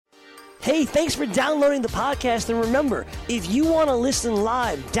Hey, thanks for downloading the podcast. And remember, if you want to listen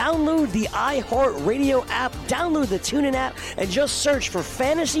live, download the iHeartRadio app, download the TuneIn app, and just search for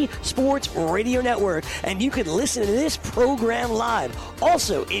Fantasy Sports Radio Network, and you can listen to this program live.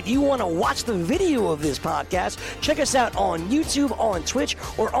 Also, if you want to watch the video of this podcast, check us out on YouTube, on Twitch,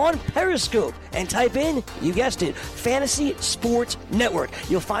 or on Periscope, and type in, you guessed it, Fantasy Sports Network.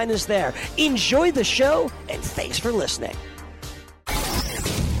 You'll find us there. Enjoy the show, and thanks for listening.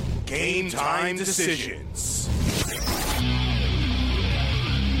 Game Time Decisions.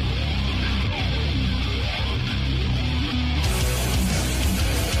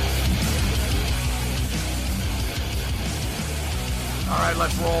 All right,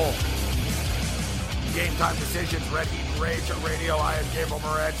 let's roll. Game Time Decisions, Red Heat and Rage Radio. I am Gabriel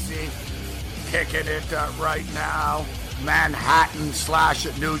Morency, kicking it right now. Manhattan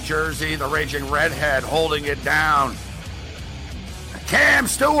 / New Jersey, the Raging Redhead holding it down. Cam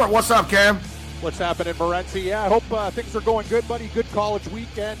Stewart, what's up, Cam? What's happening, Morency? Yeah, I hope things are going good, buddy. Good college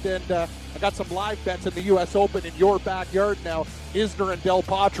weekend, and I got some live bets in the U.S. Open in your backyard now. Isner and Del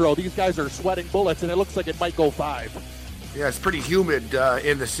Potro, these guys are sweating bullets, and it looks like it might go 5. Yeah, it's pretty humid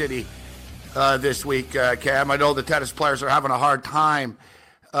in the city this week, Cam. I know the tennis players are having a hard time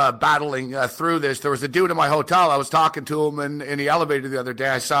battling through this. There was a dude in my hotel. I was talking to him in the elevator the other day.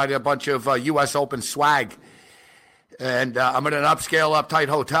 I saw a bunch of U.S. Open swag. And I'm in an upscale, uptight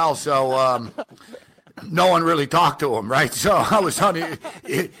hotel, so no one really talked to him, right? So I was on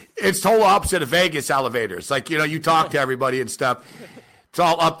it's total opposite of Vegas elevators. Like, you talk to everybody and stuff. It's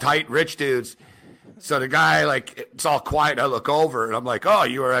all uptight, rich dudes. So the guy, it's all quiet. I look over, and I'm like, oh,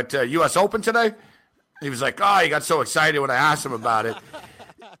 you were at U.S. Open today? He was like, oh, he got so excited when I asked him about it.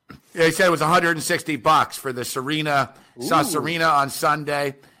 Yeah, he said it was $160 for the Serena. Ooh. Saw Serena on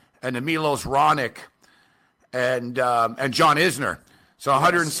Sunday, and the Milos Raonic and John Isner. So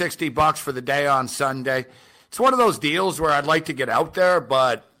 $160 for the day on Sunday. It's one of those deals where I'd like to get out there,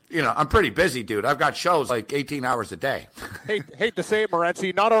 but I'm pretty busy, dude. I've got shows 18 hours a day. hate to say it,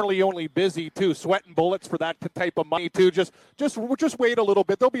 Morency. Not only busy too, sweating bullets for that type of money too. Just wait a little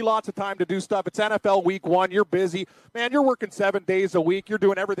bit. There'll be lots of time to do stuff. It's NFL Week 1. You're busy, man. You're working 7 days a week. You're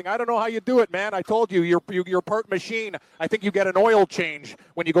doing everything. I don't know how you do it, man. I told you, you're part machine. I think you get an oil change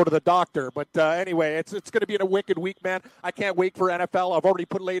when you go to the doctor. But anyway, it's going to be a wicked week, man. I can't wait for NFL. I've already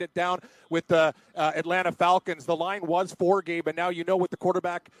laid it down with the Atlanta Falcons. The line was 4, Gabe, and now with the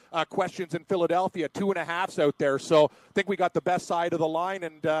quarterback questions in Philadelphia, 2.5s out there. So I think we got the best side of the line.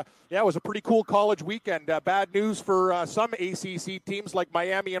 And, it was a pretty cool college weekend. Bad news for some ACC teams like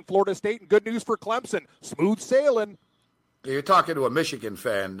Miami and Florida State, and good news for Clemson. Smooth sailing. You're talking to a Michigan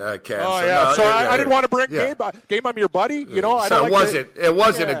fan, Cam. Oh, yeah. So I didn't want to bring Gabe. I'm your buddy. It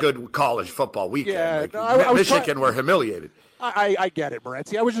wasn't a good college football weekend. Yeah, Michigan were humiliated. I get it,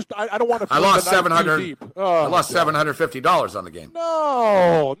 Morency. I don't want to. I lost $750 on the game.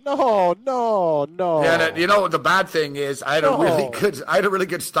 No. Yeah, the bad thing is I had a really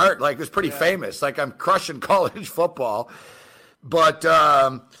good start. It was pretty famous. I'm crushing college football, but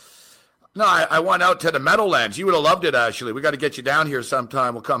no, I went out to the Meadowlands. You would have loved it, actually. We got to get you down here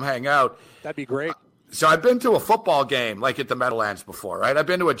sometime. We'll come hang out. That'd be great. So I've been to a football game at the Meadowlands before, right? I've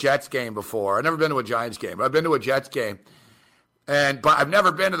been to a Jets game before. I've never been to a Giants game, but I've been to a Jets game. But I've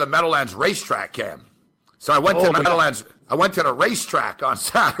never been to the Meadowlands racetrack, Cam. So I went to the Meadowlands. I went to the racetrack on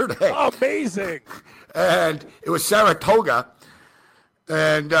Saturday. Amazing. And it was Saratoga.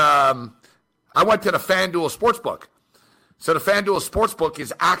 And I went to the FanDuel Sportsbook. So the FanDuel Sportsbook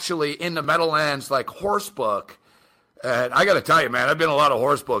is actually in the Meadowlands horse book. And I got to tell you, man, I've been to a lot of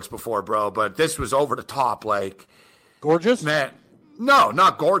horse books before, bro. But this was over the top, gorgeous? Man, no,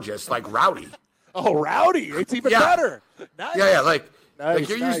 not gorgeous, rowdy. Oh, rowdy. It's even better. Nice. Yeah,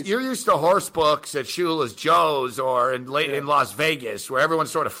 you're used to horse books at Shula's Joe's or in Las Vegas where everyone's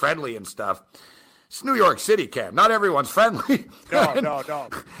sort of friendly and stuff. It's New York City, Cam. Not everyone's friendly. No.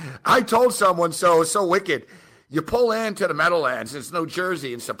 I told someone so wicked. You pull into the Meadowlands. It's New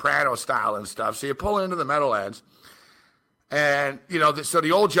Jersey and Soprano style and stuff. So you pull into the Meadowlands, and so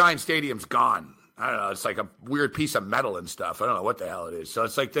the old Giant Stadium's gone. I don't know. It's a weird piece of metal and stuff. I don't know what the hell it is. So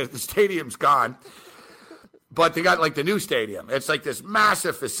it's the stadium's gone. But they got the new stadium. It's this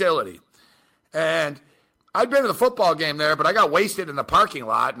massive facility. And I'd been to the football game there, but I got wasted in the parking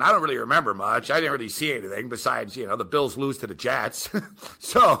lot, and I don't really remember much. I didn't really see anything besides, the Bills lose to the Jets.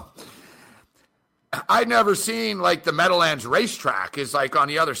 So I'd never seen the Meadowlands racetrack is on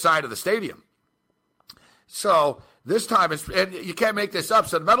the other side of the stadium. So this time, and you can't make this up.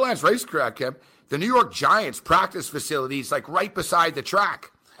 So the Meadowlands racetrack, the New York Giants practice facility is right beside the track.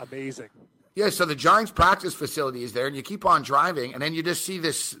 Amazing. Yeah, so the Giants practice facility is there, and you keep on driving, and then you just see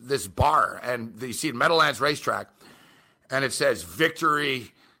this bar, and you see Meadowlands Racetrack, and it says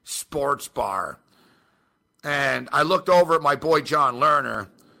Victory Sports Bar. And I looked over at my boy John Lerner,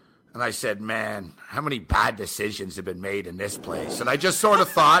 and I said, man, how many bad decisions have been made in this place? And I just sort of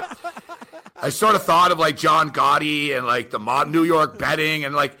thought, of like John Gotti and like the New York betting,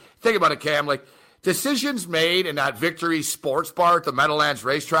 and like, think about it, Cam, like, decisions made in that Victory Sports Bar at the Meadowlands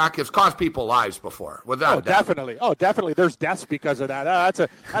Racetrack has cost people lives before. Without doubt. Definitely. Oh, definitely. There's deaths because of that.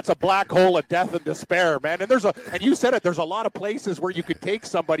 That's a black hole of death and despair, man. And and you said it. There's a lot of places where you could take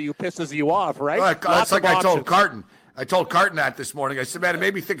somebody who pisses you off, right? It's like I told Carton. I told Carton that this morning. I said, man, it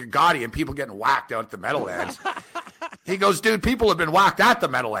made me think of Gotti and people getting whacked out at the Meadowlands. He goes, dude, people have been whacked at the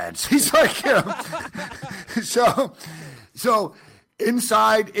Meadowlands. He's like, you know, so.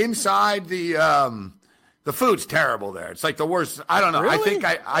 Inside the food's terrible there. It's like the worst. I don't know. Really?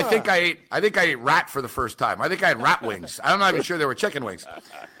 I think I ate rat for the first time. I think I had rat wings. I'm not even sure they were chicken wings.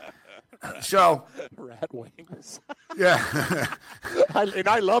 So rat wings. Yeah.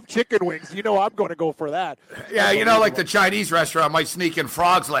 I love chicken wings. You know I'm going to go for that. Yeah, you know, like the Chinese restaurant might sneak in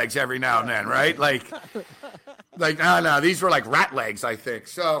frog's legs every now and then, right? Like no, these were like rat legs, I think.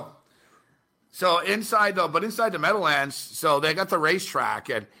 So inside the Meadowlands, so they got the racetrack,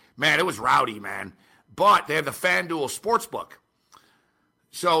 and man, it was rowdy, man. But they had the FanDuel Sportsbook.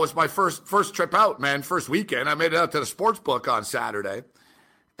 So it was my first trip out, man, first weekend. I made it out to the Sportsbook on Saturday,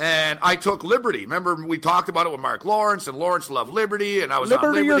 and I took Liberty. Remember we talked about it with Mark Lawrence, and Lawrence loved Liberty, and I was on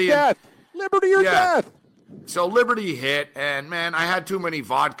Liberty. Liberty or death. Liberty or death. So Liberty hit, and man, I had too many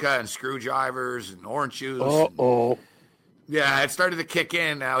vodka and screwdrivers and orange juice. Uh-oh. Yeah, it started to kick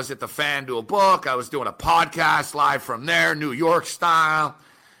in. I was at the FanDuel book. I was doing a podcast live from there, New York style.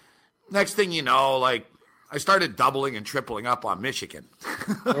 Next thing you know, like, I started doubling and tripling up on Michigan.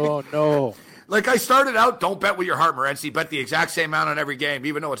 Oh, no. Like, I started out, don't bet with your heart, Morency. Bet the exact same amount on every game,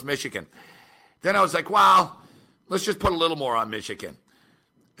 even though it's Michigan. Then I was like, well, let's just put a little more on Michigan.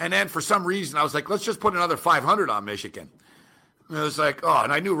 And then for some reason, I was like, let's just put another 500 on Michigan. And it was like,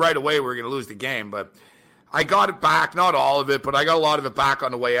 and I knew right away we were going to lose the game, but I got it back, not all of it, but I got a lot of it back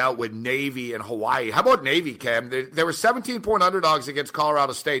on the way out with Navy and Hawaii. How about Navy, Cam? They were 17-point underdogs against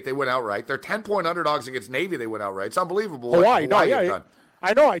Colorado State. They went outright. They're 10-point underdogs against Navy. They went outright. It's unbelievable. Hawaii done.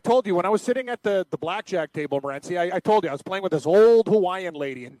 I know. I told you when I was sitting at the blackjack table, Morency, I told you I was playing with this old Hawaiian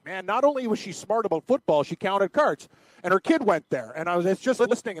lady. And, man, not only was she smart about football, she counted cards. And her kid went there. And I was just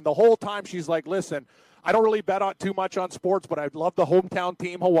listening. And the whole time she's like, listen, I don't really bet on too much on sports, but I love the hometown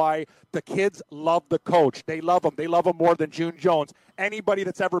team, Hawaii. The kids love the coach. They love him. They love him more than June Jones. Anybody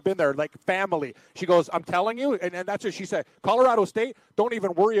that's ever been there, like family. She goes, I'm telling you, and that's what she said. Colorado State, don't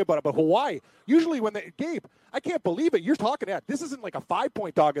even worry about it. But Hawaii, usually when Gabe, I can't believe it. You're talking at this isn't like a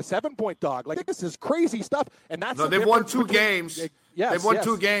 5-point dog, a 7-point dog. Like this is crazy stuff. And that's they've won two games. Yes, they've won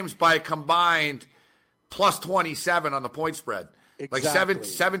 2 games by combined plus 27 on the point spread. Exactly. Like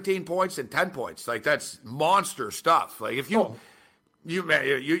 17 points and 10 points. Like that's monster stuff. Like if you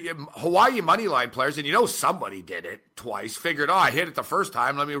Hawaii money line players, and you know somebody did it twice, figured, I hit it the first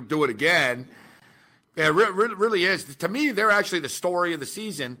time, let me do it again. Yeah, it really is. To me, they're actually the story of the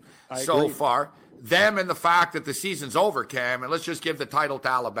season so far. Them and the fact that the season's over, Cam, and let's just give the title to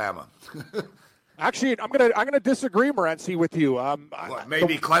Alabama. Actually, I'm gonna disagree, Morency, with you.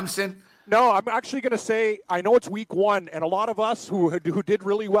 Maybe Clemson? No, I'm actually going to say I know it's week 1, and a lot of us who did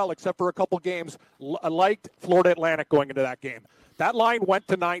really well, except for a couple games, liked Florida Atlantic going into that game. That line went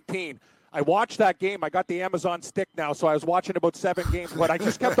to 19. I watched that game. I got the Amazon stick now, so I was watching about 7 games, but I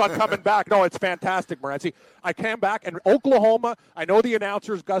just kept on coming back. No, it's fantastic, Morency. I came back, and Oklahoma, I know the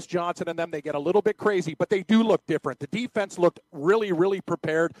announcers, Gus Johnson and them, they get a little bit crazy, but they do look different. The defense looked really, really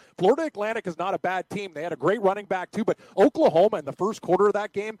prepared. Florida Atlantic is not a bad team. They had a great running back, too, but Oklahoma in the first quarter of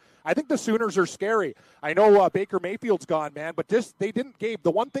that game, I think the Sooners are scary. I know Baker Mayfield's gone, man, but they didn't, Gabe.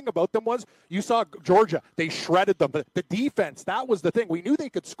 The one thing about them was you saw Georgia. They shredded them. The defense, that was the thing. We knew they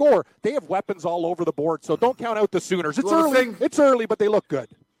could score. They have weapons all over the board, so don't count out the Sooners. It's early, but they look good.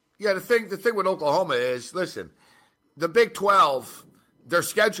 Yeah, the thing with Oklahoma is, listen, the Big 12, their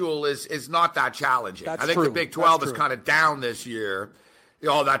schedule is not that challenging. That's I think true. the Big 12 is kind of down this year.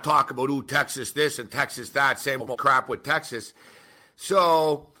 All that talk about, Texas this and Texas that, same old crap with Texas.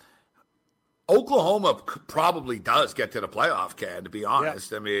 So Oklahoma probably does get to the playoff, Ken, to be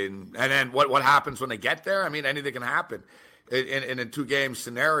honest. Yeah. I mean, and then what happens when they get there? I mean, anything can happen in a 2-game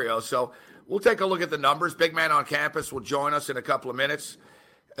scenario. So we'll take a look at the numbers. Big Man on Campus will join us in a couple of minutes.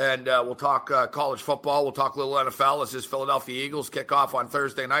 And we'll talk college football. We'll talk a little NFL as his Philadelphia Eagles kick off on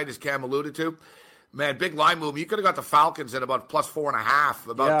Thursday night, as Cam alluded to. Man, big line movement. You could have got the Falcons at about plus 4.5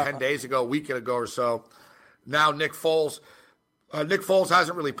 about 10 days ago, a week ago or so. Now Nick Foles. Nick Foles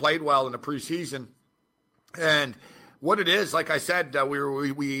hasn't really played well in the preseason. And what it is, like I said, we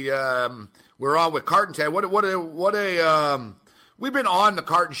were on with Carton today. We've been on the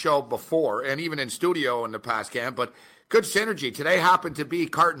Carton show before and even in studio in the past, Cam, but good synergy. Today happened to be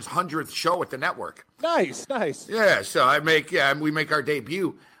Carton's 100th show at the network. Nice. Yeah, so we make our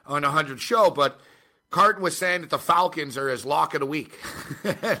debut on the 100th show, but Carton was saying that the Falcons are his lock of the week.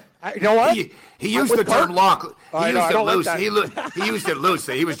 You know what? He used the term lock. He used it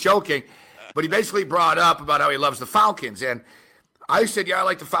loosely. He was joking, but he basically brought up about how he loves the Falcons. And I said, yeah, I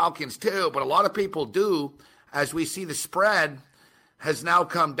like the Falcons too, but a lot of people do, as we see the spread has now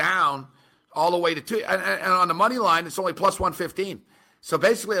come down all the way to 2. And on the money line, it's only plus 115. So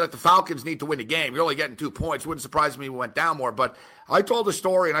basically, like, the Falcons need to win the game. You're only getting 2 points. Wouldn't surprise me if we went down more. But I told the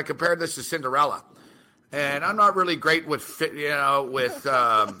story, and I compared this to Cinderella. And I'm not really great with fairy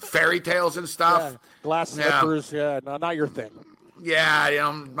tales and stuff. Yeah, glass slippers, no, not your thing.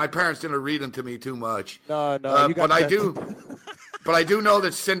 Yeah, my parents didn't read them to me too much. No, but I do. But I do know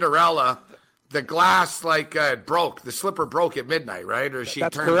that Cinderella, the glass broke. The slipper broke at midnight, right? Or she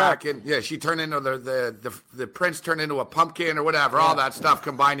That's turned correct. back in. Yeah, she turned into the prince turned into a pumpkin or whatever. Yeah. All that stuff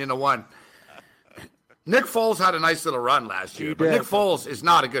combined into one. Nick Foles had a nice little run last year, but Nick Foles is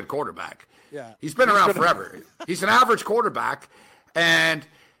not a good quarterback. Yeah. He's been around forever. He's an average quarterback, and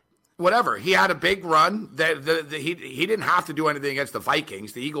whatever. He had a big run. He didn't have to do anything against the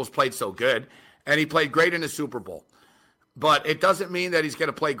Vikings. The Eagles played so good, and he played great in the Super Bowl. But it doesn't mean that he's going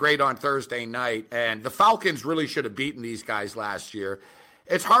to play great on Thursday night. And the Falcons really should have beaten these guys last year.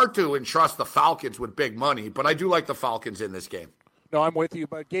 It's hard to entrust the Falcons with big money, but I do like the Falcons in this game. No, I'm with you.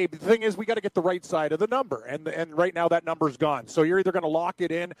 But, Gabe, the thing is we got to get the right side of the number. And right now that number's gone. So you're either going to lock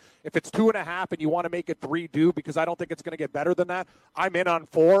it in. If it's 2.5 and you want to make it 3, do, because I don't think it's going to get better than that. I'm in on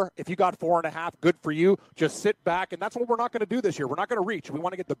 4. If you got 4.5, good for you. Just sit back. And that's what we're not going to do this year. We're not going to reach. We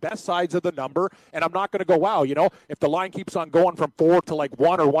want to get the best sides of the number. And I'm not going to go, wow, if the line keeps on going from 4 to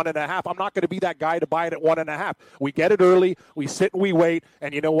 1 or 1.5, I'm not going to be that guy to buy it at 1.5. We get it early. We sit and we wait.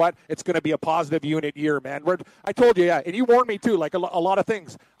 And you know what? It's going to be a positive unit year, man. I told you, and you warned me too, like a lot of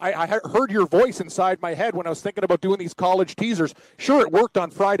things. I heard your voice inside my head when I was thinking about doing these college teasers. Sure, it worked on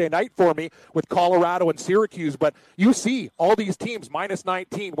Friday night for me with Colorado and Syracuse, but you see all these teams minus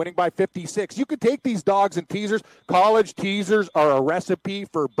 19, winning by 56. You could take these dogs and teasers. College teasers are a recipe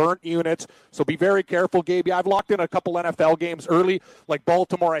for burnt units, so be very careful, Gabe. I've locked in a couple NFL games early, like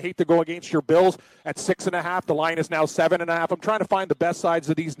Baltimore. I hate to go against your Bills at 6.5. The line is now 7.5. I'm trying to find the best sides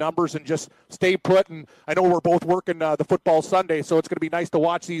of these numbers and just stay put, and I know we're both working the football Sunday, so it's going to be nice to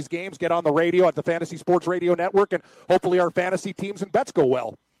watch these games, get on the radio at the Fantasy Sports Radio Network, and hopefully our fantasy teams and bets go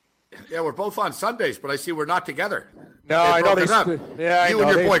well. Yeah, we're both on Sundays, but I see we're not together. No, I know you and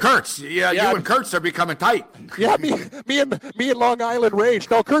your boy Kurtz. Yeah, you and Kurtz are becoming tight. Yeah, me and Long Island Rage.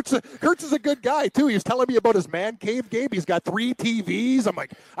 No, Kurtz is a good guy too. He was telling me about his man cave, Gabe. He's got 3 TVs. I'm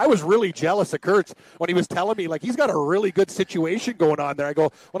like, I was really jealous of Kurtz when he was telling me, like, he's got a really good situation going on there. I go,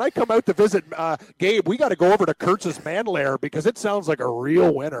 when I come out to visit Gabe, we got to go over to Kurtz's man lair because it sounds like a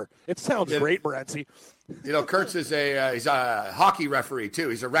real winner. It sounds great, Morency. Kurtz is he's a hockey referee too.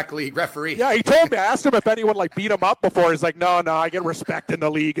 He's a rec league referee. Yeah, he told me. I asked him if anyone beat him up before. He's like, no, I get respect in the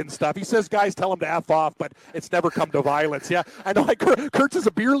league and stuff. He says guys tell him to F off, but it's never come to violence. Yeah, I know. Kurtz is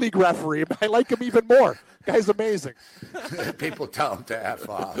a beer league referee. I like him even more. Guy's amazing. People tell him to F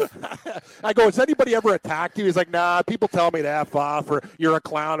off. I go, has anybody ever attacked you? He's like, nah, people tell me to F off, or you're a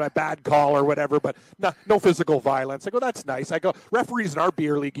clown, a bad call, or whatever, but no physical violence. I go, that's nice. I go, referees in our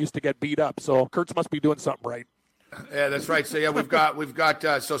beer league used to get beat up, so Kurtz must be doing something right. Yeah, that's right. So, yeah, we've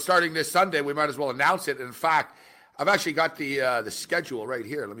got so starting this Sunday, we might as well announce it. In fact, I've actually got the schedule right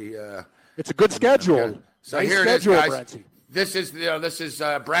here. Let me. It's a good schedule. Okay. So nice here schedule, it is, guys. This is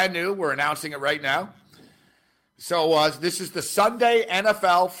brand new. We're announcing it right now. So this is the Sunday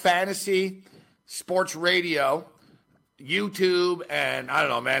NFL Fantasy Sports Radio, YouTube, and I don't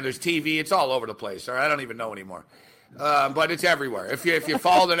know, man. There's TV. It's all over the place. All right, I don't even know anymore, but it's everywhere. If you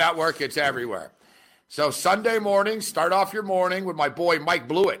follow the network, it's everywhere. So Sunday morning, start off your morning with my boy Mike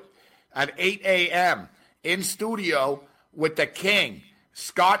Blewett at 8 a.m. in studio with the King,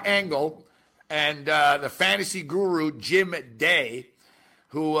 Scott Engel, and the fantasy guru Jim Day,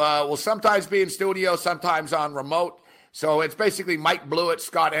 who will sometimes be in studio, sometimes on remote. So it's basically Mike Blewett,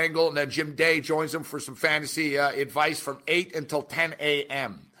 Scott Engel, and then Jim Day joins them for some fantasy advice from 8 until 10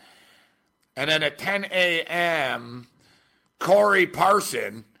 a.m. And then at 10 a.m., Corey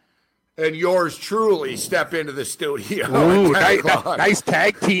Parson and yours truly step into the studio. Ooh, nice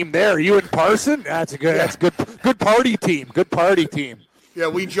tag team there. You and Parson? That's good. Yeah. That's good party team. Good party team. Yeah,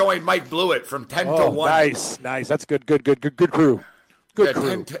 we joined Mike Blewett from 10 to 1. Nice. That's good crew. Good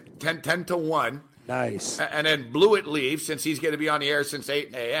crew. 10 to 1. Nice. And then Blewett leaves since he's going to be on the air since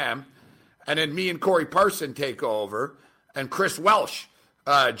 8 a.m. And then me and Corey Parson take over, and Chris Welsh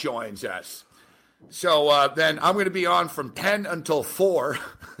joins us. So then I'm going to be on from 10 until 4.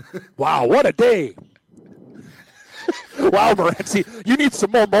 Wow, what a day. Wow, Morency, you need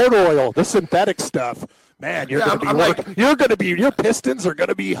some more motor oil, the synthetic stuff. Man, your pistons are going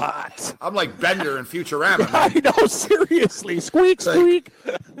to be hot. I'm like Bender in Futurama. I know, seriously. Squeak.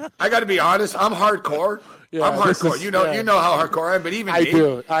 I got to be honest, I'm hardcore. Yeah, I'm hardcore. You know how hardcore I am, but even I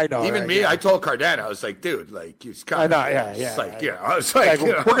do. I know. Even me, I told Cardano, I was like, dude, like, you I know, I was like,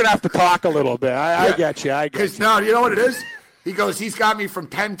 we're going to have to talk a little bit. I get you. Because now, you know what it is? He goes, he's got me from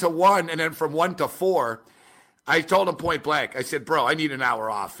 10 to 1, and then from 1 to 4. I told him point blank. I said, bro, I need an hour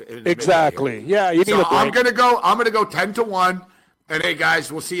off. Exactly. Yeah, you need a break. I'm gonna go 10 to 1, and hey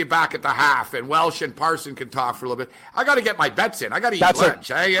guys, we'll see you back at the half. And Welsh and Parson can talk for a little bit. I got to get my bets in. I got to eat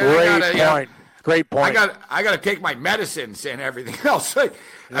lunch. Great point. I got to take my medicines and everything else.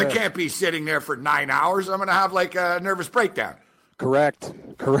 I can't be sitting there for 9 hours. I'm gonna have like a nervous breakdown. Correct.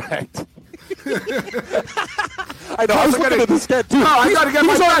 I know. I was looking at this guy too. No, I got to get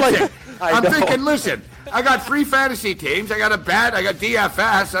my bets in. I'm thinking, listen, I got 3 fantasy teams. I got a bet. I got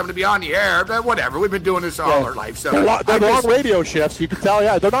DFS. I'm going to be on the air. But whatever. We've been doing this all our life. So they're long radio shifts. You can tell.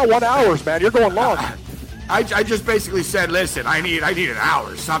 Yeah, they're not 1 hours, man. You're going long. I just basically said, listen, I need an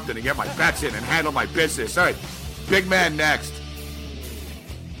hour or something to get my bets in and handle my business. All right, big man next.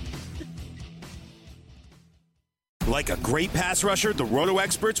 Like a great pass rusher, the Roto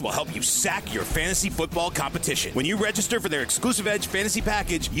Experts will help you sack your fantasy football competition. When you register for their exclusive Edge fantasy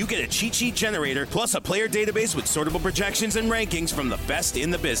package, you get a cheat sheet generator plus a player database with sortable projections and rankings from the best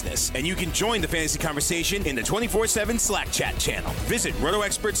in the business. And you can join the fantasy conversation in the 24/7 Slack chat channel. Visit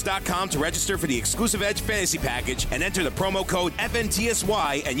RotoExperts.com to register for the exclusive Edge fantasy package and enter the promo code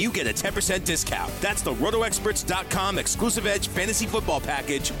FNTSY and you get a 10% discount. That's the RotoExperts.com exclusive Edge fantasy football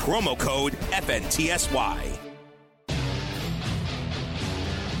package, promo code FNTSY.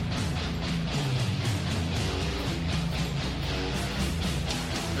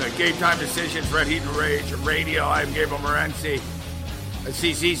 Game Time Decisions, Red Heat and Rage Radio. I'm Gabriel Morency. I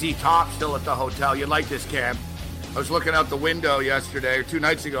see ZZ Top still at the hotel. You like this, Cam? I was looking out the window yesterday or 2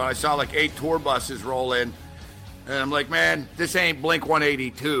 nights ago, and I saw like 8 tour buses roll in. And I'm like, man, this ain't Blink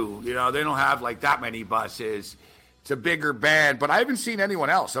 182. You know, they don't have like that many buses. It's a bigger band. But I haven't seen anyone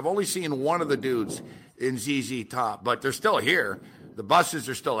else. I've only seen one of the dudes in ZZ Top. But they're still here. The buses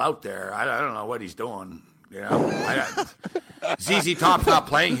are still out there. I don't know what he's doing. You know, ZZ Top's not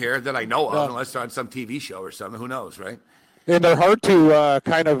playing here that I know of, unless they're on some TV show or something. Who knows, right? And they're hard to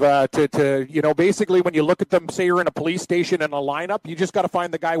basically when you look at them, say you're in a police station in a lineup, you just got to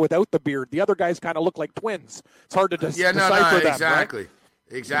find the guy without the beard. The other guys kind of look like twins. It's hard to decipher them. Exactly. Right?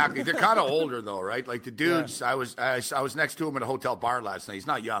 Exactly. They're kind of older though, right? Like the dudes. Yeah. I was next to him at a hotel bar last night. He's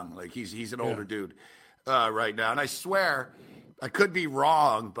not young. Like he's an older dude right now. And I swear, I could be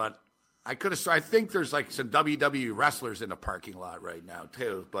wrong, but I think there's like some WWE wrestlers in the parking lot right now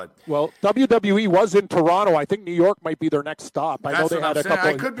too. But WWE was in Toronto. I think New York might be their next stop. I know they had a couple.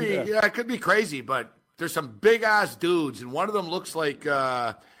 I could be, I could be crazy, but there's some big ass dudes, and one of them looks like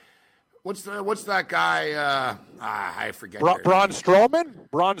what's that guy? I forget. Braun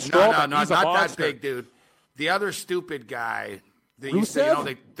Strowman. No, not that big dude. The other stupid guy.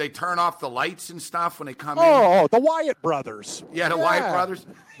 They turn off the lights and stuff when they come in. Oh, the Wyatt brothers. Yeah, the Wyatt brothers.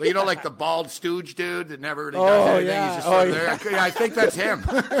 Well, like the bald stooge dude that never really does anything. Yeah. He's just there. I think that's him.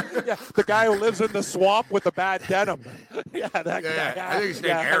 Yeah, the guy who lives in the swamp with the bad denim. Yeah, that guy. I think his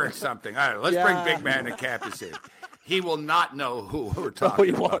name Eric something. All right, let's bring Big Man to campus in. He will not know who we're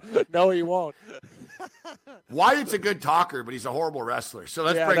talking about. No, he won't. Wyatt's a good talker, but he's a horrible wrestler. So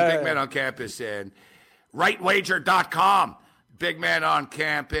let's bring Big Man on campus in. RightWager.com. Big Man on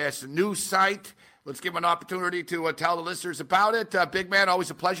Campus, new site. Let's give him an opportunity to tell the listeners about it. Big Man,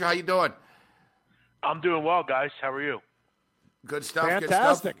 always a pleasure. How you doing? I'm doing well, guys. How are you? Good stuff.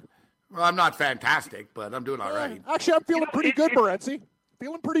 Fantastic. Good stuff. Well, I'm not fantastic, but I'm doing all right. Actually, I'm feeling pretty good, Morency.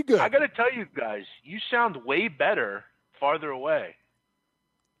 Feeling pretty good. I got to tell you guys, you sound way better farther away.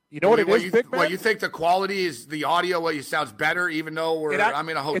 You know what it is, Big Man? Well, you think the quality is the audio? Well, it sounds better, even though I'm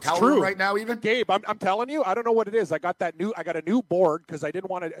in a hotel room right now. Even Gabe, I'm telling you, I don't know what it is. I got a new board because I didn't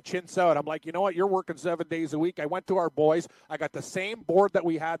want to chintz out. I'm like, you know what? You're working 7 days a week. I went to our boys. I got the same board that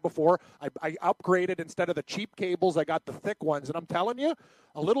we had before. I upgraded instead of the cheap cables. I got the thick ones, and I'm telling you,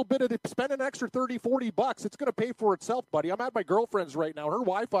 a little bit of spend an extra $30-$40. It's going to pay for itself, buddy. I'm at my girlfriend's right now. Her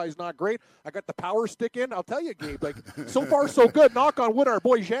Wi-Fi is not great. I got the power stick in. I'll tell you, Gabe, like so far so good. Knock on wood, our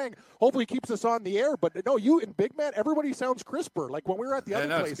boy Zhang hopefully keeps us on the air. But no, you and Big Man, everybody sounds crisper. Like when we were at the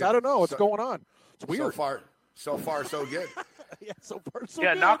other place. I don't know what's going on. It's weird. So far, so good. Yeah, so far, so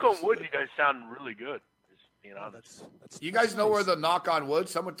yeah, good. knock on wood, you guys sound really good. You know, that's you guys know where the knock on wood?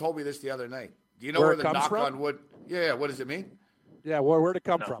 Someone told me this the other night. Do you know where the knock on wood? Yeah, what does it mean? Yeah, where'd it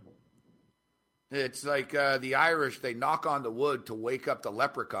come from? It's like the Irish, they knock on the wood to wake up the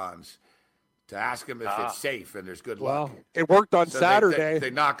leprechauns to ask them if it's safe and there's good luck. Well, it worked on Saturday.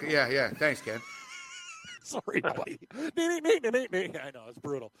 They knock, yeah. Thanks, Ken. Sorry, buddy. I know, it's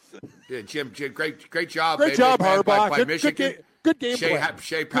brutal. Yeah, Jim, great job. Great job, Harbaugh. By Michigan. Good game plan.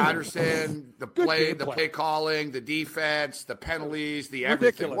 Shea Patterson, the play calling, the defense, the penalties, the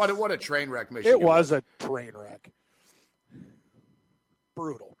everything. Ridiculous. What a train wreck Michigan. It was a train wreck.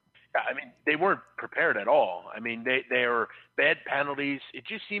 Brutal. Yeah, I mean, they weren't prepared at all. I mean, they were bad penalties. It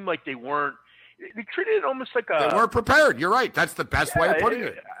just seemed like they weren't. They treated it almost like They weren't prepared. You're right. That's the best way of putting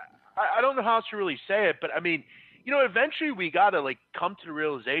it. I don't know how else to really say it, but I mean, you know, eventually we got to come to the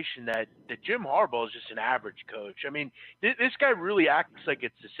realization that Jim Harbaugh is just an average coach. I mean, this guy really acts like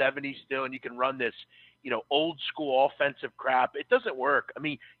it's the 70s still, and you can run this, old school offensive crap. It doesn't work. I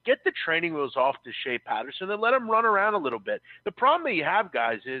mean, get the training wheels off to Shea Patterson and let him run around a little bit. The problem that you have,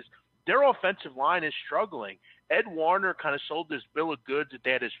 guys, is their offensive line is struggling. Ed Warner kind of sold this bill of goods that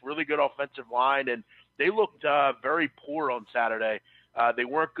they had this really good offensive line, and they looked very poor on Saturday. They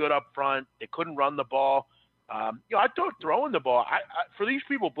weren't good up front. They couldn't run the ball. I thought throwing the ball, for these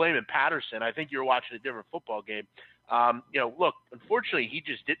people blaming Patterson, I think you're watching a different football game. Look, unfortunately, he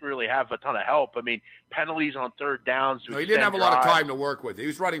just didn't really have a ton of help. I mean, penalties on third downs. No, he didn't have a lot of time to work with. He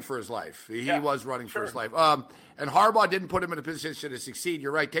was running for his life. He was running for his life. And Harbaugh didn't put him in a position to succeed.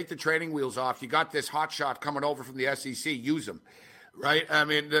 You're right. Take the training wheels off. You got this hot shot coming over from the SEC. Use him, right? I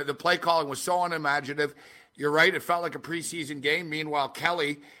mean, the play calling was so unimaginative. You're right. It felt like a preseason game. Meanwhile,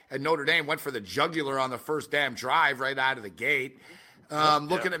 Kelly and Notre Dame went for the jugular on the first damn drive right out of the gate.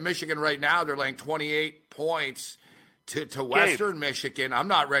 Looking at Michigan right now, they're laying 28 points to Western Michigan. I'm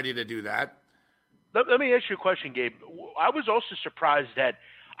not ready to do that. Let me ask you a question, Gabe. I was also surprised that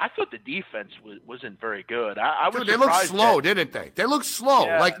I thought the defense wasn't very good. They looked slow, didn't they? They looked slow.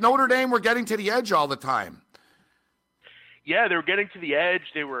 Yeah. Like Notre Dame were getting to the edge all the time. Yeah, they were getting to the edge.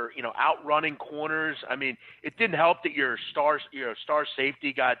 They were, outrunning corners. I mean, it didn't help that your star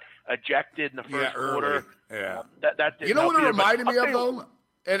safety got ejected in the first quarter. Yeah. That didn't you know help what it either, reminded me of, though?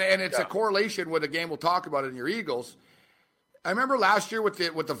 And it's a correlation with a game we'll talk about in your Eagles. I remember last year with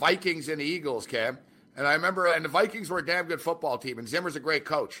the Vikings and the Eagles, Cam. And the Vikings were a damn good football team, and Zimmer's a great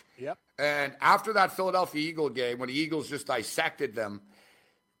coach. Yep. And after that Philadelphia Eagle game, when the Eagles just dissected them,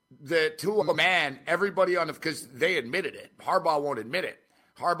 everybody because they admitted it. Harbaugh won't admit it.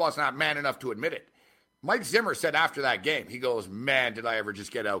 Harbaugh's not man enough to admit it. Mike Zimmer said after that game, he goes, man, did I ever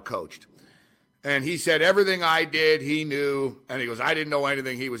just get out-coached. And he said everything I did, he knew. And he goes, I didn't know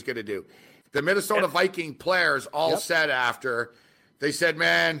anything he was going to do. The Minnesota Viking players all said after, they said,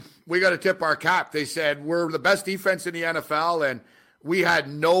 man, we got to tip our cap. They said, we're the best defense in the NFL, and we had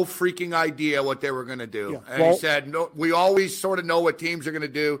no freaking idea what they were going to do. Yeah. And he said, no, we always sort of know what teams are going to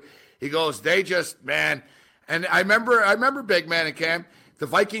do. He goes, they just, man. And I remember Big Man and Cam, the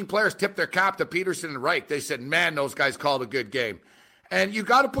Viking players tipped their cap to Peterson and Reich. They said, man, those guys called a good game. And you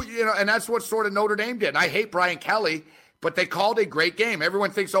got to put, and that's what sort of Notre Dame did. And I hate Brian Kelly, but they called a great game. Everyone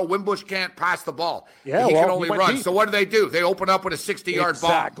thinks, Wimbush can't pass the ball. Yeah, he can only run. Deep. So what do? They open up with a 60-yard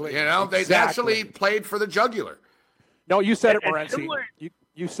bomb. They actually played for the jugular. No, you said it, Morency.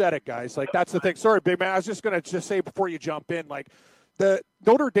 You said it, guys. That's the thing. Sorry, Big Man. I was just going to say before you jump in, the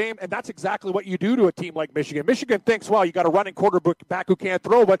Notre Dame, and that's exactly what you do to a team like Michigan. Michigan thinks, well, you got a running quarterback who can't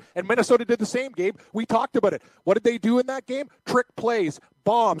throw, and Minnesota did the same, Gabe. We talked about it. What did they do in that game? Trick plays,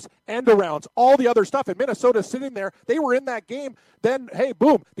 bombs, end arounds, all the other stuff. And Minnesota's sitting there. They were in that game. Then, hey,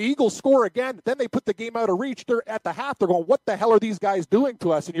 boom, the Eagles score again. Then they put the game out of reach. They're at the half. They're going, what the hell are these guys doing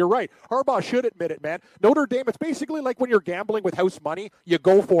to us? And you're right. Harbaugh should admit it, man. Notre Dame, it's basically like when you're gambling with house money. You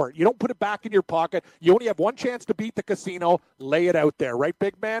go for it. You don't put it back in your pocket. You only have one chance to beat the casino. Lay it out there, right,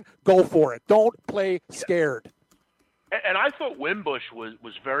 big man? Go for it. Don't play scared. And I thought Wimbush was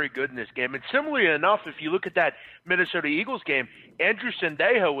very good in this game. And similarly enough, if you look at that Minnesota Eagles game, Andrew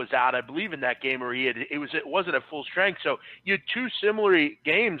Sendejo was out, I believe, in that game, or it wasn't at full strength. So you had two similar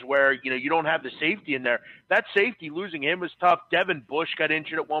games where you don't have the safety in there. That safety, losing him was tough. Devin Bush got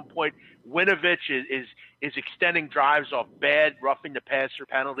injured at one point. Winovich is extending drives off bad roughing the passer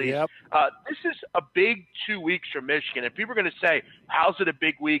penalties. Yep. This is a big 2 weeks for Michigan. And people are going to say, how's it a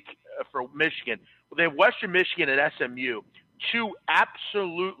big week for Michigan? Well, they have Western Michigan and SMU, two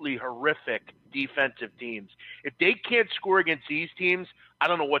absolutely horrific defensive teams. If they can't score against these teams, I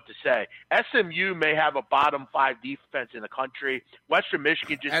don't know what to say. SMU may have a bottom 5 defense in the country. Western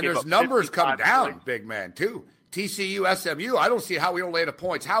Michigan just and gave there's up numbers come down, points. big man, too. TCU, SMU, I don't see how we don't lay the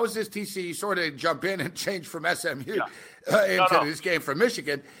points. How is this TCU sort of jump in and change from SMU into this game from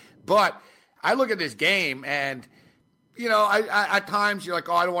Michigan? But I look at this game and – I at times you're like,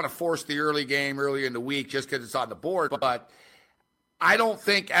 I don't want to force the early game early in the week just because it's on the board. But I don't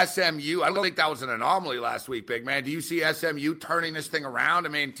think SMU, I don't think that was an anomaly last week, big man. Do you see SMU turning this thing around? I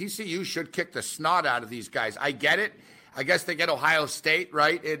mean, TCU should kick the snot out of these guys. I get it. I guess they get Ohio State,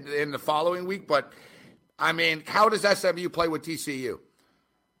 right, in the following week. But, I mean, how does SMU play with TCU?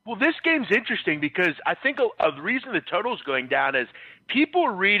 Well, this game's interesting because I think the reason the total's going down is people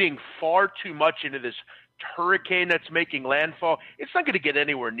are reading far too much into this hurricane that's making landfall. It's not going to get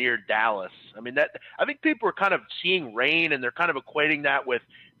anywhere near Dallas. I mean, I think people are kind of seeing rain and they're kind of equating that with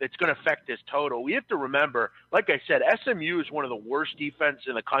it's going to affect this total. We have to remember, like I said, SMU is one of the worst defenses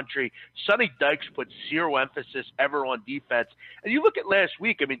in the country. Sonny Dykes put zero emphasis ever on defense. And you look at last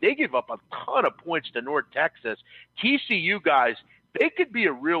week, I mean, they gave up a ton of points to North Texas. TCU guys, they could be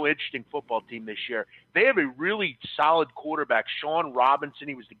a real interesting football team this year. They have a really solid quarterback, Sean Robinson.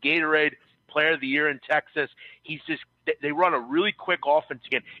 He was the Gatorade Player of the Year in Texas. They run a really quick offense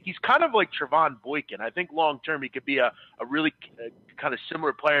again. He's kind of like Trevon Boykin. I think long term he could be a really kind of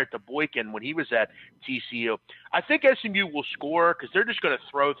similar player to Boykin when he was at TCU. I think SMU will score because they're just going to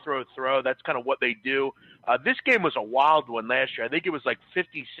throw. That's kind of what they do. This game was a wild one last year. I think it was like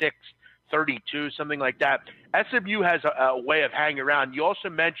 56-32, something like that. SMU has a way of hanging around. You also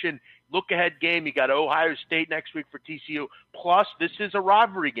mentioned look-ahead game. You got Ohio State next week for TCU. Plus, this is a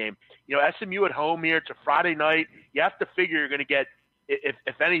rivalry game. SMU at home here. It's a Friday night. You have to figure you're going to get,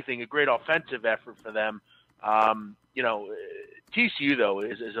 if anything, a great offensive effort for them. TCU, though,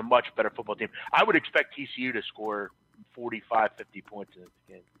 is a much better football team. I would expect TCU to score 45, 50 points in this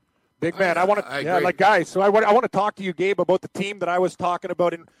game. Big man, I want to, guys, so I want to talk to you, Gabe, about the team that I was talking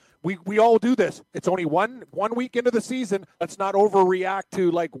about. And we all do this. It's only one week into the season. Let's not overreact to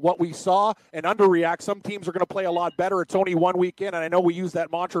like what we saw and underreact. Some teams are going to play a lot better. It's only 1 week in, and I know we use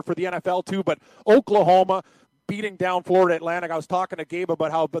that mantra for the NFL too, but Oklahoma beating down Florida Atlantic. I was talking to Gabe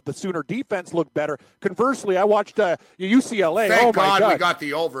about how the Sooner defense looked better. Conversely, I watched UCLA. Thank God we got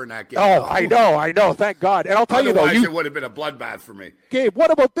the over in that game. Oh, I know. Thank God. And I'll tell you, though, it would have been a bloodbath for me. Gabe, what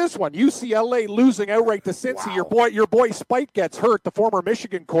about this one? UCLA losing outright to Cincy. Wow. Your boy Spite gets hurt, the former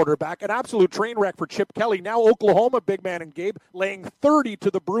Michigan quarterback. An absolute train wreck for Chip Kelly. Now Oklahoma, big man and Gabe, laying 30 to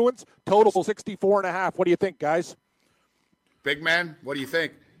the Bruins, total 64.5. What do you think, guys? Big man, what do you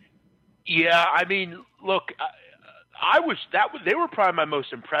think? Yeah, I mean, look, they were probably my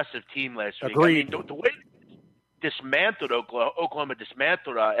most impressive team last week. Agreed. I mean, the way Oklahoma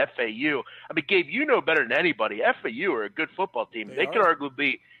dismantled FAU. I mean, Gabe, you know better than anybody. FAU are a good football team. They could arguably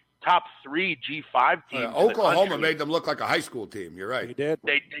be top 3 G5 teams. Oklahoma made them look like a high school team. You're right. They did.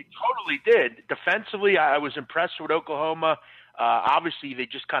 They totally did. Defensively, I was impressed with Oklahoma. Obviously, they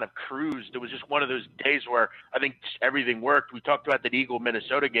just kind of cruised. It was just one of those days where I think everything worked. We talked about that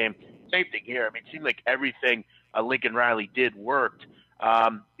Eagle-Minnesota game. Same thing here. I mean, it seemed like everything Lincoln Riley did worked.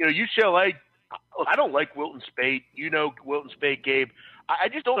 UCLA, I don't like Wilton Speight. Wilton Speight, Gabe. I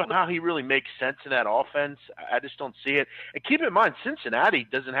just don't know how he really makes sense in that offense. I just don't see it. And keep in mind, Cincinnati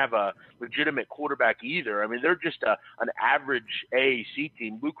doesn't have a legitimate quarterback either. I mean, they're just an average AAC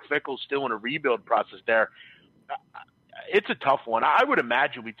team. Luke Fickell's still in a rebuild process there. It's a tough one. I would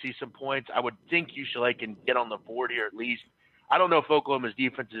imagine we'd see some points. I would think UCLA can get on the board here at least. I don't know if Oklahoma's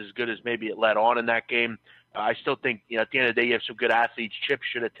defense is as good as maybe it let on in that game. I still think, at the end of the day, you have some good athletes. Chip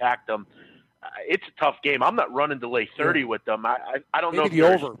should attack them. It's a tough game. I'm not running to lay 30 with them. I don't know if the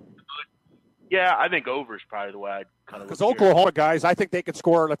over. Yeah, I think over is probably the way I'd kind of look. Because Oklahoma guys, I think they could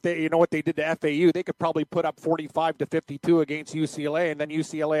score. If they, what they did to FAU, they could probably put up 45-52 against UCLA, and then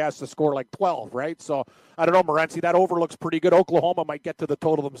UCLA has to score like 12, right? So I don't know, Morency. That over looks pretty good. Oklahoma might get to the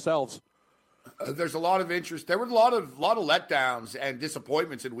total themselves. There's a lot of interest. There were a lot of letdowns and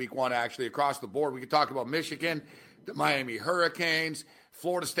disappointments in week one, actually, across the board. We could talk about Michigan, the Miami Hurricanes,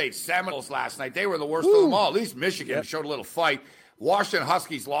 Florida State Seminoles last night. They were the worst of them all. At least Michigan showed a little fight. Washington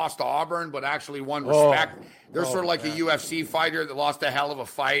Huskies lost to Auburn, but actually won respect. They're sort of like a UFC fighter that lost a hell of a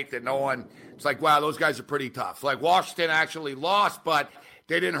fight that no one – it's like, wow, those guys are pretty tough. Like Washington actually lost, but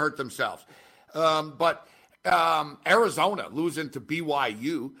they didn't hurt themselves. But Arizona losing to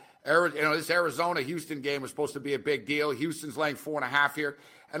BYU. This Arizona-Houston game was supposed to be a big deal. Houston's laying 4.5 here.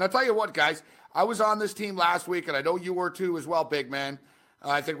 And I'll tell you what, guys, I was on this team last week, and I know you were too as well, big man.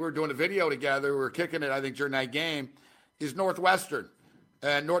 I think we were doing a video together. We were kicking it, I think, during that game. Is Northwestern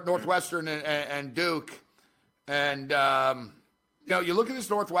and Northwestern and Duke. And, you look at this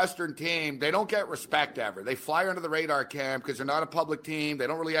Northwestern team, they don't get respect ever. They fly under the radar, Cam, because they're not a public team. They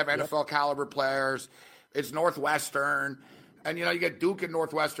don't really have NFL caliber players. It's Northwestern. And, you get Duke and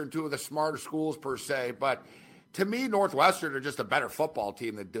Northwestern, two of the smarter schools per se. But to me, Northwestern are just a better football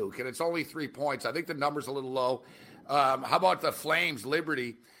team than Duke. And it's only 3 points. I think the number's a little low. How about the Flames,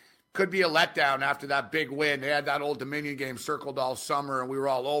 Liberty? Could be a letdown after that big win. They had that Old Dominion game circled all summer, and we were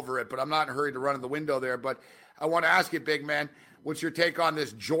all over it. But I'm not in a hurry to run in the window there. But I want to ask you, big man, what's your take on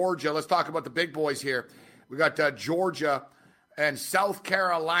this Georgia? Let's talk about the big boys here. We got Georgia and South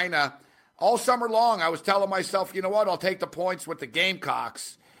Carolina. All summer long, I was telling myself, you know what, I'll take the points with the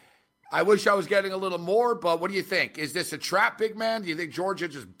Gamecocks. I wish I was getting a little more, but what do you think? Is this a trap, big man? Do you think Georgia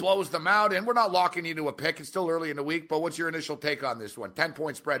just blows them out? And we're not locking you to a pick. It's still early in the week, but what's your initial take on this one?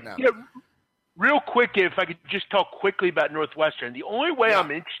 10-point spread now. Yeah, real quick, if I could just talk quickly about Northwestern. The only way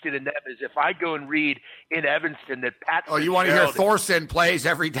I'm interested in them is if I go and read in Evanston that Pat Fitzgerald. Oh, you want to hear Thorson plays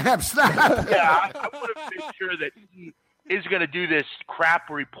every damn snap? Yeah, I want to make sure that he is going to do this crap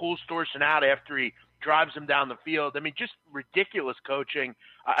where he pulls Thorson out after he drives him down the field. I mean, just ridiculous coaching.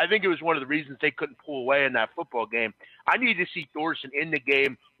 I think it was one of the reasons they couldn't pull away in that football game. I need to see Thorson in the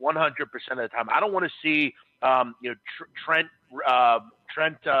game 100% of the time. I don't want to see, Trent,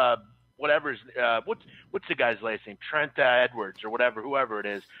 whatever. What's the guy's last name? Trent Edwards or whoever it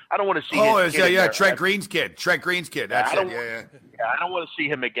is. I don't want to see. Trent Green's kid. Trent Green's kid. That's it. Yeah. I don't want to see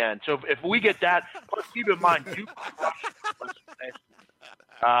him again. So if we get that, but keep in mind, Duke.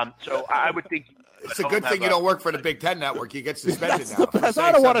 So I would think. It's a good thing you don't work for the Big Ten Network. You get suspended now.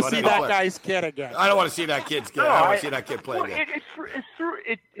 I don't want to see that guy's kid again. I don't want to see that kid's kid. I don't want to see that kid play again.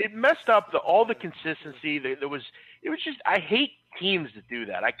 It messed up all the consistency. It was just, I hate teams that do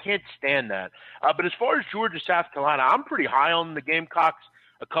that. I can't stand that. But as far as Georgia, South Carolina, I'm pretty high on the Gamecocks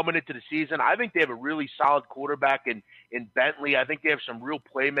coming into the season. I think they have a really solid quarterback in Bentley. I think they have some real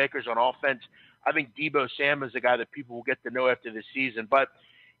playmakers on offense. I think Deebo Samuel is a guy that people will get to know after this season. But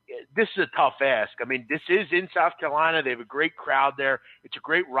this is a tough ask. I mean, this is in South Carolina. They have a great crowd there. It's a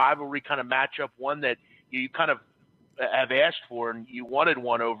great rivalry kind of matchup, one that you kind of have asked for, and you wanted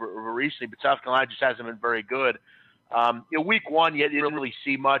one over recently, but South Carolina just hasn't been very good. Week one, you didn't really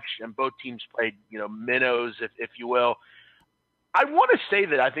see much, and both teams played, minnows, if you will. I want to say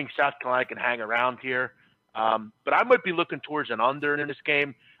that I think South Carolina can hang around here, but I might be looking towards an under in this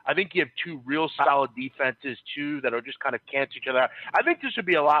game. I think you have two real solid defenses, too, that are just kind of cancel each other out. I think this would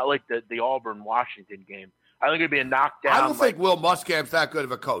be a lot like the Auburn-Washington game. I think it would be a knockdown. I don't think Will Muschamp's that good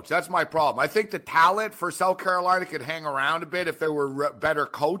of a coach. That's my problem. I think the talent for South Carolina could hang around a bit if they were better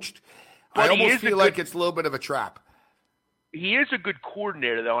coached. But I almost feel like it's a little bit of a trap. He is a good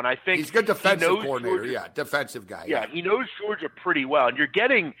coordinator, though, and I think he's a good defensive coordinator. Georgia, defensive guy. Yeah, he knows Georgia pretty well. And you're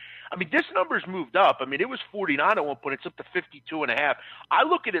getting – I mean, this number's moved up. I mean, it was 49 at one point. It's up to 52.5. I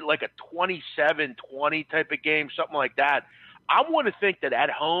look at it like a 27-20 type of game, something like that. I want to think that at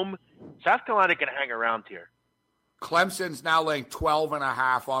home, South Carolina can hang around here. Clemson's now laying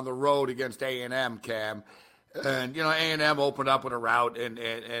 12.5 on the road against A&M, Cam. And, A&M opened up with a rout and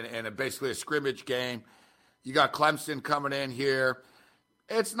basically a scrimmage game. You got Clemson coming in here.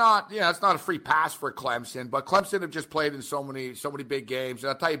 It's not a free pass for Clemson, but Clemson have just played in so many big games. And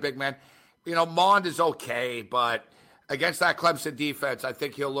I'll tell you, big man, Mond is okay, but against that Clemson defense, I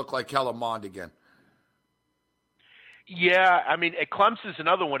think he'll look like Kellen Mond again. Yeah, I mean, Clemson's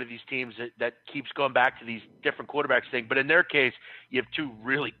another one of these teams that keeps going back to these different quarterbacks thing. But in their case, you have two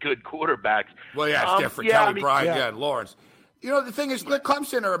really good quarterbacks. Well, yeah, it's different. Kelly Bryant, and Lawrence. The thing is,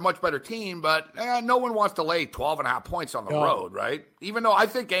 Clemson are a much better team, but no one wants to lay 12.5 points on the road, right? Even though I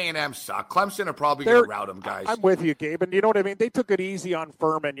think A&M suck. Clemson are probably going to rout them, guys. I'm with you, Gabe. And you know what I mean? They took it easy on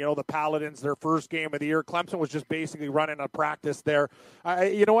Furman. The Paladins, their first game of the year. Clemson was just basically running a practice there.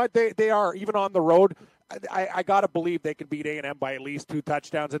 You know what? They are, even on the road, I got to believe they can beat A&M by at least 2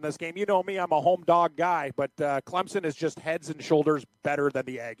 touchdowns in this game. You know me, I'm a home dog guy, but Clemson is just heads and shoulders better than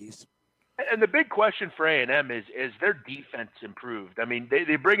the Aggies. And the big question for A&M is their defense improved? I mean,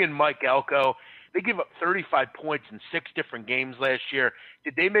 they bring in Mike Elko. They gave up 35 points in 6 different games last year.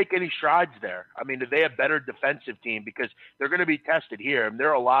 Did they make any strides there? I mean, did they have a better defensive team? Because they're going to be tested here, and there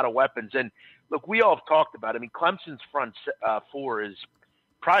are a lot of weapons. And, look, we all have talked about it. I mean, Clemson's front four is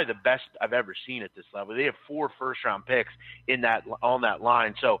probably the best I've ever seen at this level. They have 4 first-round picks on that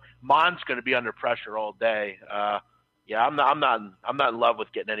line. So Mon's going to be under pressure all day. Yeah, I'm not in love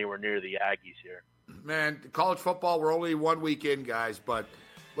with getting anywhere near the Aggies here. Man, college football, we're only 1 week in, guys, but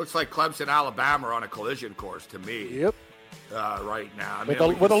looks like Clemson, Alabama are on a collision course to me. Yep. Right now. I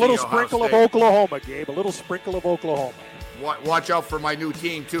mean, with a little sprinkle of Oklahoma, Gabe. A little sprinkle of Oklahoma. Watch out for my new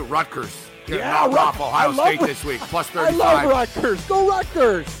team, too, Rutgers. Knock off Ohio State this week, plus 35. I love Rutgers. Go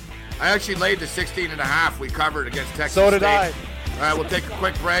Rutgers. I actually laid the 16.5 we covered against Texas State. So did I. I. All right, we'll take a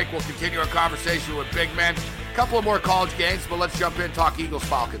quick break. We'll continue our conversation with Big Man. A couple of more college games, but let's jump in and talk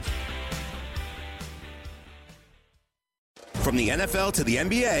Eagles-Falcons. From the NFL to the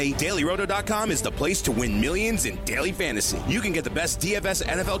NBA, DailyRoto.com is the place to win millions in daily fantasy. You can get the best DFS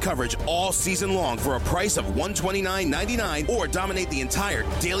NFL coverage all season long for a price of $129.99 or dominate the entire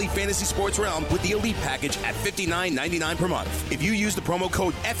daily fantasy sports realm with the Elite Package at $59.99 per month. If you use the promo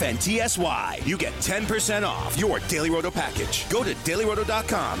code FNTSY, you get 10% off your Daily Roto package. Go to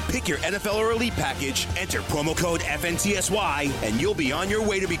DailyRoto.com, pick your NFL or Elite Package, enter promo code FNTSY, and you'll be on your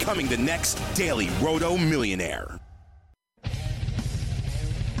way to becoming the next Daily Roto millionaire.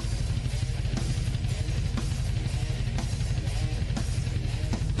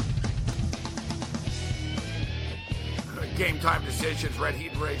 Game Time Decisions, Red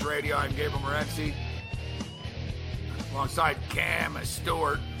Heat and Rage Radio. I'm Gabriel Morency, alongside Cam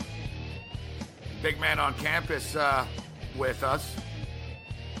Stewart, Big Man on campus with us.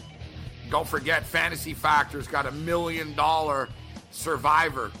 Don't forget, Fantasy Factor's got $1 million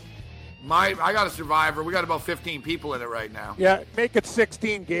Survivor. I got a Survivor. We got about 15 people in it right now. Yeah, make it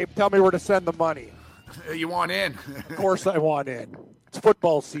 16, Gabe. Tell me where to send the money. You want in? Of course I want in. It's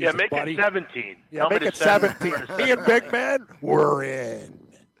football season, yeah, make buddy. it 17. Yeah, make it 17. Me and Big Man, we're in.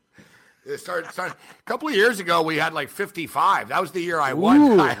 It started, a couple of years ago, we had like 55. That was the year I won.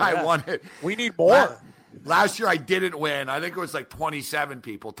 Ooh, I won it. We need more. Last year, I didn't win. I think it was like 27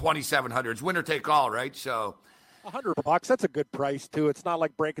 people, 2,700. It's winner take all, right? So $100, that's a good price, too. It's not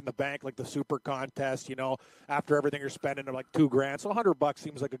like breaking the bank like the super contest, you know, after everything you're spending, like $2,000. So $100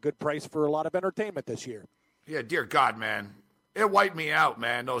 seems like a good price for a lot of entertainment this year. Yeah, dear God, man. It wiped me out,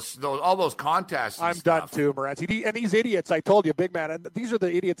 man. All those contests. I'm done too, Morency. And these idiots, I told you, Big Man, and these are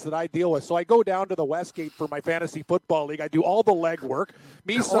the idiots that I deal with. So I go down to the Westgate for my fantasy football league. I do all the legwork.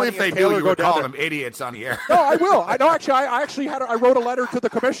 Only if they do, you would call them idiots on the air. No, I will. I know. Actually, I wrote a letter to the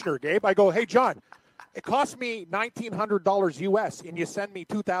commissioner, Gabe. I go, hey, John. It cost me $1,900 US, and you send me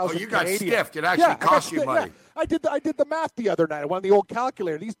 $2,000. Oh, you got Canadian. stiffed. It actually cost you money. Yeah. I did the math the other night. I won the old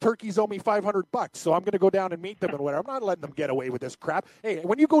calculator. These turkeys owe me $500, so I'm going to go down and meet them and whatever. I'm not letting them get away with this crap. Hey,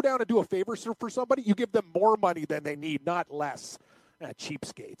 when you go down and do a favor for somebody, you give them more money than they need, not less.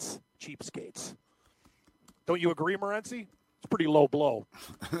 Cheapskates. Don't you agree, Morency? It's pretty low blow.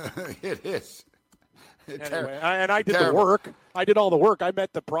 It is. Anyway, and I did the work. I did all the work. I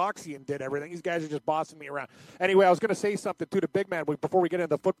met the proxy and did everything. These guys are just bossing me around. Anyway, I was going to say something to the Big Man before we get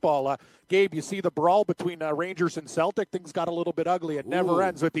into football. Gabe, you see the brawl between Rangers and Celtic? Things got a little bit ugly. It never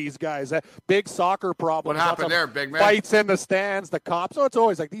ends with these guys. Big soccer problems. What happened there, Big Man? Fights in the stands, the cops. So it's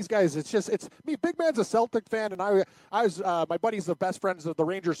always like these guys. It's me. Big Man's a Celtic fan, and I was my buddy's the best friends of the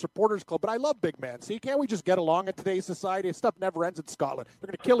Rangers supporters club. But I love Big Man. See, can't we just get along in today's society? Stuff never ends in Scotland. They're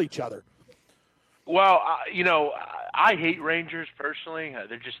going to kill each other. Well, I hate Rangers personally.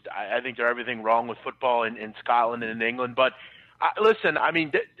 I think they're everything wrong with football in Scotland and in England. But listen, I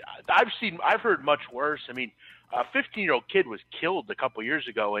mean, I've heard much worse. I mean, a 15-year-old kid was killed a couple years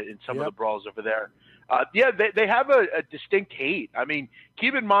ago in some of the brawls over there. They have a distinct hate. I mean,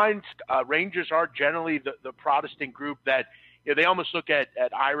 keep in mind, Rangers are generally the Protestant group that they almost look at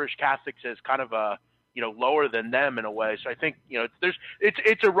Irish Catholics as kind of a lower than them in a way. So I think,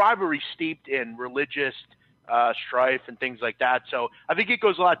 it's a rivalry steeped in religious strife and things like that. So I think it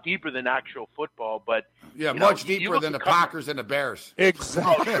goes a lot deeper than actual football, but much deeper than the Packers and the Bears.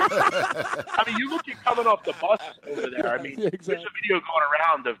 Exactly. I mean, you look at coming off the bus over there. I mean, There's a video going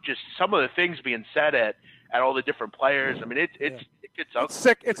around of just some of the things being said at all the different players. I mean, it gets It's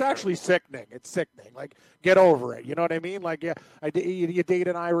sick. It's actually sickening. It's sickening. Like, get over it. You know what I mean? Like, you date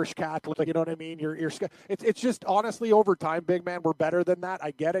an Irish Catholic. You know what I mean? It's just honestly over time, Big Man. We're better than that.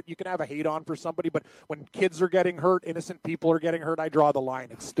 I get it. You can have a hate on for somebody, but when kids are getting hurt, innocent people are getting hurt, I draw the line.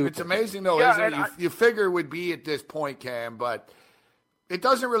 It's stupid. It's amazing though, isn't it? You figure it would be at this point, Cam, but It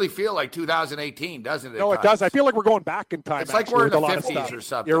doesn't really feel like 2018, doesn't it? No, it does. I feel like we're going back in time. It's like we're in the 50s or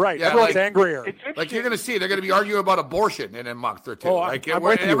something. You're right. Yeah, Everyone's angrier. Like you're going to see, they're going to be arguing about abortion in a month or two. Oh, like I'm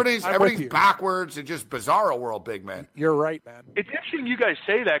with you. everything's backwards and just bizarro world, big man. You're right, man. It's interesting you guys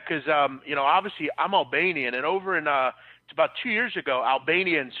say that because, obviously I'm Albanian, and over in it's about 2 years ago,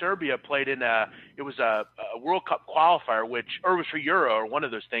 Albania and Serbia played in it was a World Cup qualifier, or it was for Euro or one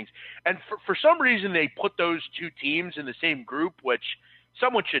of those things. And for some reason, they put those two teams in the same group, which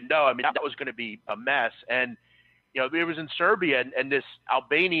someone should know. I mean, that was going to be a mess. And, it was in Serbia, and this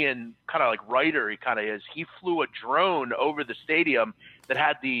Albanian kind of like writer he flew a drone over the stadium that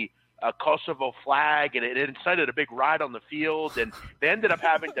had the Kosovo flag, and it incited a big riot on the field, and they ended up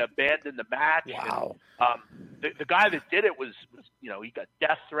having to abandon the match. Wow. And, the guy that did it was he got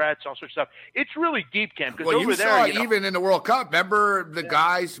death threats, all sorts of stuff. It's really deep, Cam, because over over there, there, even in the World Cup, remember the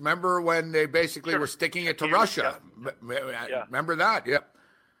guys, remember when they basically were sticking it to Russia? Yeah. Remember that? Yep.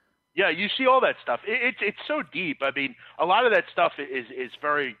 Yeah, you see all that stuff. It's so deep. I mean, a lot of that stuff is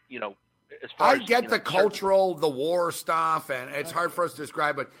very, as far as, I get the cultural, the war stuff, and it's hard for us to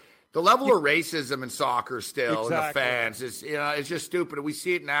describe, but the level of racism in soccer still, and the fans, is it's just stupid. We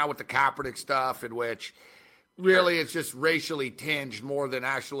see it now with the Kaepernick stuff, in which really it's just racially tinged more than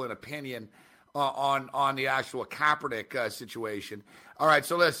actual an opinion on the actual Kaepernick situation. All right,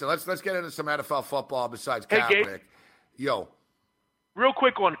 so listen, let's get into some NFL football besides Kaepernick. Yo. Real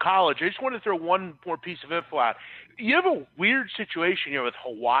quick on college, I just want to throw one more piece of info out. You have a weird situation here with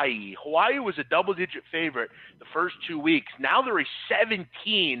Hawaii. Hawaii was a double-digit favorite the first 2 weeks. Now they're a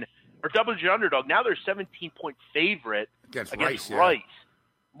 17 or double-digit underdog. Now they're a 17-point favorite against Rice.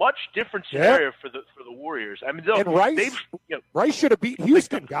 Much different scenario for the Warriors. I mean, Rice should have beat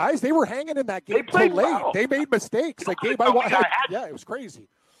Houston, guys. They were hanging in that game too late. Well. They made mistakes. It was crazy.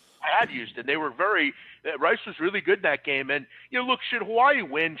 I had Houston. They were Rice was really good in that game. And, look, should Hawaii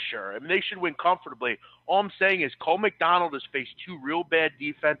win? Sure. I mean, they should win comfortably. All I'm saying is Cole McDonald has faced two real bad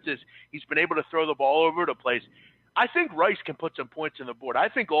defenses. He's been able to throw the ball over the place. I think Rice can put some points on the board. I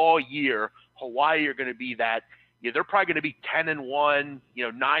think all year Hawaii are going to be that. They're probably going to be 10-1,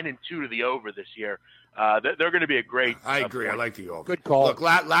 9-2 to the over this year. They're going to be a great. I agree. I like the over. Good call. Look,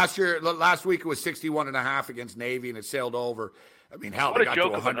 last week it was 61.5 against Navy, and it sailed over. I mean, hell, they got to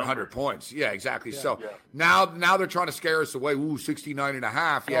 100 points. Yeah, exactly. Yeah, now they're trying to scare us away.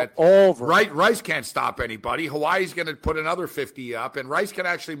 69.5. Yet over. Rice can't stop anybody. Hawaii's going to put another 50 up, and Rice can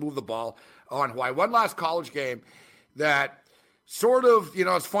actually move the ball on Hawaii. One last college game that sort of,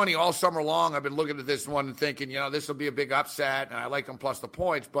 it's funny, all summer long I've been looking at this one and thinking, this will be a big upset, and I like them plus the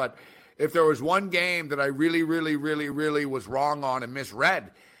points. But if there was one game that I really, really, really, really was wrong on and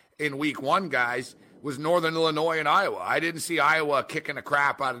misread in week one, guys, was Northern Illinois and Iowa. I didn't see Iowa kicking the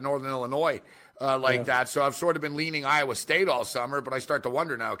crap out of Northern Illinois that. So I've sort of been leaning Iowa State all summer, but I start to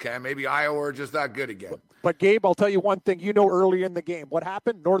wonder now, Cam, maybe Iowa are just that good again. But, Gabe, I'll tell you one thing. Early in the game, what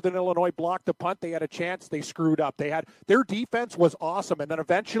happened? Northern Illinois blocked the punt. They had a chance. They screwed up. Their defense was awesome. And then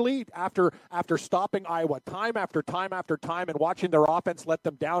eventually, after stopping Iowa time after time after time and watching their offense let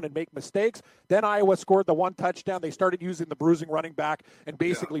them down and make mistakes, then Iowa scored the one touchdown. They started using the bruising running back and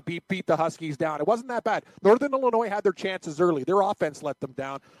basically beat the Huskies down. It wasn't that bad. Northern Illinois had their chances early. Their offense let them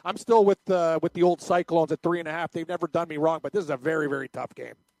down. I'm still with the old Cyclones at 3.5. They've never done me wrong, but this is a very, very tough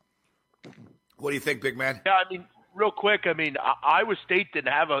game. What do you think, big man? Yeah, I mean, real quick, Iowa State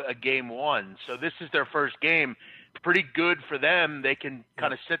didn't have a game one, so this is their first game. Pretty good for them. They can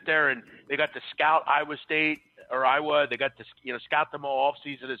kind of sit there, and they got to scout Iowa State or Iowa. They got to scout them all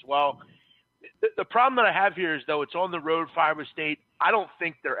offseason as well. The problem that I have here is, though, it's on the road for Iowa State. I don't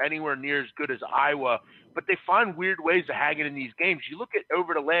think they're anywhere near as good as Iowa, but they find weird ways to hang it in these games. You look at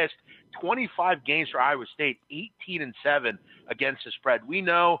over the last 25 games for Iowa State, 18-7 against the spread. We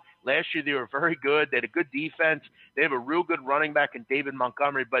know last year they were very good. They had a good defense. They have a real good running back in David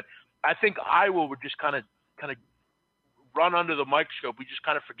Montgomery, but I think Iowa would just kind of run under the microscope. We just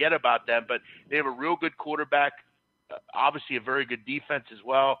kind of forget about them, but they have a real good quarterback, obviously a very good defense as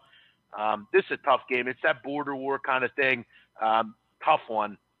well. This is a tough game. It's that border war kind of thing. Tough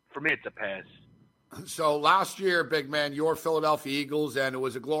one. For me, it's a pass. So last year, big man, your Philadelphia Eagles, and it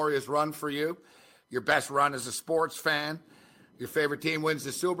was a glorious run for you. Your best run as a sports fan. Your favorite team wins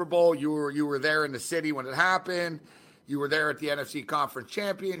the Super Bowl. You were there in the city when it happened. You were there at the NFC Conference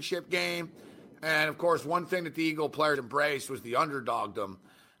Championship game. And, of course, one thing that the Eagle players embraced was the underdogdom.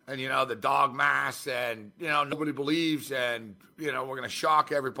 And, the dog mass and, nobody believes and, we're going to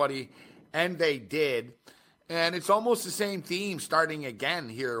shock everybody. And they did. And it's almost the same theme starting again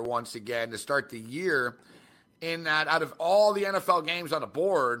here once again to start the year, in that out of all the NFL games on the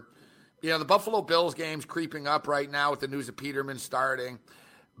board, Yeah, the Buffalo Bills game's creeping up right now with the news of Peterman starting.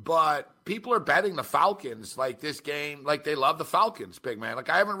 But people are betting the Falcons like this game, like they love the Falcons, big man. Like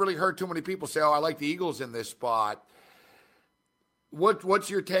I haven't really heard too many people say, oh, I like the Eagles in this spot. What's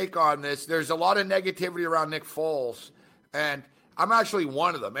your take on this? There's a lot of negativity around Nick Foles, and I'm actually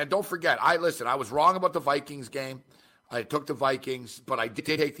one of them. And don't forget, I was wrong about the Vikings game. I took the Vikings, but I did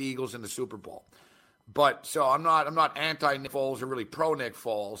take the Eagles in the Super Bowl. But so I'm not anti-Nick Foles or really pro-Nick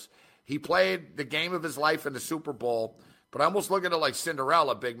Foles. He played the game of his life in the Super Bowl, but I almost look at it like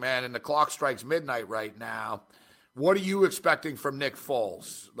Cinderella, big man, and the clock strikes midnight right now. What are you expecting from Nick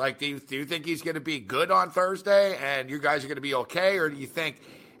Foles? Like, do you think he's going to be good on Thursday and you guys are going to be okay? Or do you think,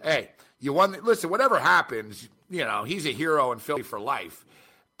 hey, you won? Listen, whatever happens, he's a hero in Philly for life.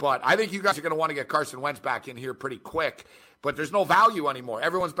 But I think you guys are going to want to get Carson Wentz back in here pretty quick. But there's no value anymore.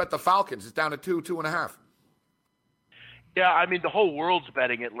 Everyone's bet the Falcons. It's down to 2.5. Yeah, I mean, the whole world's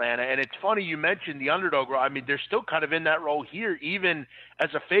betting Atlanta. And it's funny you mentioned the underdog role. I mean, they're still kind of in that role here, even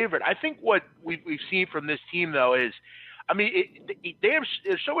as a favorite. I think what we've seen from this team, though, is, I mean, there's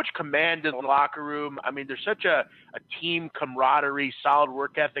so much command in the locker room. I mean, there's such a team camaraderie, solid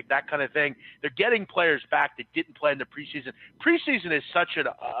work ethic, that kind of thing. They're getting players back that didn't play in the preseason. Preseason is such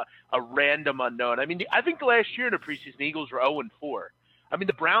a random unknown. I mean, I think the last year in the preseason, the Eagles were 0-4. I mean,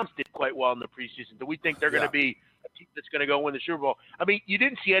 the Browns did quite well in the preseason. Do we think they're going to be a team that's going to go win the Super Bowl? I mean, you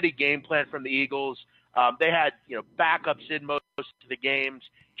didn't see any game plan from the Eagles. They had, backups in most of the games.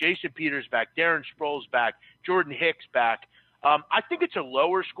 Jason Peters back, Darren Sproles back, Jordan Hicks back. I think it's a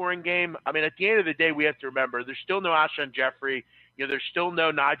lower scoring game. I mean, at the end of the day, we have to remember there's still no Alshon Jeffrey. There's still no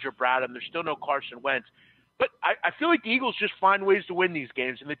Nigel Bradham. There's still no Carson Wentz. But I feel like the Eagles just find ways to win these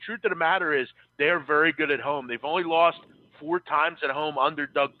games. And the truth of the matter is they are very good at home. They've only lost 4 times at home under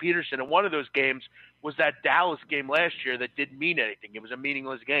Doug Peterson. And one of those games was that Dallas game last year that didn't mean anything. It was a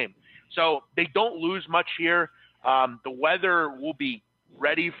meaningless game. So they don't lose much here. The weather will be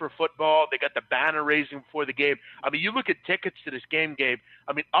ready for football. They got the banner raising before the game. I mean, you look at tickets to this game, Gabe.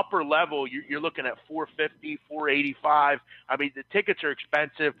 I mean, upper level, you're looking at $450, $485. I mean, the tickets are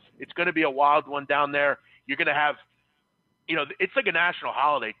expensive. It's going to be a wild one down there. You're going to have, it's like a national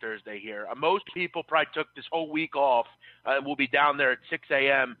holiday Thursday here. Most people probably took this whole week off. We'll be down there at 6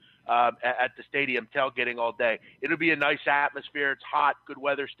 a.m. At the stadium tailgating all day. It'll be a nice atmosphere. It's hot, good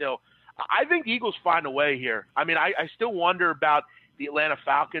weather still. I think the Eagles find a way here. I mean, I still wonder about the Atlanta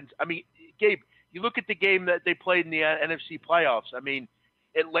Falcons. I mean, Gabe, you look at the game that they played in the NFC playoffs. I mean,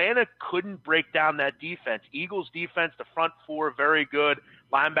 Atlanta couldn't break down that defense. Eagles defense, the front four, very good.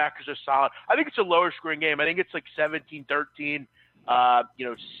 Linebackers are solid. I think it's a lower scoring game. I think it's like 17-13,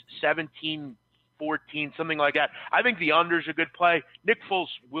 17-14, something like that. I think the under's a good play. Nick Foles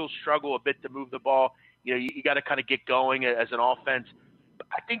will struggle a bit to move the ball. You got to kind of get going as an offense. But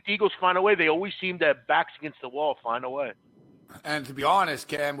I think the Eagles find a way. They always seem to have backs against the wall, find a way. And to be honest,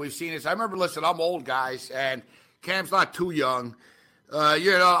 Cam, we've seen this. I remember, listen, I'm old, guys, and Cam's not too young.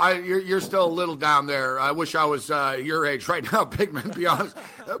 You're still a little down there. I wish I was your age right now, big man, to be honest.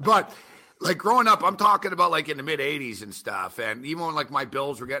 But, like, growing up, I'm talking about, like, in the mid-'80s and stuff. And even when, like, my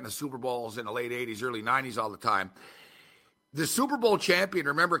Bills were getting the Super Bowls in the late 80s, early 90s all the time, the Super Bowl champion,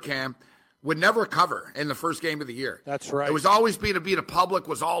 remember, Cam, would never cover in the first game of the year. That's right. It was always the public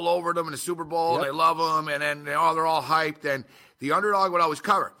was all over them in the Super Bowl. Yep. They love them, and then they're all hyped, and the underdog would always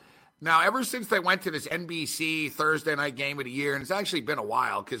cover. Now, ever since they went to this NBC Thursday night game of the year, and it's actually been a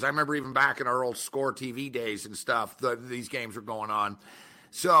while because I remember even back in our old Score TV days and stuff, these games were going on.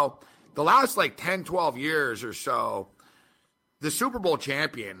 So the last, 10, 12 years or so, the Super Bowl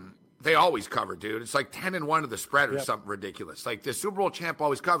champion, they always cover, dude. It's like 10-1 to the spread or something ridiculous. Like, the Super Bowl champ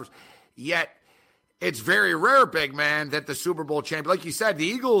always covers. Yet, it's very rare, big man, that the Super Bowl champion, like you said, the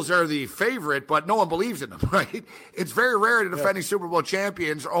Eagles are the favorite, but no one believes in them, right? It's very rare the defending Super Bowl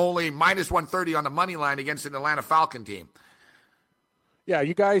champions are only minus 130 on the money line against an Atlanta Falcon team. Yeah,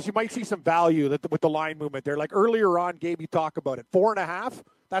 you guys, you might see some value with the line movement there. Like earlier on, Gabe, you talk about it. 4.5,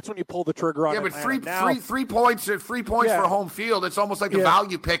 that's when you pull the trigger on it. Yeah, but three points for home field. It's almost like the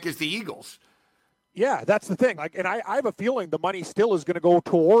value pick is the Eagles. Yeah, that's the thing. And I have a feeling the money still is going to go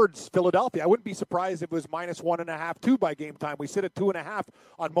towards Philadelphia. I wouldn't be surprised if it was minus 1.5, 2 by game time. We sit at 2.5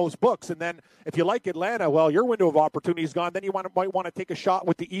 on most books. And then if you like Atlanta, well, your window of opportunity is gone. Then you might want to take a shot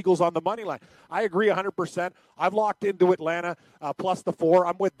with the Eagles on the money line. I agree 100%. I've locked into Atlanta plus the 4.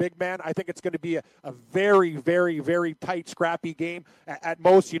 I'm with Big Man. I think it's going to be a very, very, very tight, scrappy game. At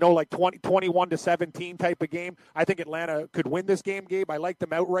most, 21-17 type of game. I think Atlanta could win this game, Gabe. I like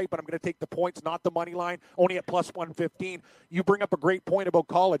them outright, but I'm going to take the points, not the money money line, only at plus 115. You bring up a great point about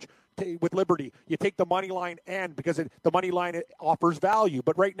college with Liberty. You take the money line because the money line offers value.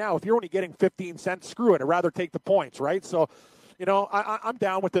 But right now, if you're only getting 15 cents, screw it. I'd rather take the points, right? So, I'm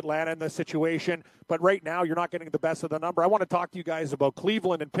down with Atlanta in this situation, but right now you're not getting the best of the number. I want to talk to you guys about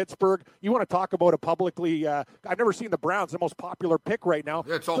Cleveland and Pittsburgh. You want to talk about a publicly I've never seen the Browns, the most popular pick right now.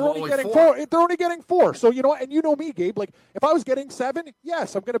 It's they're only getting four. They're only getting 4. So, and you know me, Gabe, like if I was getting 7,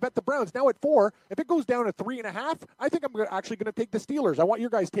 yes, I'm going to bet the Browns. Now at 4, if it goes down to 3.5, I think I'm actually going to take the Steelers. I want your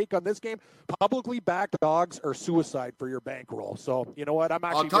guys' take on this game. Publicly backed dogs are suicide for your bankroll. So, you know what? I'm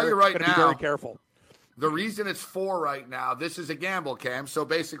actually going to be very careful. The reason it's 4 right now, this is a gamble, Cam. So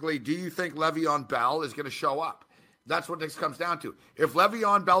basically, do you think Le'Veon Bell is going to show up? That's what this comes down to. If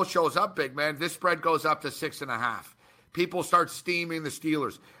Le'Veon Bell shows up, big man, this spread goes up to 6.5. People start steaming the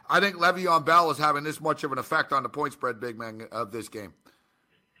Steelers. I think Le'Veon Bell is having this much of an effect on the point spread, big man, of this game.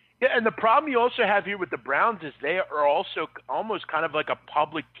 Yeah, and the problem you also have here with the Browns is they are also almost kind of like a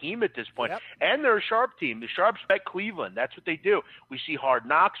public team at this point. Yep. And they're a sharp team. The Sharps bet Cleveland. That's what they do. We see Hard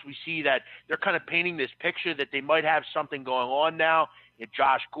Knocks. We see that they're kind of painting this picture that they might have something going on now.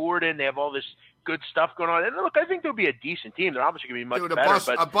 Josh Gordon, they have all this good stuff going on. And look, I think they'll be a decent team. They're obviously going to be much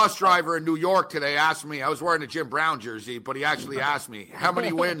better. A bus driver in New York today asked me, I was wearing a Jim Brown jersey, but he actually asked me, how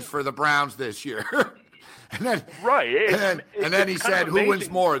many wins for the Browns this year? And then he said, who wins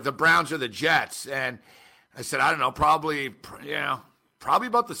more, the Browns or the Jets? And I said, I don't know, probably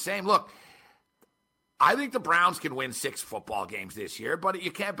about the same. Look, I think the Browns can win 6 football games this year, but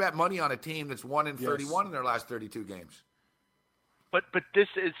you can't bet money on a team that's 1-31 in their last 32 games. But this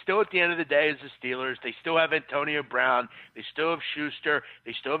is still, at the end of the day, is the Steelers. They still have Antonio Brown. They still have Schuster.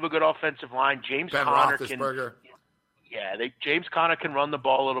 They still have a good offensive line. James Conner can run the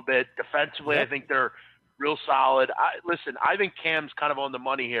ball a little bit. Defensively, I think they're real solid. I think Cam's kind of on the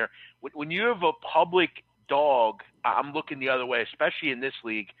money here. When you have a public dog, I'm looking the other way, especially in this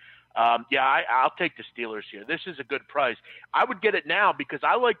league. I'll take the Steelers here. This is a good price. I would get it now because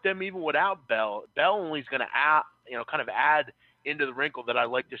I like them even without Bell. Bell only is going to add into the wrinkle that I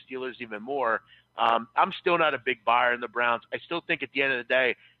like the Steelers even more. I'm still not a big buyer in the Browns. I still think at the end of the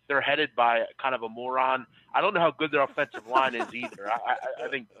day, they're headed by kind of a moron. I don't know how good their offensive line is either.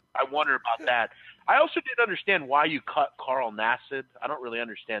 I wonder about that. I also didn't understand why you cut Carl Nassib. I don't really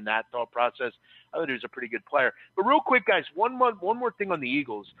understand that thought process. I thought he was a pretty good player. But real quick, guys, one more thing on the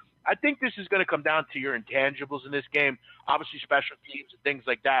Eagles. I think this is going to come down to your intangibles in this game, obviously special teams and things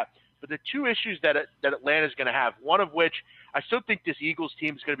like that. But the 2 issues that Atlanta is going to have, one of which I still think this Eagles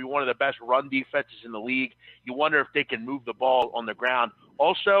team is going to be one of the best run defenses in the league. You wonder if they can move the ball on the ground.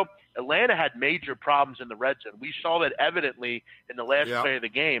 Also, Atlanta had major problems in the red zone. We saw that evidently in the last play of the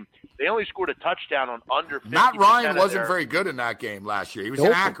game. They only scored a touchdown on under 50%. Matt Ryan wasn't very good in that game last year. He was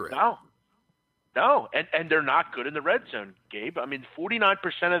inaccurate. No, and they're not good in the red zone, Gabe. I mean, 49%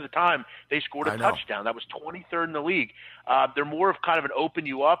 of the time they scored a touchdown. That was 23rd in the league. They're more of kind of an open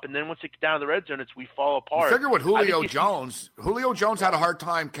you up, and then once it gets down to the red zone, we fall apart. You figure with Julio Jones. Julio Jones had a hard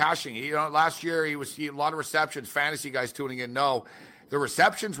time cashing. Last year he had a lot of receptions. Fantasy guys tuning in know the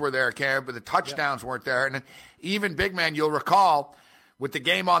receptions were there, Cam, but the touchdowns weren't there. And even big man, you'll recall, with the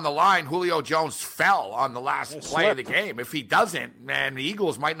game on the line, Julio Jones fell on the last play of the game. If he doesn't, man, the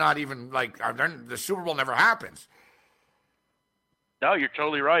Eagles might not even, the Super Bowl never happens. No, you're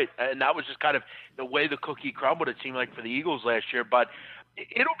totally right. And that was just kind of the way the cookie crumbled, it seemed like, for the Eagles last year. But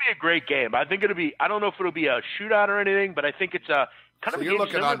it'll be a great game. I think I don't know if it'll be a shootout or anything, but I think it's a kind of a game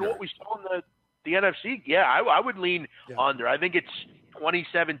similar to what we saw in the NFC. Yeah, I would lean under. I think it's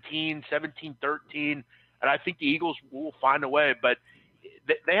 2017, 17-13, and I think the Eagles will find a way. But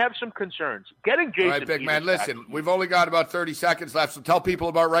they have some concerns. Getting Jason. All right, big man, listen, we've only got about 30 seconds left, so tell people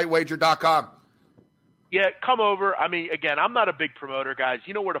about rightwager.com. Yeah, come over. I mean, again, I'm not a big promoter, guys.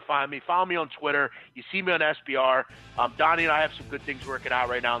 You know where to find me. Follow me on Twitter. You see me on SBR. Donnie and I have some good things working out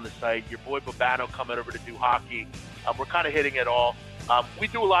right now on the site. Your boy Babano coming over to do hockey. We're kind of hitting it all. We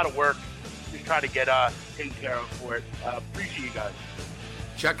do a lot of work. Just trying to get taken care of for it. Appreciate you guys.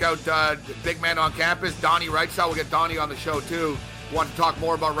 Check out Big Man on Campus, Donnie Wrightsell. We'll get Donnie on the show, too. Want to talk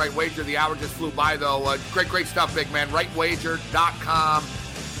more about Right Wager. The hour just flew by, though. Great stuff, big man. Rightwager.com.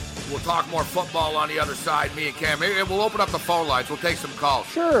 We'll talk more football on the other side, me and Cam. Maybe we'll open up the phone lines. We'll take some calls.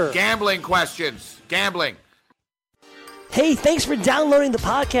 Sure. Gambling questions. Gambling. Hey, thanks for downloading the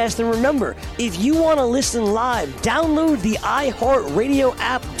podcast. And remember, if you want to listen live, download the iHeartRadio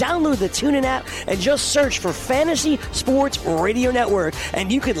app, download the TuneIn app, and just search for Fantasy Sports Radio Network, and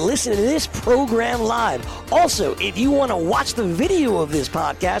you can listen to this program live. Also, if you want to watch the video of this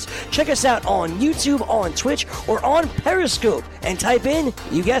podcast, check us out on YouTube, on Twitch, or on Periscope, and type in,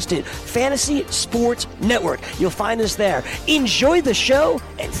 you guessed it, Fantasy Sports Network. You'll find us there. Enjoy the show,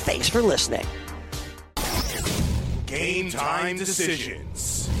 and thanks for listening. Game time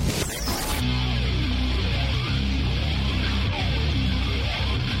decisions.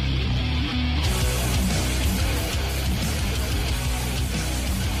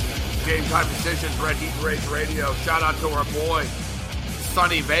 Game time decisions, Red Heat Rage Radio. Shout out to our boy,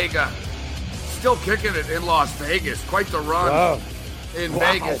 Sonny Vega. Still kicking it in Las Vegas. Quite the run in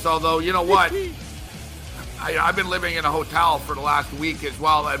Vegas. Although, you know what? I've been living in a hotel for the last week as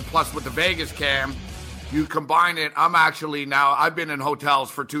well. And plus with the Vegas cam, you combine it. I've been in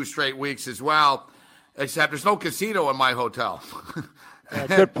hotels for 2 straight weeks as well, except there's no casino in my hotel. Yeah,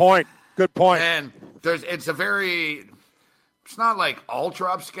 good point. And it's not like ultra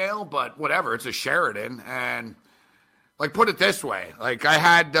upscale, but whatever. It's a Sheraton. And like, put it this way. Like I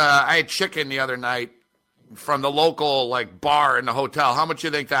had chicken the other night from the local like bar in the hotel. How much do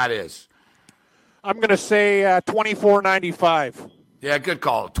you think that is? I'm going to say $24.95. Yeah, good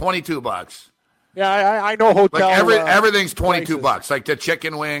call. $22. Yeah, I know hotel. Like everything's $22. prices. Like the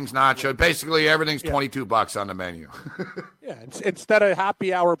chicken wings, nacho. Basically, everything's $22 on the menu. Yeah, instead of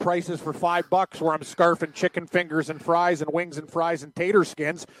happy hour prices for $5, where I'm scarfing chicken fingers and fries and wings and fries and tater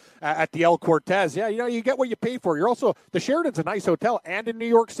skins at the El Cortez. Yeah, you get what you pay for. You're also the Sheraton's a nice hotel, and in New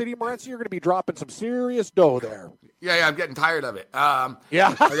York City, Morency, you're going to be dropping some serious dough there. Yeah, I'm getting tired of it.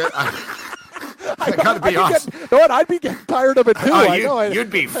 Yeah. I gotta be honest. I'd be getting tired of it too. You'd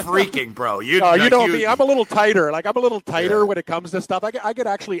be freaking, bro. You know me. I'm a little tighter. Like I'm a little tighter when it comes to stuff. I get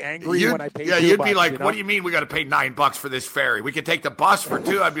actually angry when I pay. Yeah, you'd be like, "What do you mean we got to pay $9 for this ferry? We could take the bus for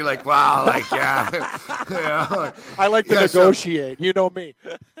 $2." I'd be like, "Wow, like yeah." I like to negotiate. You know me.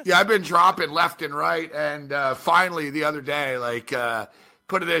 Yeah, I've been dropping left and right, and finally the other day, like.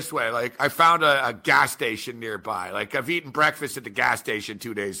 Put it this way, like I found a gas station nearby. Like I've eaten breakfast at the gas station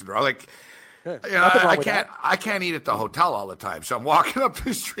 2 days in a row. Like. You know, I can't eat at the hotel all the time, so I'm walking up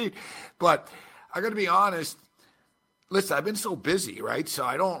the street. But I got to be honest. Listen, I've been so busy, right? So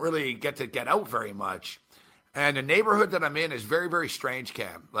I don't really get to get out very much. And the neighborhood that I'm in is very, very strange,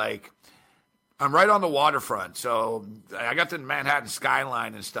 Cam. Like I'm right on the waterfront, so I got the Manhattan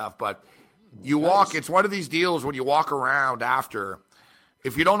skyline and stuff. But you walk. It's one of these deals when you walk around after.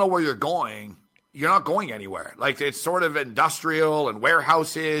 If you don't know where you're going, you're not going anywhere. Like it's sort of industrial and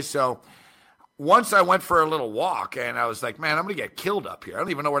warehouses, so. Once I went for a little walk, and I was like, man, I'm going to get killed up here. I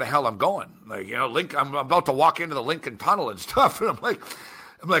don't even know where the hell I'm going. Like, I'm about to walk into the Lincoln Tunnel and stuff. And I'm like,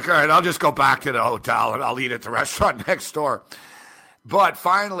 all right, I'll just go back to the hotel, and I'll eat at the restaurant next door. But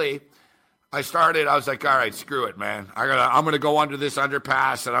finally, I was like, all right, screw it, man. I'm going to go under this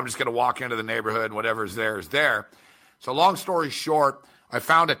underpass, and I'm just going to walk into the neighborhood, and whatever's there is there. So long story short, I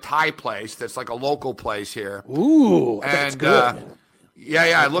found a Thai place that's like a local place here. Ooh, that's good.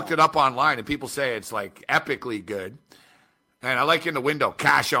 Yeah, I looked it up online, and people say it's, like, epically good. And I like in the window,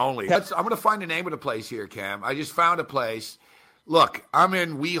 cash only. I'm going to find the name of the place here, Cam. I just found a place. Look, I'm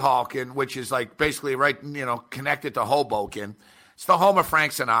in Weehawken, which is, like, basically right, connected to Hoboken. It's the home of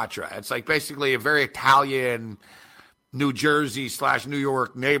Frank Sinatra. It's, like, basically a very Italian New Jersey / New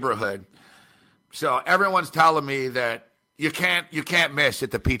York neighborhood. So everyone's telling me that you can't miss at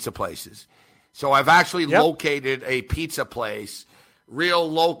the pizza places. So I've actually located a pizza place. Real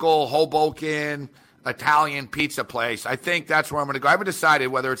local Hoboken Italian pizza place. I think that's where I'm going to go. I haven't decided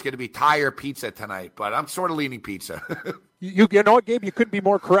whether it's going to be Thai or pizza tonight, but I'm sort of leaning pizza. You know what, Gabe? You couldn't be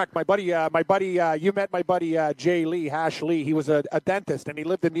more correct. My buddy, you met my buddy Jay Lee, Hash Lee. He was a dentist, and he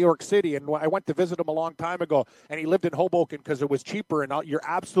lived in New York City. And I went to visit him a long time ago, and he lived in Hoboken because it was cheaper. And you're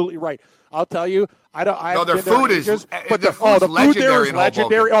absolutely right. I'll tell you, their food is the food there is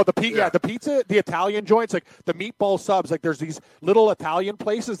legendary. Oh, the pizza, the Italian joints, like the meatball subs. Like there's these little Italian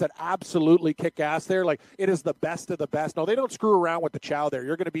places that absolutely kick ass there. Like it is the best of the best. No, they don't screw around with the chow there.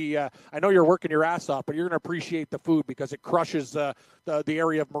 You're going to be. I know you're working your ass off, but you're going to appreciate the food because it crushes the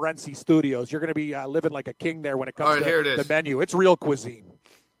area of Morency Studios. You're going to be living like a king there when it comes to the menu. It's real cuisine.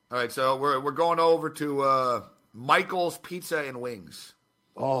 All right, so we're going over to Michael's Pizza and Wings.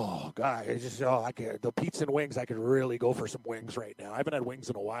 Oh God, the pizza and wings. I could really go for some wings right now. I haven't had wings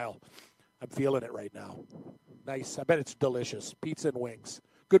in a while. I'm feeling it right now. Nice. I bet it's delicious. Pizza and wings.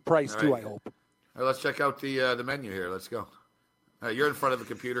 Good price too. I hope. All right, let's check out the menu here. Let's go. You're in front of the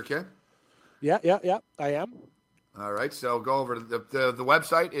computer, Ken. Yeah. I am. All right, so go over to the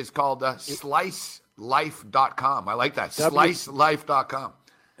website is called slicelife.com. I like that. Slicelife.com.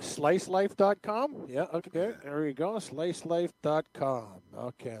 Slicelife.com? Yeah, okay. There you go. Slicelife.com.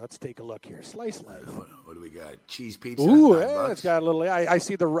 Okay, let's take a look here. Slice Life. What do we got? Cheese pizza? Ooh, yeah, it's got a little, I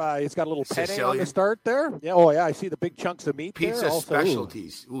see it's got a little penne on the start there. Yeah, oh, yeah, I see the big chunks of meat pizza there. Pizza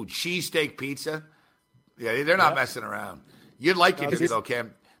specialties. Ooh, cheesesteak pizza. Yeah, they're not messing around. You'd like it though,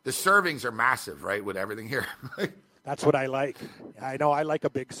 Cam. The servings are massive, right, with everything here. That's what I like. I know I like a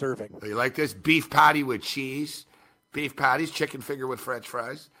big serving. You like this? Beef patty with cheese. Beef patties, chicken finger with French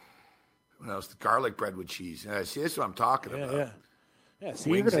fries. What else? The garlic bread with cheese. See, this is what I'm talking about. Yeah.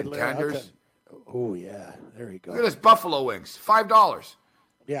 See, wings and tenders. Oh, yeah. There you go. Look at this buffalo wings. $5.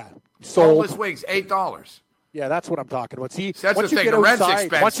 Yeah. Boneless wings, $8. Yeah, that's what I'm talking about. See, that's once the thing. You get the rent's outside,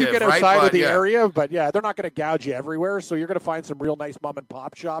 expensive, once you get right? outside of the area, but yeah, they're not going to gouge you everywhere. So you're going to find some real nice mom and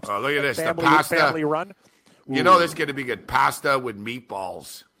pop shops. Oh, look at this. Family, the pasta. Family run. Ooh. You know this is going to be good. Pasta with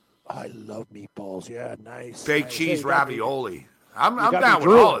meatballs. I love meatballs. Yeah, nice. Baked cheese ravioli. I'm down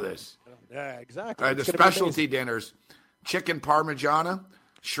with all of this. Yeah, exactly. The specialty dinners: chicken parmigiana,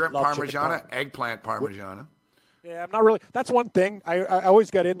 shrimp parmigiana, eggplant parmigiana. Yeah, I'm not really. That's one thing. I always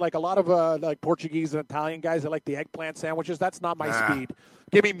get in, like a lot of like Portuguese and Italian guys that like the eggplant sandwiches. That's not my speed.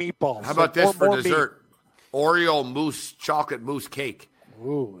 Give me meatballs. How about this for dessert? Meat. Oreo mousse, chocolate mousse cake.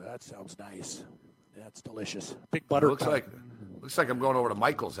 Ooh, that sounds nice. That's delicious. Big butter. Looks like I'm going over to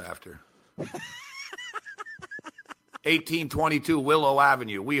Michael's after. 1822 Willow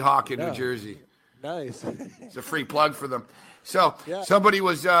Avenue, Weehawken, New Jersey. Nice. It's a free plug for them. So somebody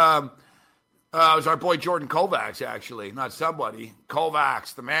was. It was our boy Jordan Kovacs, actually. Not somebody.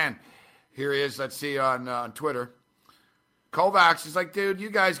 Kovacs, the man. Here he is. Let's see on Twitter. Kovacs is like, dude, you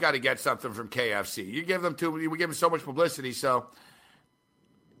guys got to get something from KFC. We give them so much publicity. So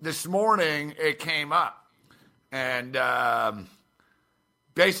this morning it came up. And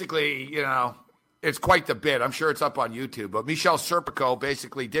basically, it's quite the bit. I'm sure it's up on YouTube. But Michelle Serpico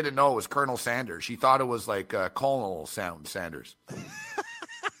basically didn't know it was Colonel Sanders. She thought it was like Colonel Sanders.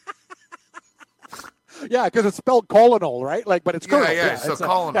 Yeah, because it's spelled colonel, right? But it's Colonel. Yeah, so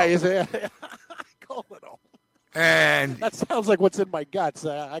colonel. Colonel. And that sounds like what's in my guts.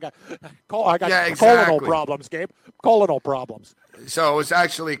 I got exactly. Colonel problems, Gabe. Colonel problems. So it was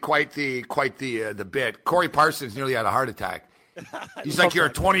actually quite the bit. Corey Parsons nearly had a heart attack. He's like, you're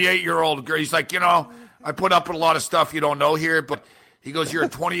a 28-year-old girl. He's like, I put up with a lot of stuff you don't know here, but he goes, you're a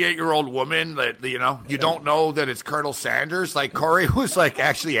 28-year-old woman that, you don't know that it's Colonel Sanders. Like, Corey was,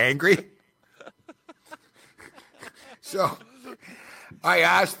 actually angry. So I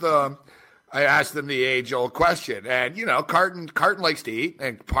asked them the age-old question. And, Carton likes to eat,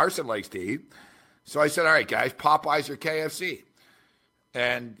 and Parson likes to eat. So I said, all right, guys, Popeyes or KFC?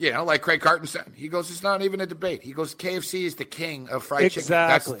 And, like Craig Carton said, he goes, it's not even a debate. He goes, KFC is the king of fried chicken.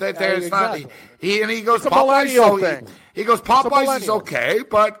 Exactly. Not. He goes, Popeyes. He goes, Popeyes is okay,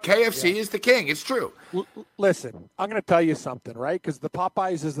 but KFC is the king. It's true. Listen, I'm going to tell you something, right? Because the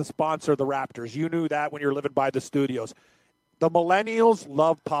Popeyes is the sponsor of the Raptors. You knew that when you're living by the studios. The millennials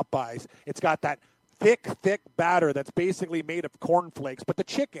love Popeyes. It's got that thick batter that's basically made of cornflakes. But the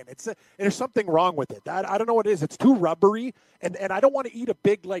chicken, there's something wrong with it. I don't know what it is. It's too rubbery, and I don't want to eat a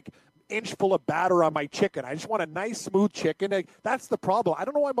big, inch full of batter on my chicken. I just want a nice, smooth chicken. That's the problem. I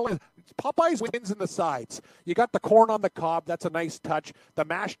don't know why Popeyes wins in the sides. You got the corn on the cob. That's a nice touch. The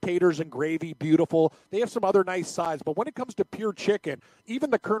mashed taters and gravy, beautiful. They have some other nice sides. But when it comes to pure chicken,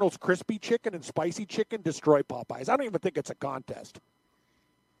 even the Colonel's crispy chicken and spicy chicken destroy Popeyes. I don't even think it's a contest.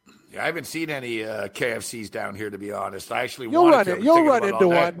 Yeah, I haven't seen any KFCs down here, to be honest. I actually You'll run into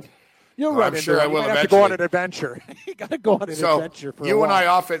one. You'll run into one. I will eventually. Have to go on an adventure. You got to go on an adventure for a while.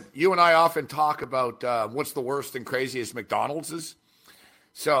 You and I often talk about what's the worst and craziest McDonald's is.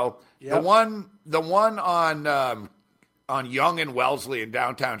 So the one on Yonge and Wellesley in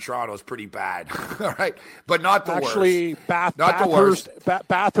downtown Toronto is pretty bad. All right, but not the worst. Actually,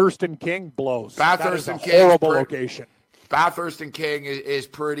 Bathurst and King blows. Bathurst and King, horrible location. Bathurst and King is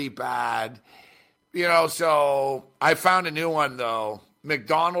pretty bad. So I found a new one, though.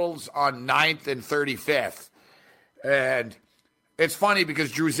 McDonald's on 9th and 35th. And it's funny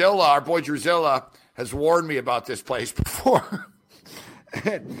because Drusilla, our boy Drusilla, has warned me about this place before.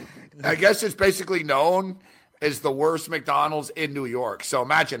 And I guess it's basically known as the worst McDonald's in New York. So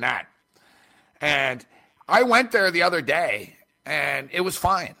imagine that. And I went there the other day, and it was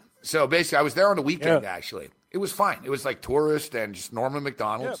fine. So basically, I was there on the weekend, actually. It was fine. It was like tourist and just normal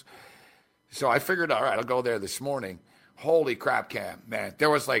McDonald's. Yeah. So I figured, all right, I'll go there this morning. Holy crap, Cam, man. There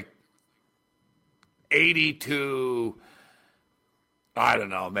was 80 to I don't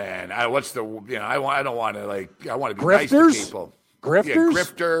know, man. I want to be Grifters? nice to people. Grifters? Yeah,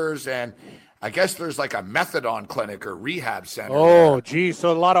 grifters, and I guess there's like a methadone clinic or rehab center. Oh, geez.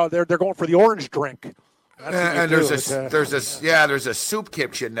 So a lot of they're going for the orange drink. And there's a soup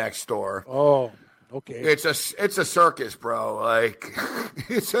kitchen next door. Oh, okay. It's a circus, bro. Like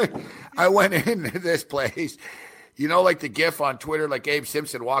I went into this place. You know, like the GIF on Twitter, like Abe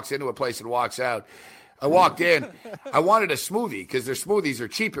Simpson walks into a place and walks out. I walked in. I wanted a smoothie because their smoothies are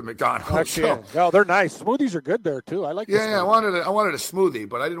cheap at McDonald's. No, they're nice. Smoothies are good there too. I like. Yeah, I wanted a smoothie,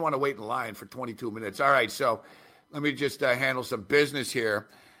 but I didn't want to wait in line for 22 minutes. All right, so let me just handle some business here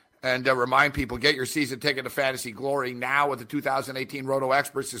and remind people: get your season ticket to Fantasy Glory now with the 2018 Roto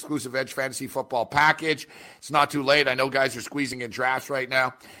Experts exclusive Edge Fantasy Football Package. It's not too late. I know guys are squeezing in drafts right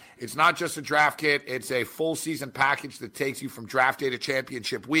now. It's not just a draft kit. It's a full season package that takes you from draft day to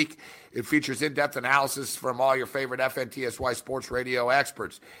championship week. It features in-depth analysis from all your favorite FNTSY sports radio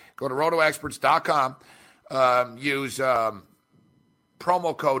experts. Go to rotoexperts.com. Use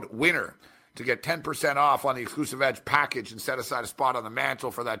promo code WINNER to get 10% off on the exclusive Edge package and set aside a spot on the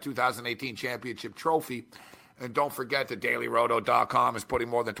mantle for that 2018 championship trophy. And don't forget that DailyRoto.com is putting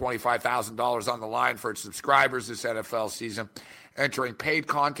more than $25,000 on the line for its subscribers this NFL season, entering paid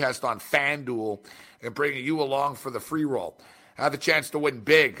contest on FanDuel and bringing you along for the free roll. Have the chance to win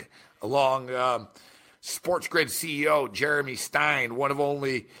big along Sports Grid CEO Jeremy Stein, one of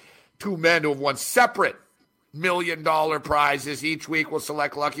only two men who have won separate $1 million prizes. Each week we'll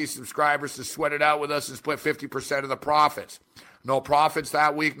select lucky subscribers to sweat it out with us and split 50% of the profits. No profits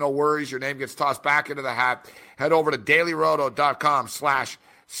that week, no worries. Your name gets tossed back into the hat. Head over to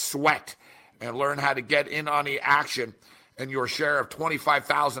dailyroto.com/sweat and learn how to get in on the action and your share of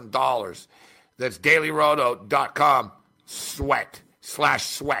 $25,000. That's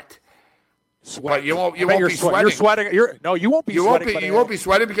dailyroto.com/sweat. But you won't be sweating. You're sweating. You won't be sweating. You won't be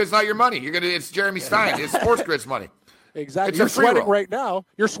sweating because it's not your money. It's Jeremy Stein. It's Sports Grid's money. Exactly. You're sweating right now.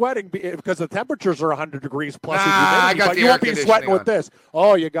 You're sweating because the temperatures are 100 degrees plus. I got the you air won't be sweating on. With this.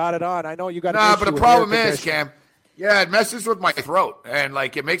 Oh, you got it on. I know you got. Nah, but the problem is, Cam. Yeah, it messes with my throat and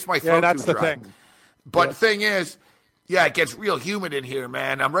it makes my throat. Yeah, that's too the dry. thing. But the thing is, it gets real humid in here,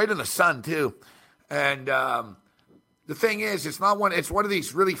 man. I'm right in the sun too, and the thing is, it's one of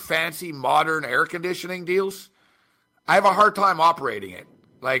these really fancy modern air conditioning deals. I have a hard time operating it.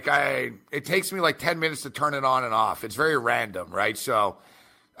 It takes me 10 minutes to turn it on and off. It's very random, right? So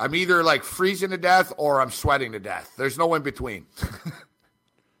I'm either freezing to death or I'm sweating to death. There's no in between.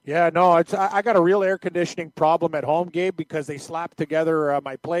 Yeah, no, I got a real air conditioning problem at home, Gabe, because they slapped together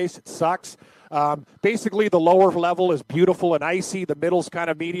my place. It sucks. Basically, the lower level is beautiful and icy. The middle's kind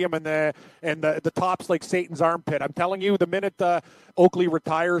of medium, and the top's like Satan's armpit. I'm telling you, the minute Oakley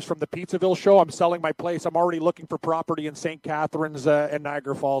retires from the Pizzaville show, I'm selling my place. I'm already looking for property in St. Catharines and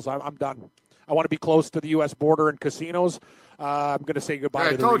Niagara Falls. I'm done. I want to be close to the U.S. border and casinos. I'm going to say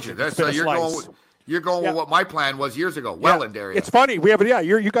goodbye to the region. I told you. You're going with what my plan was years ago, Welland area. It's funny. We have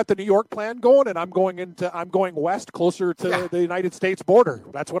you got the New York plan going, and I'm going west, closer to the United States border.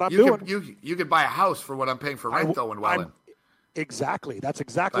 That's what I'm doing. You could buy a house for what I'm paying for rent though in Welland. Exactly. That's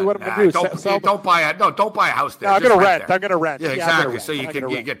exactly what I'm going to do. Don't buy a house there. No, I'm going to rent. I'm going to rent. Yeah, exactly. So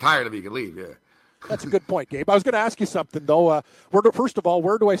you get tired of it, you can leave. Yeah. That's a good point, Gabe. I was going to ask you something, though. First of all,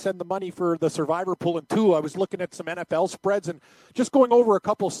 where do I send the money for the Survivor Pool? And two, I was looking at some NFL spreads and just going over a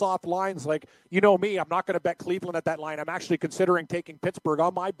couple soft lines. Like, you know me, I'm not going to bet Cleveland at that line. I'm actually considering taking Pittsburgh.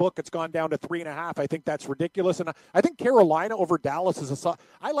 On my book, it's gone down to 3.5. I think that's ridiculous. And I think Carolina over Dallas is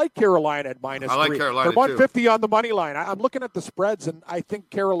I like Carolina at -3. I like Carolina, They're 150 on the money line. I'm looking at the spreads, and I think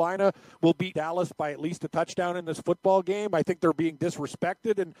Carolina will beat Dallas by at least a touchdown in this football game. I think they're being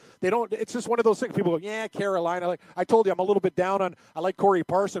disrespected, and they don't. It's just one of those things. People go, yeah, Carolina. Like I told you, I'm a little bit down on. I like Corey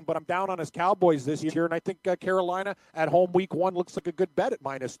Parson, but I'm down on his Cowboys this year, and I think Carolina at home week 1 looks like a good bet at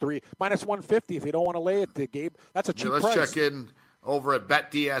 -3, -150 if you don't want to lay it, Gabe. That's a cheap price. Let's check in over at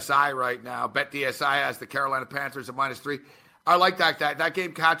BetDSI right now. BetDSI has the Carolina Panthers at -3. I like that. That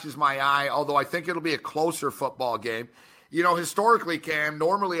game catches my eye, although I think it'll be a closer football game. You know, historically, Cam,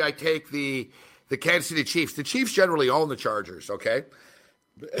 normally I take the Kansas City Chiefs. The Chiefs generally own the Chargers, okay?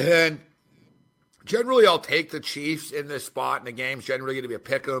 And generally, I'll take the Chiefs in this spot, and the game's generally going to be a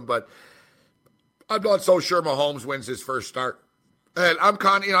pick 'em, but I'm not so sure Mahomes wins his first start. And I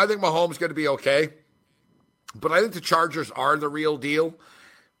think Mahomes is going to be okay, but I think the Chargers are the real deal.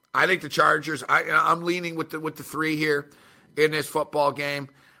 I think the Chargers, I'm leaning with the 3 here in this football game.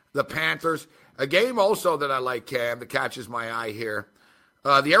 The Panthers, a game also that I like, Cam, that catches my eye here.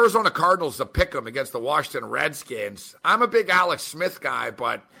 The Arizona Cardinals to pick them against the Washington Redskins. I'm a big Alex Smith guy,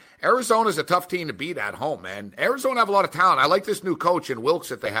 but Arizona's a tough team to beat at home, man. Arizona have a lot of talent. I like this new coach in Wilkes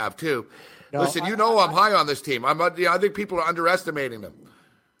that they have, too. No, Listen, I'm high on this team. I think people are underestimating them.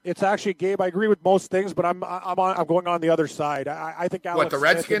 It's actually, Gabe, I agree with most things, but I'm going on the other side. I think Alex the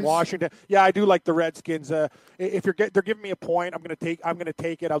Redskins? Smith in Washington. Yeah, I do like the Redskins. If they're giving me a point, I'm going to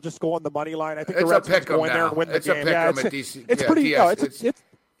take it. I'll just go on the money line. I think the Redskins go in there and win the game.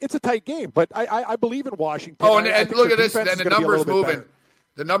 It's a tight game, but I believe in Washington. Oh, and look at this. And the numbers moving.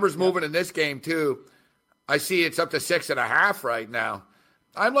 The numbers moving in this game too. I see it's up to 6.5 right now.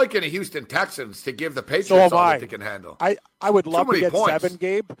 I'm liking the Houston Texans to give the Patriots all that they can handle. I would love to get points. 7,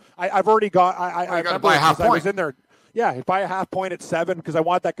 Gabe. I've already got. I got to buy a half point. I was in there. Yeah, buy a half point at 7 because I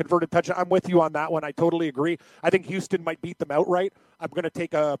want that converted touchdown. I'm with you on that one. I totally agree. I think Houston might beat them outright. I'm going to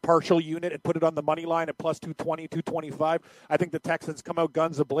take a partial unit and put it on the money line at plus 220, 225. I think the Texans come out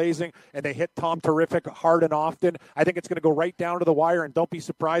guns a-blazing, and they hit Tom Terrific hard and often. I think it's going to go right down to the wire, and don't be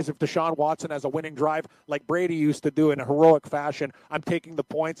surprised if Deshaun Watson has a winning drive like Brady used to do in a heroic fashion. I'm taking the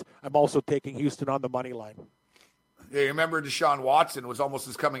points. I'm also taking Houston on the money line. Yeah, you remember Deshaun Watson was almost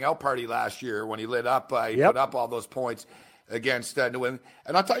his coming out party last year when he lit up. He put up all those points against New England.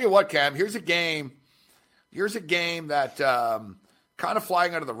 And I'll tell you what, Cam, here's a game that kind of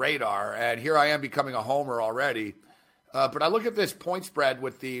flying under the radar. And here I am becoming a homer already. But I look at this point spread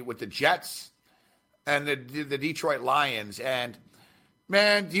with the Jets and the Detroit Lions. And,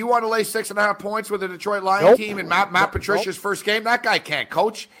 man, do you want to lay 6.5 points with the Detroit Lions team in Matt Patricia's first game? That guy can't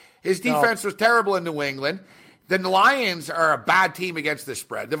coach. His defense was terrible in New England. The Lions are a bad team against the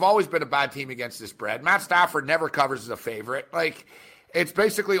spread. They've always been a bad team against the spread. Matt Stafford never covers as a favorite. It's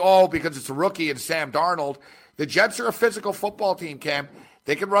basically all because it's a rookie and Sam Darnold. The Jets are a physical football team, Cam.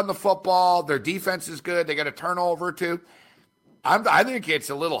 They can run the football. Their defense is good. They get a turnover, too. I think it's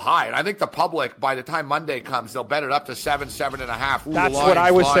a little high. And I think the public, by the time Monday comes, they'll bet it up to 7.5. Ooh, that's what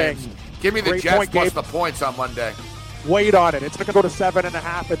I was saying. Give me the Jets plus the points on Monday. Wait on it. It's going to go to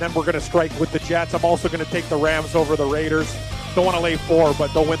 7.5, and then we're going to strike with the Jets. I'm also going to take the Rams over the Raiders. Don't want to lay 4,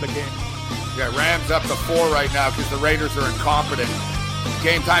 but they'll win the game. Yeah, Rams up to 4 right now because the Raiders are incompetent.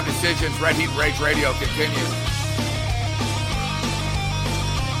 Game time decisions. Red Heat Rage Radio continues.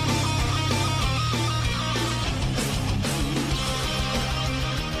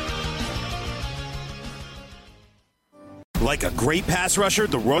 Like a great pass rusher,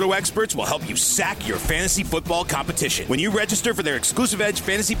 the Roto Experts will help you sack your fantasy football competition. When you register for their exclusive Edge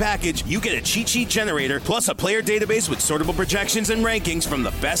fantasy package, you get a cheat sheet generator plus a player database with sortable projections and rankings from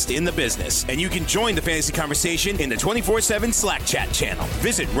the best in the business. And you can join the fantasy conversation in the 24/7 Slack chat channel.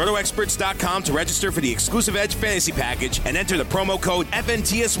 Visit RotoExperts.com to register for the exclusive Edge fantasy package and enter the promo code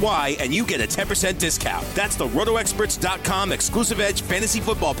FNTSY and you get a 10% discount. That's the RotoExperts.com exclusive Edge fantasy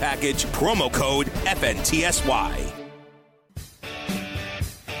football package, promo code FNTSY.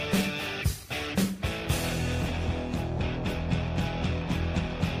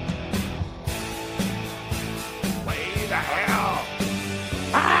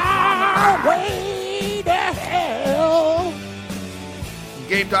 Way to hell.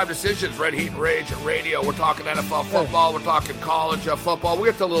 Game time decisions, Red Heat Rage Radio. We're talking NFL football. We're talking college football. We'll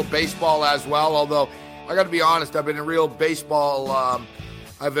get to a little baseball as well, although I got to be honest, I've been in real baseball. I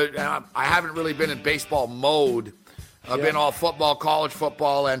haven't really been in baseball mode. I've been all football, college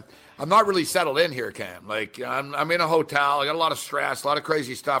football, and I'm not really settled in here, Cam. I'm in a hotel. I got a lot of stress, a lot of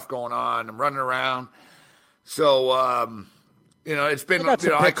crazy stuff going on. I'm running around. So, it's been,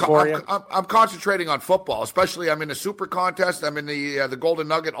 I'm concentrating on football, especially I'm in a super contest. I'm in the Golden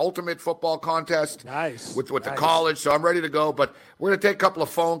Nugget Ultimate Football Contest. Nice. With the college, so I'm ready to go. But we're going to take a couple of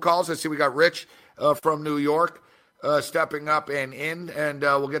phone calls. I see we got Rich from New York stepping up and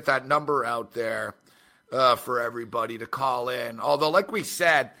we'll get that number out there for everybody to call in. Although, like we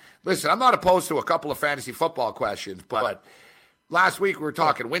said, listen, I'm not opposed to a couple of fantasy football questions, but last week we were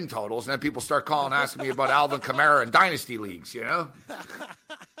talking win totals, and then people start calling asking me about Alvin Kamara and dynasty leagues, Yeah,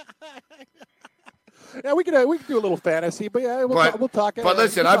 we can do a little fantasy, but we'll talk. But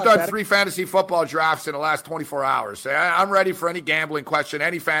listen, I've done 3 fantasy football drafts in the last 24 hours. So I'm ready for any gambling question,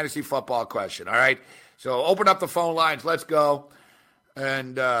 any fantasy football question, all right? So open up the phone lines. Let's go.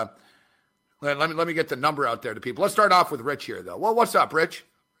 And let me get the number out there to people. Let's start off with Rich here, though. Well, what's up, Rich?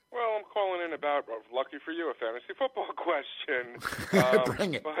 Well, I'm calling in about, lucky for you, a fantasy football question.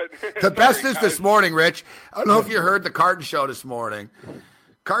 Bring it. The best is this morning, Rich. I don't know if you heard the Carton show this morning.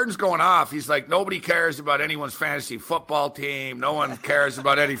 Carton's going off. He's like, nobody cares about anyone's fantasy football team. No one cares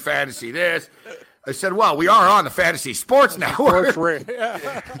about any fantasy this. I said, well, we are on the Fantasy Sports Network.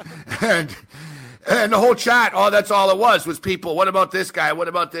 And the whole chat, that's all it was people. What about this guy? What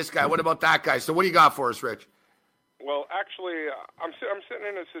about this guy? What about that guy? So what do you got for us, Rich? Well, actually, I'm sitting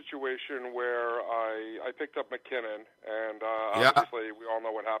in a situation where I picked up McKinnon, and obviously we all know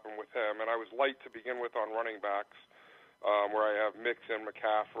what happened with him. And I was light to begin with on running backs, where I have Mixon,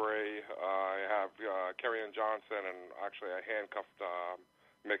 McCaffrey, I have Kerryon Johnson, and actually I handcuffed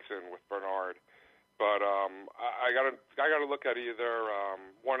Mixon with Bernard. But I gotta look at either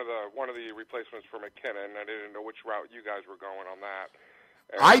one of the replacements for McKinnon. I didn't know which route you guys were going on that.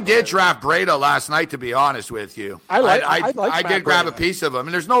 I did draft Breida last night, to be honest with you. I did grab a piece of him,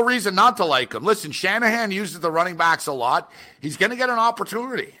 and there's no reason not to like him. Listen, Shanahan uses the running backs a lot. He's going to get an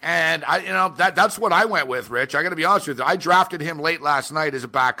opportunity, and that's what I went with, Rich. I got to be honest with you. I drafted him late last night as a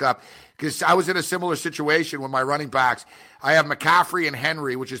backup because I was in a similar situation with my running backs. I have McCaffrey and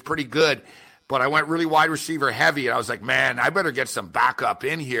Henry, which is pretty good, but I went really wide receiver heavy, and I was like, man, I better get some backup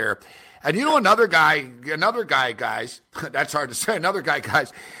in here. And another guy, guys, that's hard to say, another guy,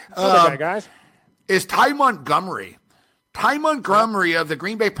 guys, is Ty Montgomery. Ty Montgomery of the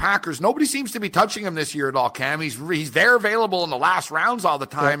Green Bay Packers. Nobody seems to be touching him this year at all, Cam. He's there available in the last rounds all the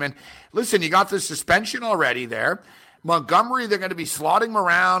time. And listen, you got the suspension already there. Montgomery, they're going to be slotting him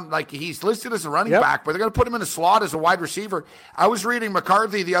around like he's listed as a running back, but they're going to put him in a slot as a wide receiver. I was reading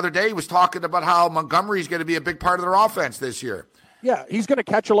McCarthy the other day. He was talking about how Montgomery is going to be a big part of their offense this year. Yeah, he's going to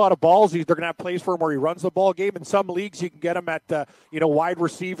catch a lot of balls. They're going to have plays for him where he runs the ball game. In some leagues, you can get him at, wide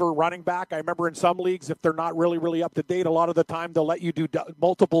receiver, running back. I remember in some leagues, if they're not really, really up to date, a lot of the time they'll let you do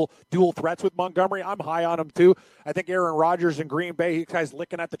multiple dual threats with Montgomery. I'm high on him, too. I think Aaron Rodgers in Green Bay, he guy's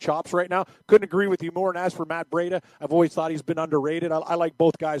licking at the chops right now. Couldn't agree with you more. And as for Matt Breida, I've always thought he's been underrated. I like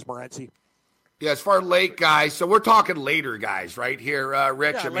both guys, Morency. Yeah, as far as late guys, so we're talking later guys right here,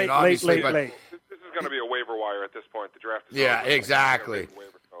 Rich. Yeah, I mean, obviously, late. Going to be a waiver wire at this point. The draft is over. Exactly.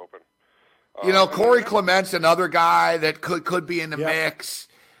 Open. Corey Clement's another guy that could be in the mix.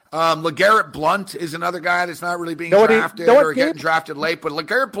 LeGarrette Blount is another guy that's not really being drafted or getting drafted late, but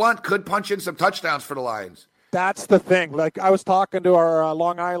LeGarrette Blount could punch in some touchdowns for the Lions. That's the thing. Like, I was talking to our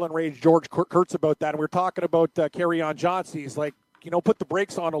Long Island Rage George Kurtz about that, and we were talking about Kerryon Johnson. He's like, put the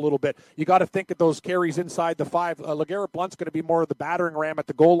brakes on a little bit. You got to think of those carries inside the 5. LeGarrette Blount's going to be more of the battering ram at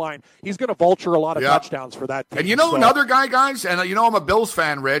the goal line. He's going to vulture a lot of touchdowns for that team. And another guy, guys, and I'm a Bills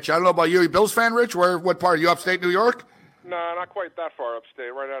fan, Rich. I don't know about you. Are you a Bills fan, Rich? What part? Are you upstate New York? No, not quite that far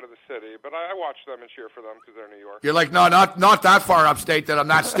upstate, right out of the city. But I watch them and cheer for them because they're New York. You're like, no, not that far upstate that I'm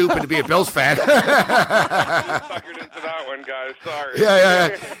not stupid to be a Bills fan. Suckered into that one, guys. Sorry.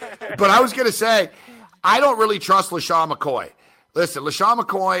 Yeah. But I was going to say, I don't really trust LaShawn McCoy. Listen, LaShawn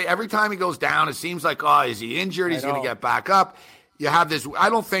McCoy, every time he goes down, it seems like, is he injured? He's going to get back up. You have this. I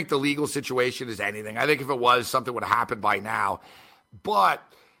don't think the legal situation is anything. I think if it was, something would have happened by now. But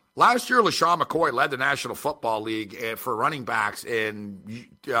last year, LaShawn McCoy led the National Football League for running backs in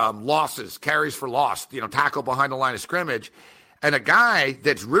losses, carries for loss, tackle behind the line of scrimmage. And a guy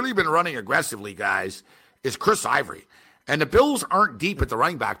that's really been running aggressively, guys, is Chris Ivory. And the Bills aren't deep at the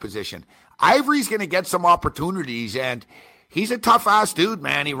running back position. Ivory's going to get some opportunities, and he's a tough-ass dude,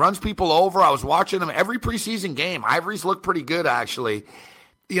 man. He runs people over. I was watching him every preseason game. Ivory's looked pretty good, actually.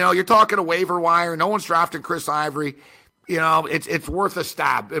 You're talking a waiver wire. No one's drafting Chris Ivory. It's worth a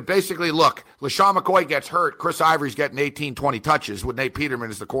stab. Basically, look, LaShawn McCoy gets hurt. Chris Ivory's getting 18, 20 touches with Nate Peterman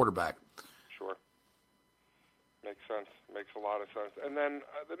as the quarterback. Sure. Makes sense. Makes a lot of sense. And then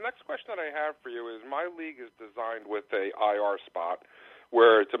the next question that I have for you is my league is designed with a IR spot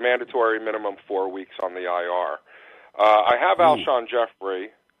where it's a mandatory minimum 4 weeks on the IR. I have Alshon Jeffrey,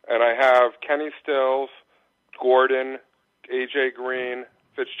 and I have Kenny Stills, Gordon, A.J. Green,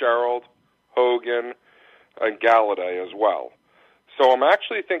 Fitzgerald, Hogan, and Galladay as well. So I'm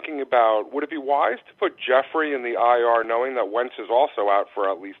actually thinking about, would it be wise to put Jeffrey in the IR knowing that Wentz is also out for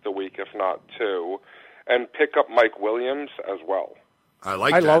at least a week, if not 2, and pick up Mike Williams as well? I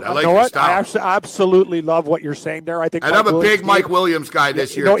like that. I like your style. I absolutely love what you're saying there. I think I'm a big Mike Williams guy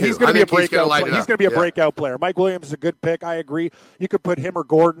this year. He's going to be a breakout. He's going to be a breakout player. Mike Williams is a good pick. I agree. You could put him or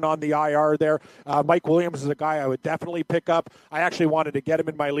Gordon on the IR there. Mike Williams is a guy I would definitely pick up. I actually wanted to get him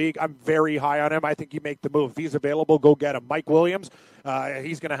in my league. I'm very high on him. I think you make the move. If he's available, go get him. Mike Williams,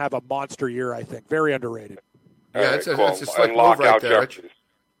 he's going to have a monster year, I think. Very underrated. Yeah, it's a slick move right there, Rich.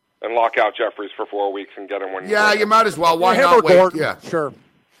 And lock out Jeffries for 4 weeks and get him when you might as well. Why not wait? Gordon. Yeah, sure.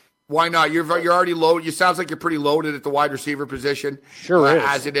 Why not? You're already loaded. You sounds like you're pretty loaded at the wide receiver position. Sure is.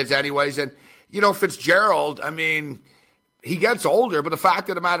 As it is anyways. And, Fitzgerald, I mean, he gets older, but the fact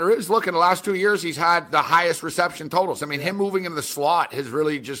of the matter is, look, in the last 2 years, he's had the highest reception totals. I mean, him moving in the slot has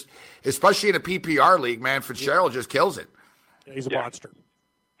really just, especially in a PPR league, man, Fitzgerald just kills it. He's a monster.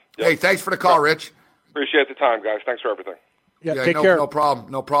 Yep. Hey, thanks for the call, Rich. Appreciate the time, guys. Thanks for everything. Yeah, take care. No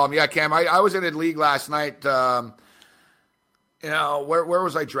problem. Yeah, Cam, I was in a league last night. Where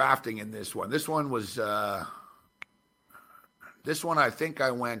was I drafting in this one? This one was I think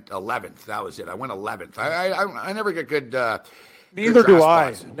I went 11th. That was it. I went 11th. I never get good. Neither do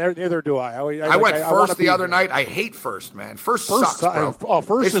I. spots. Neither do I. I went first the other night. I hate first, man. First sucks, bro.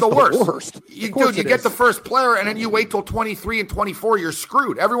 First it's is the worst. worst. You get the first player, and then you wait till 23 and 24. You're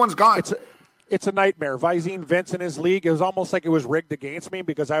screwed. Everyone's gone. It's a nightmare. Visine Vince in his league, it was almost like it was rigged against me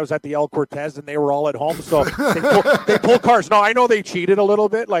because I was at the El Cortez and they were all at home. So they pull cards. No, I know they cheated a little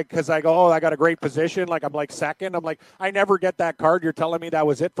bit, like, because I go, oh, I got a great position. Like, I'm like second. I'm like, I never get that card. You're telling me that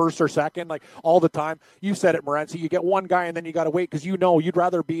was it, first or second, like all the time. You said it, Morency. You get one guy and then you got to wait because you'd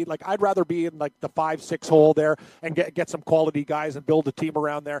rather be like, I'd rather be in like the 5-6 hole there and get some quality guys and build a team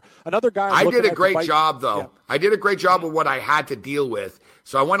around there. Another guy. I did a great job, though. Yeah. I did a great job with what I had to deal with.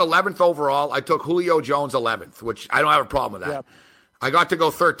 So I went 11th overall. I took Julio Jones 11th, which I don't have a problem with that. Yep. I got to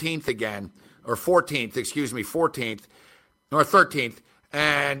go 13th again, or 14th, 14th, or 13th.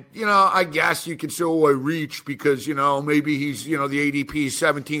 And, I guess you could say, I reached because, maybe he's, the ADP is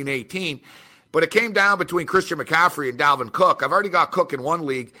 17, 18. But it came down between Christian McCaffrey and Dalvin Cook. I've already got Cook in one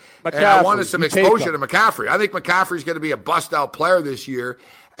league, and I wanted some exposure to McCaffrey. I think McCaffrey's going to be a bust-out player this year.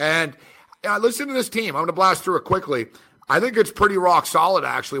 And listen to this team. I'm going to blast through it quickly. I think it's pretty rock solid,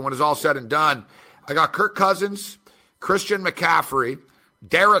 actually, when it's all said and done. I got Kirk Cousins, Christian McCaffrey,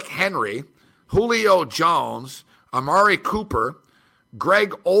 Derrick Henry, Julio Jones, Amari Cooper,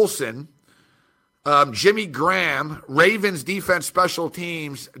 Greg Olsen, Jimmy Graham, Ravens defense special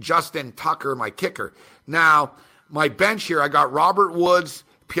teams, Justin Tucker, my kicker. Now, my bench here, I got Robert Woods,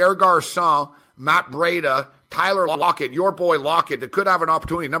 Pierre Garçon, Matt Breida, Tyler Lockett, your boy Lockett, that could have an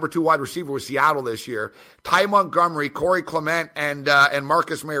opportunity, number 2 wide receiver with Seattle this year. Ty Montgomery, Corey Clement, and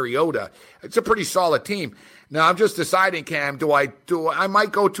Marcus Mariota. It's a pretty solid team. Now I'm just deciding, Cam, I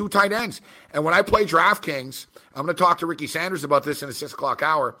might go 2 tight ends. And when I play DraftKings, I'm going to talk to Ricky Sanders about this in the 6 o'clock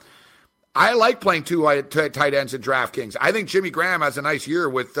hour. I like playing 2 tight ends in DraftKings. I think Jimmy Graham has a nice year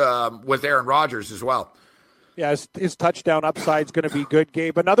with Aaron Rodgers as well. Yeah, his touchdown upside is going to be good,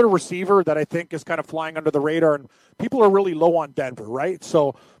 Gabe. Another receiver that I think is kind of flying under the radar, and people are really low on Denver, right?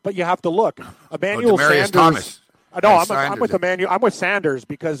 So, but you have to look. Emmanuel Sanders. Thomas. No, I'm with Emmanuel. I'm with Sanders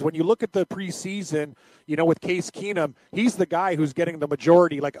because when you look at the preseason, with Case Keenum, he's the guy who's getting the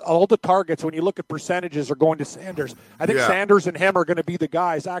majority. Like all the targets, when you look at percentages, are going to Sanders. I think Sanders and him are going to be the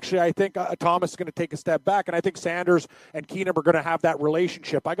guys. Actually, I think Thomas is going to take a step back, and I think Sanders and Keenum are going to have that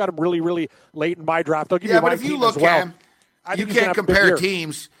relationship. I got him really, really late in my draft. I'll give you my team as well. Cam, you can't compare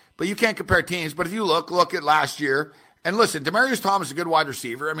teams, but you can't compare teams. But if you look at last year, and listen, Demaryius Thomas is a good wide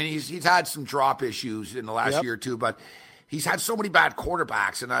receiver. I mean, he's had some drop issues in the last year or two, but he's had so many bad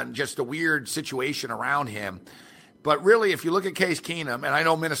quarterbacks and just a weird situation around him. But really, if you look at Case Keenum, and I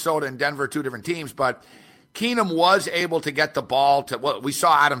know Minnesota and Denver are 2 different teams, but Keenum was able to get the ball to, we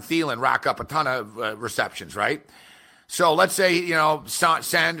saw Adam Thielen rack up a ton of receptions, right? So let's say,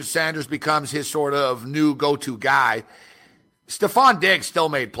 Sanders becomes his sort of new go-to guy. Stephon Diggs still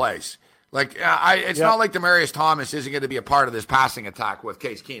made plays. It's not like Demaryius Thomas isn't going to be a part of this passing attack with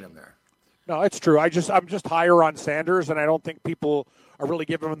Case Keenum there. No, it's true. I'm just higher on Sanders, and I don't think people are really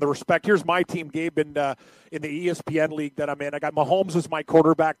giving him the respect. Here's my team, Gabe, in the ESPN league that I'm in. I got Mahomes as my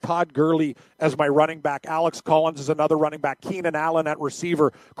quarterback, Todd Gurley as my running back, Alex Collins is another running back, Keenan Allen at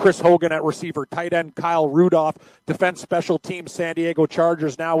receiver, Chris Hogan at receiver, tight end Kyle Rudolph, defense special teams, San Diego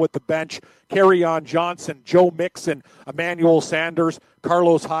Chargers now with the bench, Kerryon Johnson, Joe Mixon, Emmanuel Sanders,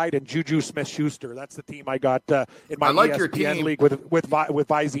 Carlos Hyde, and Juju Smith-Schuster. That's the team I got in my ESPN league with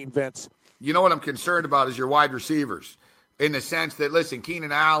Visine Vince. You know what I'm concerned about is your wide receivers, in the sense that, listen,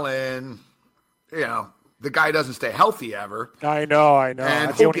 Keenan Allen, the guy doesn't stay healthy ever. I know. And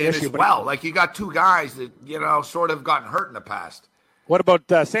Hogan as well. Like, you got 2 guys that, sort of gotten hurt in the past. What about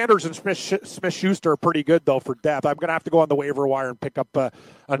Sanders and Smith-Schuster are pretty good, though, for depth. I'm going to have to go on the waiver wire and pick up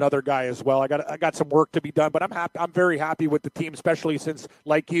another guy as well. I got some work to be done, but I'm very happy with the team, especially since,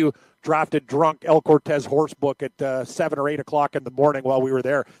 like you, drafted drunk El Cortez Horsebook at 7 or 8 o'clock in the morning while we were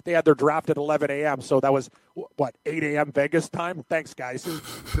there. They had their draft at 11 a.m., so that was, 8 a.m. Vegas time? Thanks, guys.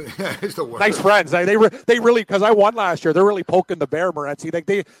 It's the worst. Nice friends. They really, because I won last year, they're really poking the bear, Morency. Like,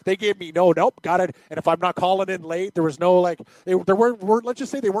 they gave me nope, got it. And if I'm not calling in late, there was no, let's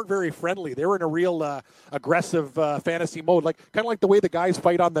just say they weren't very friendly. They were in a real aggressive fantasy mode, kind of like the way the guys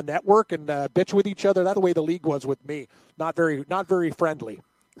fight on the network and bitch with each other. That's the way the league was with me. Not very friendly.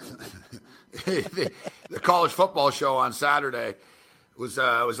 The college football show on Saturday was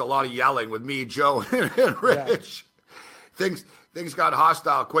a lot of yelling with me, Joe, and Rich. things got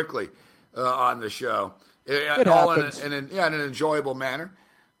hostile quickly on the show. It all happens. in an enjoyable manner.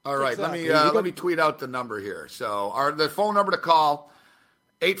 All right, Exactly. let me tweet out the number here. So the phone number to call,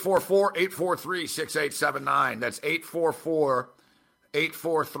 844-843-6879. That's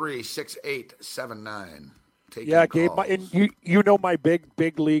 844-843-6879. Yeah, Gabe, and you know my big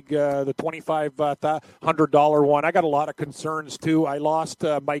league, the $2,500 one. I got a lot of concerns too. I lost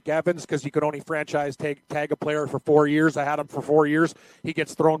Mike Evans because you could only franchise tag a player for 4 years. I had him for 4 years. He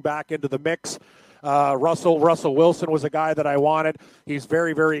gets thrown back into the mix. Russell Wilson was a guy that I wanted. He's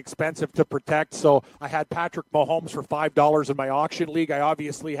very, very expensive to protect. So I had Patrick Mahomes for $5 in my auction league. I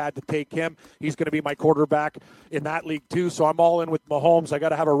obviously had to take him. He's going to be my quarterback in that league too. So I'm all in with Mahomes. I got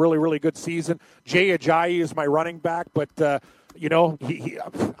to have a really, really good season. Jay Ajayi is my running back, but I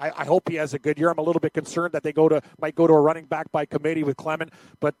hope he has a good year. I'm a little bit concerned that they might go to a running back by committee with Clement,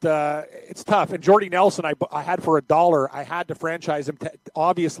 but it's tough. And Jordy Nelson, I had for $1. I had to franchise him.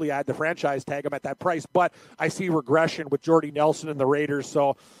 Obviously, I had to franchise tag him at that price, but I see regression with Jordy Nelson and the Raiders.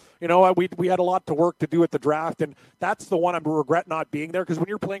 So, you know, we had a lot to work to do at the draft, and that's the one I regret not being there, because when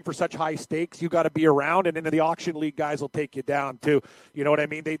you're playing for such high stakes, you got to be around, and into the auction league, guys will take you down too. You know what I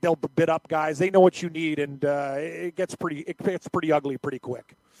mean? They'll bid up guys. They know what you need, and it gets pretty ugly pretty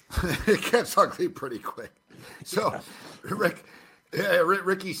quick. It gets ugly pretty quick. So, yeah.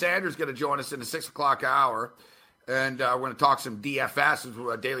 Ricky Sanders is going to join us in the 6 o'clock hour, and we're going to talk some DFS.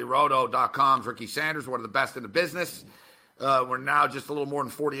 DailyRoto.com's Ricky Sanders, one of the best in the business. We're now just a little more than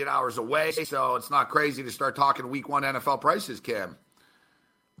 48 hours away, so it's not crazy to start talking Week 1 NFL prices, Cam.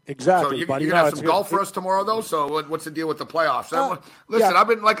 Exactly. So you're going to have some golf for us tomorrow, though? So what's the deal with the playoffs? Listen, I've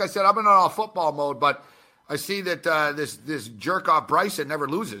been in all football mode, but I see that this jerk-off Bryson never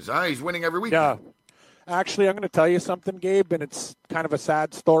loses. Huh? He's winning every week. Yeah. Actually, I'm going to tell you something, Gabe, and it's kind of a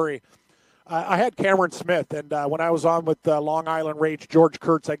sad story. I had Cameron Smith, and when I was on with Long Island Rage, George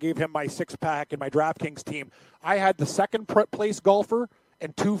Kurtz, I gave him my six-pack in my DraftKings team. I had the second-place golfer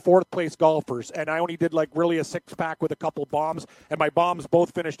and 2 fourth-place golfers, and I only did really a six-pack with a couple bombs, and my bombs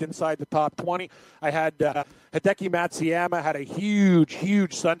both finished inside the top 20. I had Hideki Matsuyama had a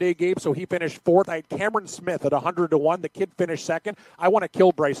huge Sunday game, so he finished 4th. I had Cameron Smith at 100-1. The kid finished 2nd. I want to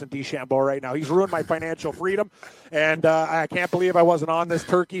kill Bryson DeChambeau right now. He's ruined my financial freedom, and I can't believe I wasn't on this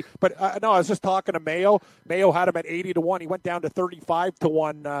turkey. But no, I was just talking to Mayo. Mayo had him at 80-1. He went down to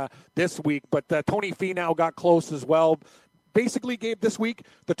 35-1 this week, but Tony Finau got close as well. Basically, Gabe, this week,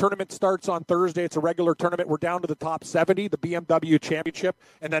 the tournament starts on Thursday. It's a regular tournament. We're down to the top 70, the BMW Championship,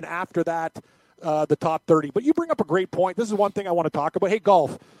 and then after that, the top 30. But you bring up a great point. This is one thing I want to talk about. Hey,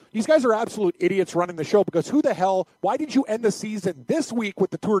 golf. These guys are absolute idiots running the show, because why did you end the season this week with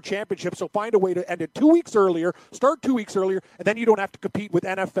the Tour Championship? So find a way to end it 2 weeks earlier, start 2 weeks earlier, and then you don't have to compete with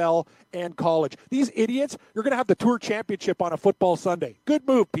NFL and college. These idiots, you're going to have the Tour Championship on a football Sunday. Good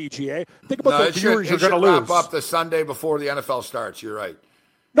move, PGA. Think about the viewers you're going to lose. Wrap up the Sunday before the NFL starts. You're right.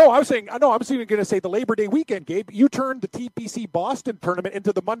 I was even going to say the Labor Day weekend, Gabe. You turned the TPC Boston tournament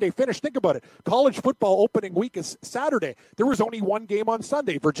into the Monday finish. Think about it. College football opening week is Saturday. There was only one game on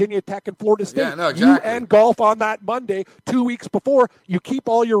Sunday, Virginia Tech and Florida State. Yeah, no, exactly. You end golf on that Monday 2 weeks before. You keep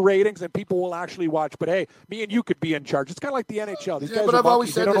all your ratings, and people will actually watch. But, hey, me and you could be in charge. It's kind of like the NHL. These guys but are I've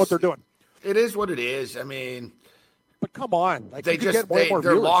always said they don't know what they're doing. It is what it is. I mean... But come on, they're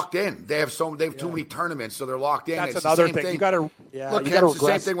viewers. locked in. They have too many tournaments, so they're locked in. That's it's another the same thing. You got to look. It's the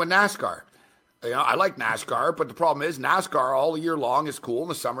same thing with NASCAR. I like NASCAR, but the problem is NASCAR all year long is cool in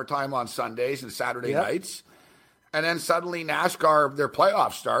the summertime on Sundays and Saturday nights, and then suddenly NASCAR their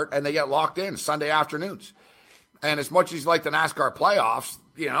playoffs start and they get locked in Sunday afternoons. And as much as you like the NASCAR playoffs,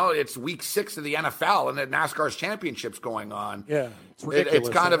 it's week 6 of the NFL and the NASCAR's championship's going on. Yeah, it's ridiculous.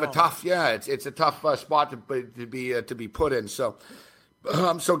 It's kind of a tough, it's a tough spot to be put in. So,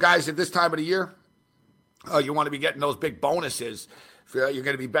 guys, at this time of the year, you want to be getting those big bonuses. You're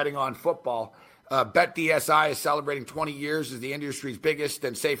going to be betting on football. BetDSI is celebrating 20 years as the industry's biggest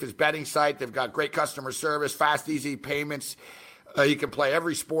and safest betting site. They've got great customer service, fast, easy payments. You can play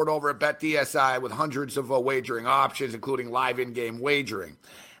every sport over at BetDSI with hundreds of wagering options, including live in-game wagering.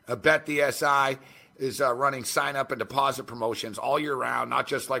 BetDSI is running sign-up and deposit promotions all year round, not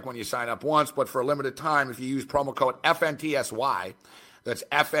just like when you sign up once, but for a limited time if you use promo code FNTSY. That's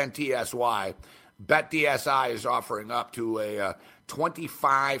FNTSY. BetDSI is offering up to a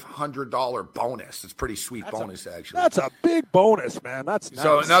 $2,500 bonus. It's a pretty sweet bonus, actually. That's a big bonus, man. That's nice.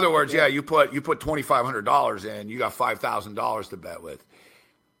 So, in other words, you put $2,500 in, you got $5,000 to bet with.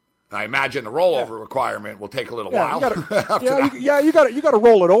 I imagine the rollover requirement will take a little while. You got to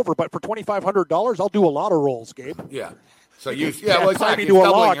roll it over. But for $2,500, I'll do a lot of rolls, Gabe. Yeah. So use tie exactly. me to a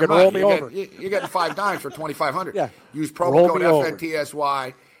Doubling log your and money. roll me over. You're getting 5 dimes for $2,500. Yeah. Use promo Roll code me over.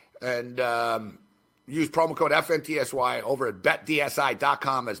 FNTSY and use promo code FNTSY over at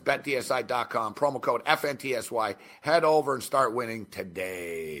betdsi.com. That's betdsi.com. Promo code FNTSY. Head over and start winning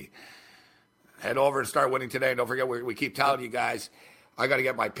today. And don't forget, we keep telling you guys, I got to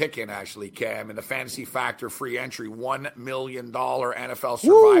get my pick in, actually, Cam, in the Fantasy Factor free entry $1 million NFL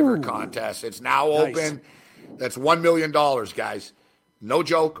Survivor contest. It's now open. That's $1 million, guys. No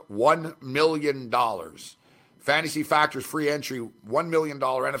joke, $1 million. Fantasy Factor's free entry $1 million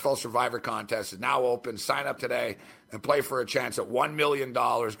NFL Survivor contest is now open. Sign up today and play for a chance at $1 million.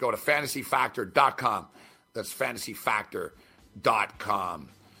 Go to fantasyfactor.com. That's fantasyfactor.com.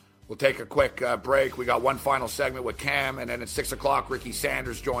 We'll take a quick break. We got one final segment with Cam, and then at 6 o'clock, Ricky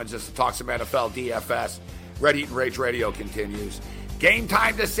Sanders joins us to talk some NFL DFS. Red Heat and Rage Radio continues. Game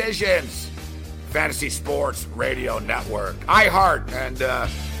Time Decisions, Fantasy Sports Radio Network, iHeart, and a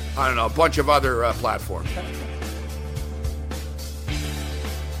bunch of other platforms.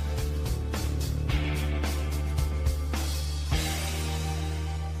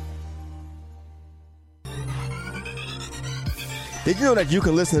 Did you know that you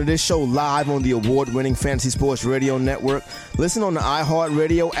can listen to this show live on the award-winning Fantasy Sports Radio Network? Listen on the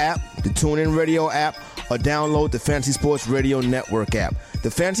iHeartRadio app, the TuneIn Radio app, or download the Fantasy Sports Radio Network app.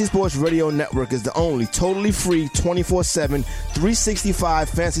 The Fantasy Sports Radio Network is the only totally free 24/7, 365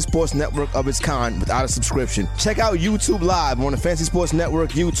 Fantasy Sports Network of its kind without a subscription. Check out YouTube Live on the Fantasy Sports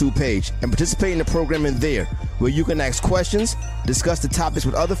Network YouTube page and participate in the programming there, where you can ask questions, discuss the topics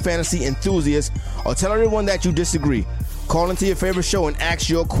with other fantasy enthusiasts, or tell everyone that you disagree. Call into your favorite show and ask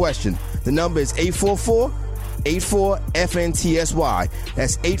your question. The number is 844-84-FNTSY.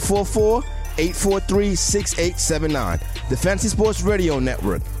 That's 844-843-6879. The Fantasy Sports Radio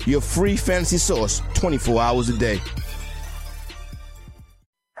Network, your free fantasy source 24 hours a day.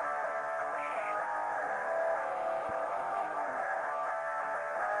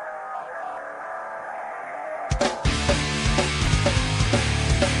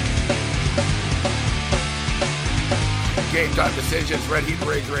 Game Time Decisions, Red Heat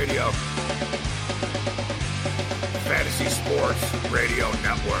Rage Radio. Fantasy Sports Radio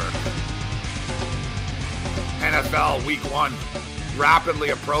Network. NFL Week 1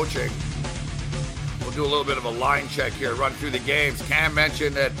 rapidly approaching. We'll do a little bit of a line check here, run through the games. Cam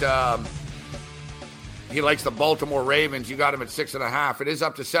mentioned that he likes the Baltimore Ravens. You got him at 6.5. It is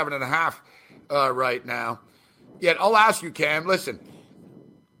up to 7.5 right now. Yet I'll ask you, Cam, listen.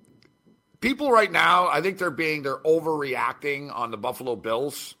 People right now, I think they're overreacting on the Buffalo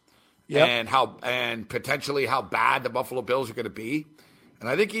Bills and potentially how bad the Buffalo Bills are going to be. And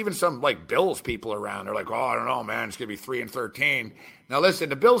I think even some Bills people around are like, oh, I don't know, man, it's going to be 3-13. Now listen,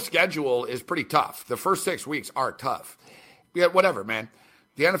 the Bills' schedule is pretty tough. The first 6 weeks are tough. Yeah, whatever, man.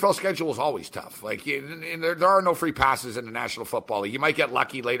 The NFL schedule is always tough. There are no free passes in the National Football League. You might get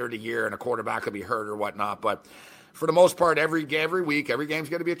lucky later in the year and a quarterback will be hurt or whatnot, but for the most part, every week, every game's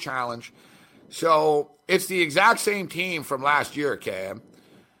going to be a challenge. So it's the exact same team from last year, Cam,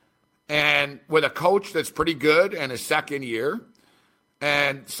 and with a coach that's pretty good in his second year.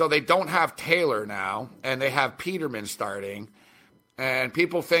 And so they don't have Taylor now, and they have Peterman starting. And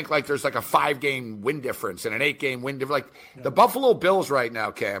people think there's a 5-game win difference and an 8-game win difference. The Buffalo Bills right now,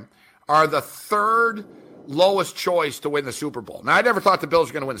 Cam, are the third lowest choice to win the Super Bowl. Now, I never thought the Bills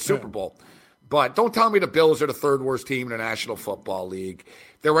were going to win the Super Bowl. But don't tell me the Bills are the third worst team in the National Football League.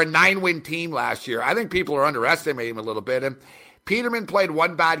 They were a 9-win team last year. I think people are underestimating them a little bit. And Peterman played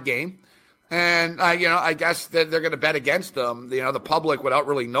one bad game. And, I guess that they're going to bet against them, the public, without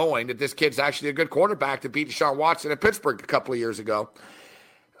really knowing that this kid's actually a good quarterback to beat Deshaun Watson at Pittsburgh a couple of years ago.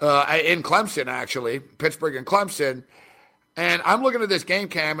 In Clemson, actually. Pittsburgh and Clemson. And I'm looking at this game,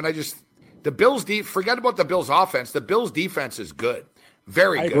 Cam, and the Bills, forget about the Bills' offense. The Bills' defense is good.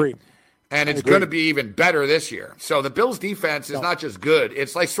 Very good. I agree. And it's going to be even better this year. So the Bills' defense is not just good.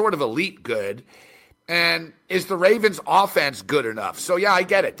 It's sort of elite good. And is the Ravens' offense good enough? So, yeah, I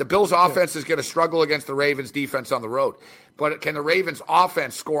get it. The Bills' offense is going to struggle against the Ravens' defense on the road. But can the Ravens'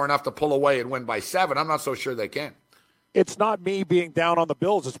 offense score enough to pull away and win by 7? I'm not so sure they can. It's not me being down on the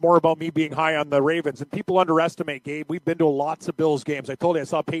Bills. It's more about me being high on the Ravens. And people underestimate, Gabe. We've been to lots of Bills games. I told you I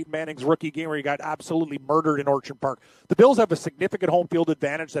saw Peyton Manning's rookie game where he got absolutely murdered in Orchard Park. The Bills have a significant home field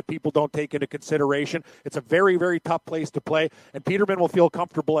advantage that people don't take into consideration. It's a very, very tough place to play. And Peterman will feel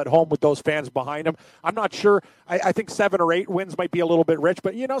comfortable at home with those fans behind him. I'm not sure. I think 7 or 8 wins might be a little bit rich.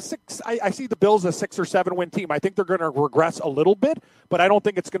 But, 6. I see the Bills as a 6 or 7 win team. I think they're going to regress a little bit, but I don't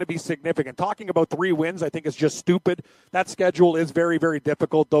think it's going to be significant. Talking about 3 wins, I think is just stupid. That schedule is very, very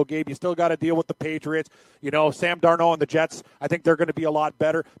difficult, though, Gabe. You still got to deal with the Patriots. Sam Darnold and the Jets, I think they're going to be a lot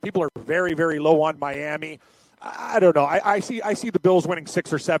better. People are very, very low on Miami. I don't know. I see the Bills winning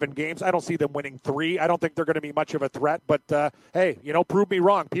 6 or 7 games. I don't see them winning 3. I don't think they're going to be much of a threat. But, hey, prove me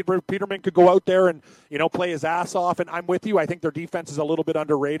wrong. Peterman could go out there and, play his ass off, and I'm with you. I think their defense is a little bit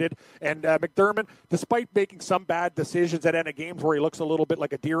underrated. And McDermott, despite making some bad decisions at end of games where he looks a little bit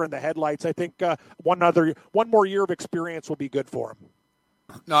like a deer in the headlights, I think one more year of experience will be good for him.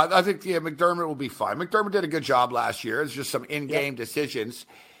 No, I think McDermott will be fine. McDermott did a good job last year. It's just some in-game decisions.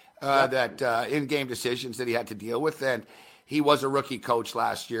 In-game decisions that he had to deal with, and he was a rookie coach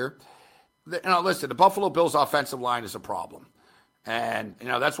last year. Listen, the Buffalo Bills' offensive line is a problem, and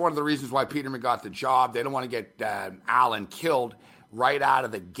that's one of the reasons why Peterman got the job. They don't want to get Allen killed right out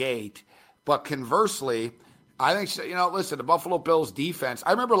of the gate. But conversely, I think listen, the Buffalo Bills' defense.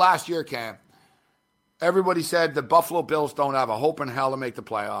 I remember last year, Cam. Everybody said the Buffalo Bills don't have a hope in hell to make the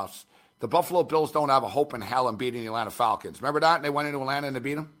playoffs. The Buffalo Bills don't have a hope in hell in beating the Atlanta Falcons. Remember that? And they went into Atlanta and they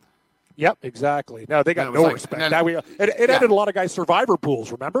beat them. Yep, exactly. No, they got no respect. It ended a lot of guys' survivor pools,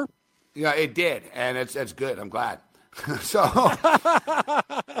 remember? Yeah, it did, and it's good. I'm glad. So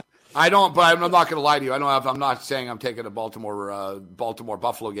I don't, but I'm not going to lie to you. I'm not saying I'm taking a Baltimore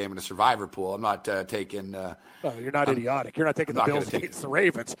Buffalo game in a survivor pool. I'm not taking. You're not idiotic. You're not taking the Bills against the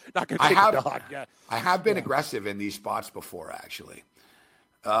Ravens. Not going to take the dog. Yeah. I have been aggressive in these spots before, actually.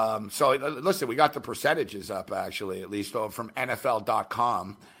 So listen, we got the percentages up, actually, at least from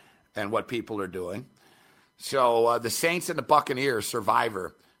NFL.com. And what people are doing. So the Saints and the Buccaneers,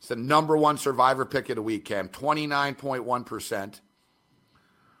 Survivor. It's the number one Survivor pick of the week, Cam. 29.1%.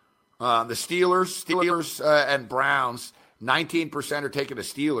 The Steelers and Browns, 19% are taking the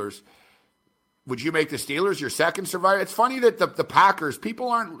Steelers. Would you make the Steelers your second Survivor? It's funny that the Packers, people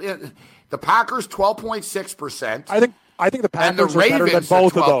aren't. The Packers, 12.6%. I think the Packers are better than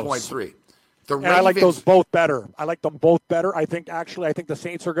both of those. 12.3%. And I like those both better. I like them both better. I think the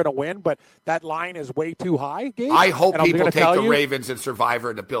Saints are going to win, but that line is way too high, Gabe. I hope people take the Ravens and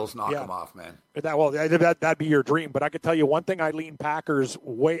Survivor and the Bills knock them off, man. That'd be your dream. But I can tell you one thing: I lean Packers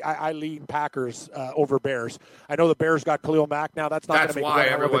over Bears. I know the Bears got Khalil Mack now. That's not going to make why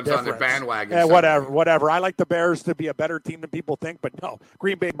everyone's on the bandwagon. Yeah, whatever. I like the Bears to be a better team than people think, but no,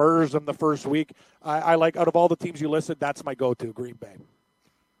 Green Bay murders them the first week. I like out of all the teams you listed, that's my go-to, Green Bay.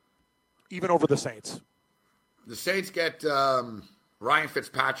 Even over the Saints. The Saints get Ryan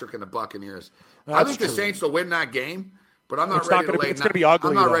Fitzpatrick and the Buccaneers. I think the Saints will win that game, but I'm not ready to lay. It's going to be ugly.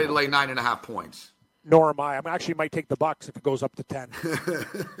 I'm not ready to lay 9.5 points. Nor am I. I actually might take the Bucs if it goes up to 10.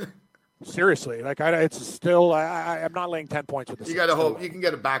 Seriously, it's still. I'm not laying 10 points with the Saints. You got to hope you can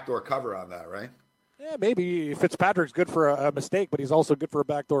get a backdoor cover on that, right? Yeah, maybe Fitzpatrick's good for a mistake, but he's also good for a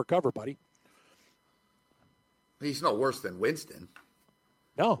backdoor cover, buddy. He's no worse than Winston.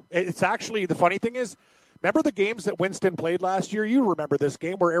 No, it's actually, the funny thing is, remember the games that Winston played last year? You remember this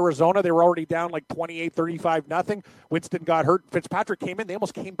game where Arizona, they were already down like 28-35-0. Winston got hurt. Fitzpatrick came in. They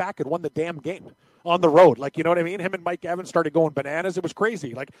almost came back and won the damn game on the road. You know what I mean? Him and Mike Evans started going bananas. It was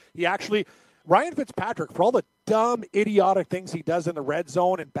crazy. Ryan Fitzpatrick, for all the dumb, idiotic things he does in the red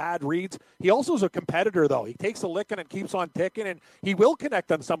zone and bad reads, he also is a competitor, though. He takes a licking and keeps on ticking, and he will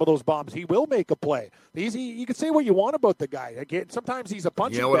connect on some of those bombs. He will make a play. You can say what you want about the guy. Again, sometimes he's a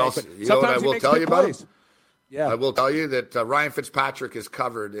punching bag, but sometimes he makes good plays. Yeah. I will tell you that Ryan Fitzpatrick is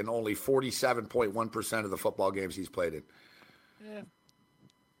covered in only 47.1% of the football games he's played in. Yeah.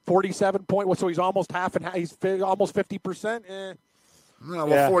 47 point. So he's almost half and half. He's almost 50%. No,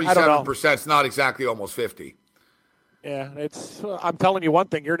 47% is not exactly almost 50. Yeah, I'm telling you one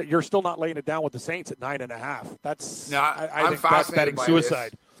thing. You're still not laying it down with the Saints at 9.5. That's I think that's betting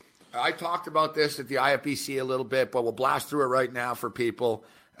suicide. I talked about this at the IFBC a little bit, but we'll blast through it right now for people,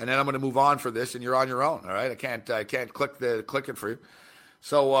 and then I'm going to move on for this, and you're on your own. All right, I can't click it for you.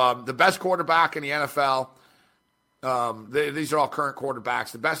 So the best quarterback in the NFL. These are all current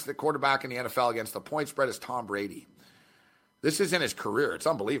quarterbacks. The best quarterback in the NFL against the point spread is Tom Brady. This is in his career. It's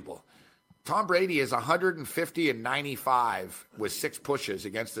unbelievable. Tom Brady is 150-95 with 6 pushes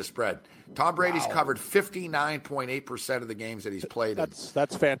against the spread. Tom Brady's covered 59.8% of the games that he's played in.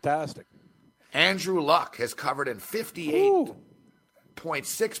 That's fantastic. Andrew Luck has covered in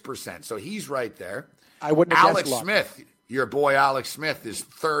 58.6%, so he's right there. I wouldn't have Alex guessed Smith, your boy Alex Smith, is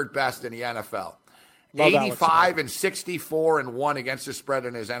third best in the NFL. Love 85-64-1 against the spread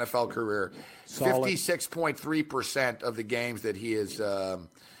in his NFL career. 56.3% of the games that he is.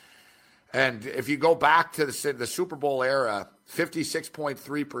 And if you go back to the Super Bowl era,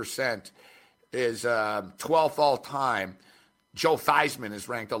 56.3% is 12th all time. Joe Theismann is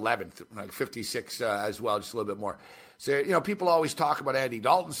ranked 11th, like 56 as well, just a little bit more. So, people always talk about Andy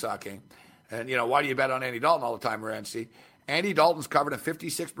Dalton sucking. And, why do you bet on Andy Dalton all the time, Morency? Andy Dalton's covered in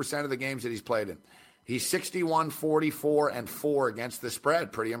 56% of the games that he's played in. He's 61, 44, and 4 against the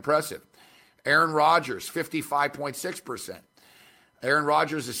spread. Pretty impressive. Aaron Rodgers, 55.6%. Aaron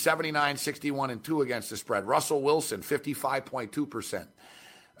Rodgers is 79, 61, and 2 against the spread. Russell Wilson, 55.2%.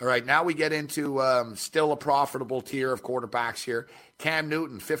 All right, now we get into still a profitable tier of quarterbacks here. Cam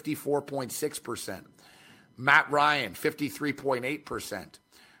Newton, 54.6%. Matt Ryan, 53.8%.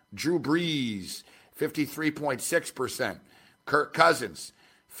 Drew Brees, 53.6%. Kirk Cousins,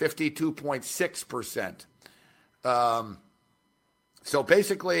 52.6%. So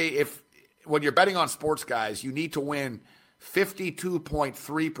basically, when you're betting on sports, guys, you need to win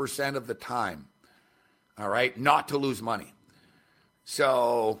 52.3% of the time, all right, not to lose money.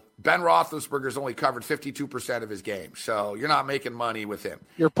 So Ben Roethlisberger's only covered 52% of his game, so you're not making money with him.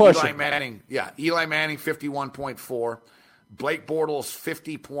 You're pushing. Eli Manning, 51.4. Blake Bortles,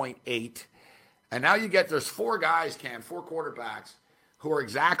 50.8. And now there's 4 guys, Cam, 4 quarterbacks who are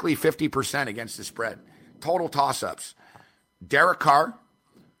exactly 50% against the spread. Total toss-ups. Derek Carr.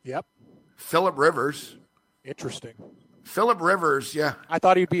 Yep. Phillip Rivers. Interesting. Phillip Rivers, yeah. I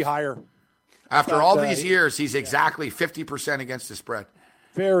thought he'd be higher. After all these years, he's exactly 50% against the spread.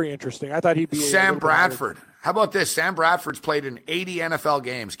 Very interesting. I thought he'd be Sam Bradford. How about this? Sam Bradford's played in 80 NFL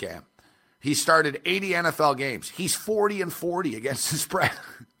games, Cam. He started 80 NFL games. He's 40-40 against the spread.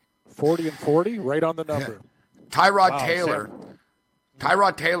 40-40, right on the number. Tyrod Taylor. Sam.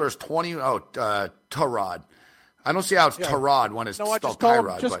 Tyrod Taylor's 20. Tyrod. I don't see how it's Tyrod when it's spelled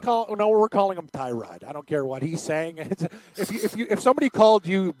Tyrod. We're calling him Tyrod. I don't care what he's saying. If somebody called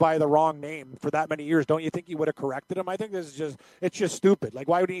you by the wrong name for that many years, don't you think you would have corrected him? I think it's just stupid. Like,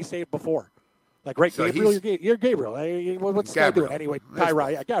 why wouldn't he say it before? Like, right, so Gabriel, you're Gabriel. What's the guy doing? Anyway,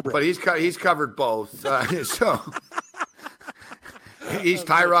 Tyrod, Gabriel. But he's covered both. So he's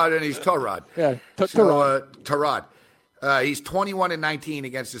Tyrod and he's Tyrod. Yeah, Tyrod. He's 21-19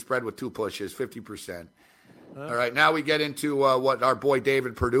 against the spread with 2 pushes, 50%. All right, now we get into what our boy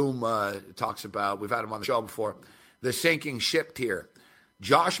David Perdue talks about. We've had him on the show before. The sinking ship tier.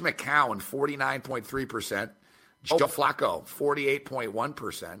 Josh McCown, 49.3%. Joe Flacco,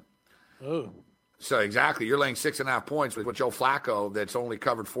 48.1%. Oh. So exactly, you're laying 6.5 points with Joe Flacco that's only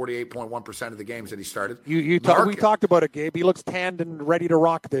covered 48.1% of the games that he started. We talked about it, Gabe. He looks tanned and ready to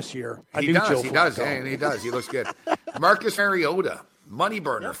rock this year. He does, and he does. He looks good. Marcus Mariota, money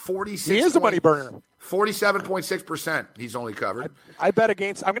burner, 46. He is a money burner. 47.6% he's only covered. I'm going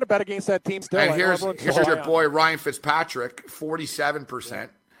to bet against that team still. And here's your boy Ryan Fitzpatrick, 47%. Yeah.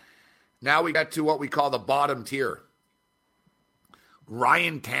 Now we get to what we call the bottom tier.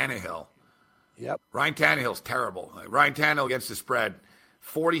 Ryan Tannehill. Yep. Ryan Tannehill's terrible. Ryan Tannehill against the spread,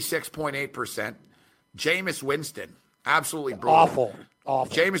 46.8%. Jameis Winston, absolutely brutal. Awful.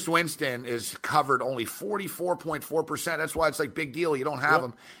 Jameis Winston is covered only 44.4%. That's why it's like big deal. You don't have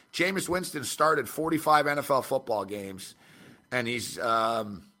him. Jameis Winston started 45 NFL football games, and he's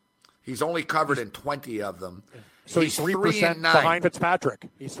only covered in 20 of them. So he's 3% behind Fitzpatrick.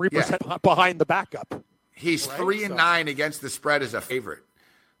 He's 3% behind the backup. He's 3-9 against the spread as a favorite.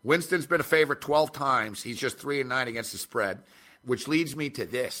 Winston's been a favorite 12 times. He's just 3-9 against the spread, which leads me to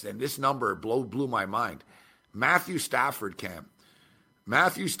this, and this number blew my mind. Matthew Stafford, Cam.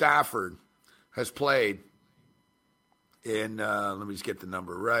 Matthew Stafford has played in, let me just get the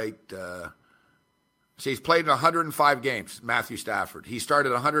number right. So he's played in 105 games, Matthew Stafford. He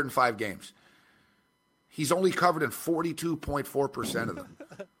started 105 games. He's only covered in 42.4% of them.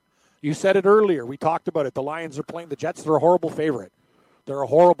 You said it earlier. We talked about it. The Lions are playing the Jets. They're a horrible favorite. They're a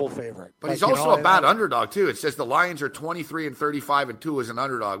horrible favorite. But he's also a bad underdog, too. It says the Lions are 23-35-2 as an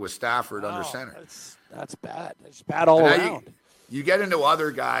underdog with Stafford under center. That's bad. It's bad all around. You get into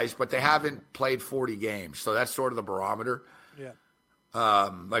other guys, but they haven't played 40 games. So that's sort of the barometer. Yeah.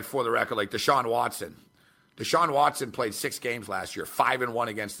 Like for the record, like Deshaun Watson. Deshaun Watson played 6 games last year, 5-1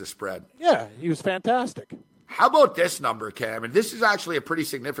 against the spread. Yeah, he was fantastic. How about this number, Cam? And this is actually a pretty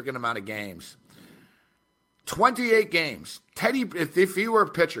significant amount of games. 28 games. If he were a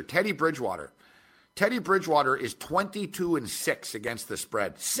pitcher, Teddy Bridgewater. Teddy Bridgewater is 22-6 against the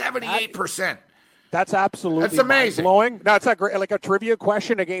spread. 78%. That's absolutely amazing. Blowing. No, it's not great. Like a trivia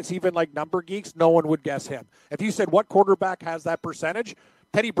question against even like number geeks, no one would guess him. If you said what quarterback has that percentage,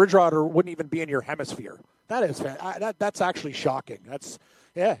 Teddy Bridgewater wouldn't even be in your hemisphere. That is that's actually shocking. That's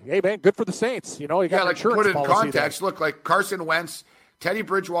hey man, good for the Saints. You know, you got insurance put it in policy context. there. Look, like Carson Wentz, Teddy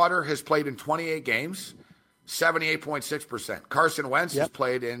Bridgewater has played in 28 games, 78.6%. Carson Wentz has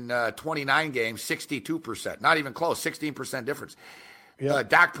played in 29 games, 62%. Not even close, 16% difference.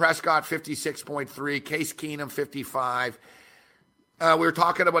 Dak Prescott, 56.3. Case Keenum, 55. We were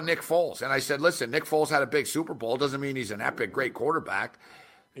talking about Nick Foles, and I said, listen, Nick Foles had a big Super Bowl. Doesn't mean he's an epic, great quarterback.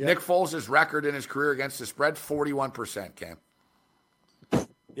 Yep. Nick Foles' record in his career against the spread, 41%, Cam.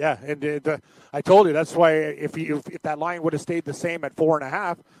 Yeah, and I told you that's why if that line would have stayed the same at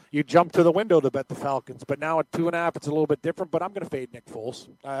 4.5, you'd jump to the window to bet the Falcons. But now at 2.5, it's a little bit different. But I'm going to fade Nick Foles.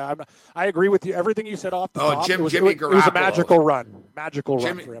 I agree with you. Everything you said off the top. Jimmy Garoppolo. It was a magical run. For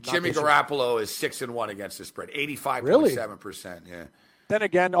him. Jimmy Garoppolo is 6-1 against the spread, 85.7%. Really? Yeah. Then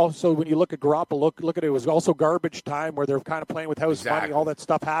again, also when you look at Garoppolo, look at it. It was also garbage time where they're kind of playing with house money. All that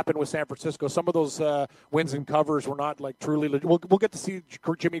stuff happened with San Francisco. Some of those wins and covers were not like truly. We'll get to see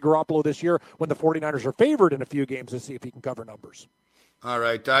Jimmy Garoppolo this year when the 49ers are favored in a few games to see if he can cover numbers. All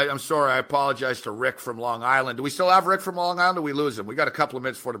right. I'm sorry. I apologize to Rick from Long Island. Do we still have Rick from Long Island, or do we lose him? We got a couple of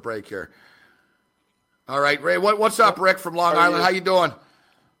minutes before the break here. All right, Ray. What's up, Rick from Long Island? How you doing?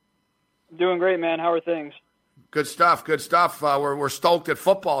 Doing great, man. How are things? Good stuff. We're stoked that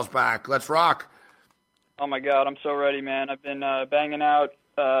football's back. Let's rock. Oh, my God. I'm so ready, man. I've been banging out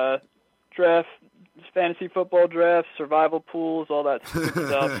draft, fantasy football drafts, survival pools, all that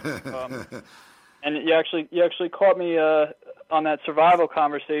stuff. And you actually caught me on that survival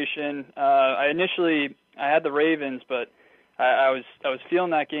conversation. I had the Ravens, but I was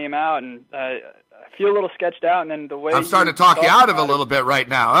feeling that game out, and I feel a little sketched out. And then the way I'm starting to talk you out of it a little bit right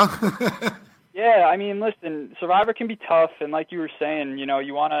now, huh? Yeah, I mean, listen, Survivor can be tough, and like you were saying, you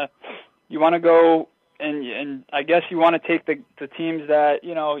want to go and I guess you want to take the teams that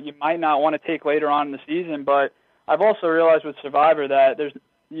you might not want to take later on in the season. But I've also realized with Survivor that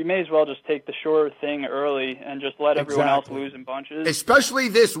you may as well just take the sure thing early and just let everyone else lose in bunches, especially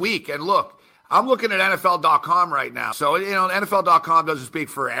this week. And look, I'm looking at NFL.com right now, so NFL.com doesn't speak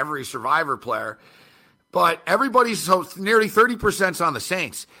for every Survivor player, but everybody's nearly 30% on the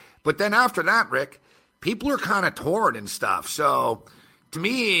Saints. But then after that, Rick, people are kind of torn and stuff. So to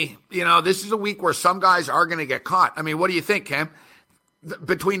me, this is a week where some guys are going to get caught. I mean, what do you think, Cam?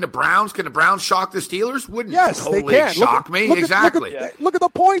 Between the Browns, can the Browns shock the Steelers? Wouldn't totally they can. Shock me. Exactly. Look at the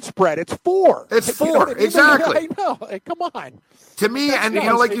point spread. It's 4. It's 4. Exactly. I know. Hey, come on. To me, and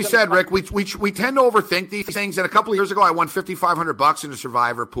like you said, Rick, we tend to overthink these things. And a couple of years ago, I won $5,500 in a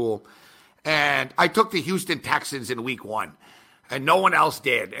Survivor pool, and I took the Houston Texans in week 1. And no one else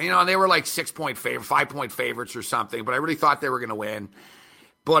did. And, they were like 6-point favorites, 5-point favorites or something, but I really thought they were going to win.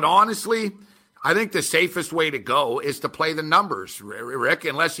 But honestly, I think the safest way to go is to play the numbers, Rick,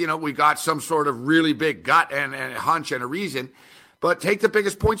 unless, we got some sort of really big gut and a hunch and a reason. But take the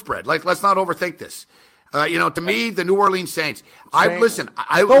biggest point spread. Like, let's not overthink this. To me, the New Orleans Saints. It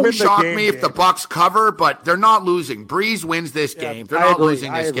wouldn't shock me if the Bucs cover, but they're not losing. Breeze wins this game. They're not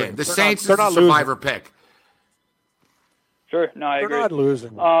losing this game. The Saints is a Survivor pick. Sure. No, I agree. They're not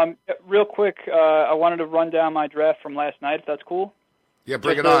losing. Real quick, I wanted to run down my draft from last night, if that's cool. Yeah,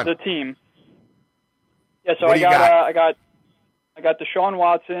 bring it on. The team. Yeah, so I got Deshaun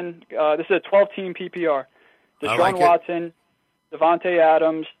Watson. This is a 12-team PPR. Deshaun Watson, Devontae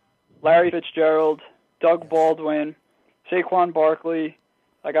Adams, Larry Fitzgerald, Doug Baldwin, Saquon Barkley.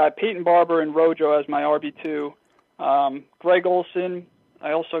 I got Peyton Barber and Rojo as my RB2. Greg Olsen.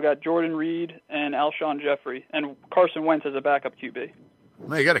 I also got Jordan Reed and Alshon Jeffrey and Carson Wentz as a backup QB.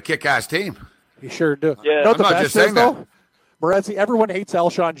 Well, you got a kick-ass team. You sure do. Yeah. I'm not just saying that. Morency, everyone hates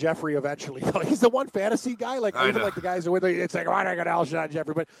Alshon Jeffrey eventually. He's the one fantasy guy. Like the guys who it's like, why not got Alshon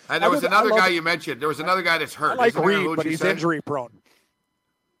Jeffrey? But and there was another guy you mentioned. There was another guy that's hurt. I like Reed, but he's injury prone.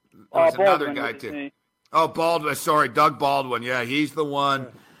 There was another guy too. Oh, Baldwin. Sorry, Doug Baldwin. Yeah, he's the one. Yeah.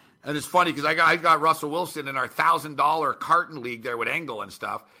 And it's funny because I got Russell Wilson in our $1,000 carton league there with Engel and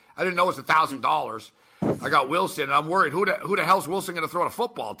stuff. I didn't know it was $1,000. I got Wilson, and I'm worried who the hell's Wilson going to throw a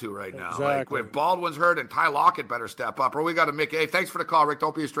football to right now? Exactly. Like, if Baldwin's hurt and Ty Lockett better step up, or we got to Mick. Hey, thanks for the call, Rick.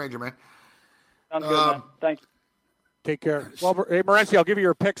 Don't be a stranger, man. Sounds good, man. Thanks. Take care. Well, hey, Morency, I'll give you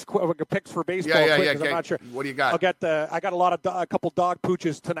your picks for baseball. Yeah. I'm not sure. What do you got? I got a couple dog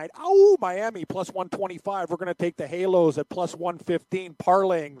pooches tonight. Oh, Miami plus 125. We're going to take the Halos at plus 115,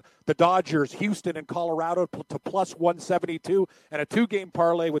 parlaying the Dodgers, Houston, and Colorado to plus 172, and a 2-game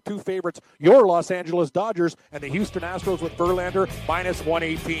parlay with 2 favorites, your Los Angeles Dodgers and the Houston Astros with Verlander minus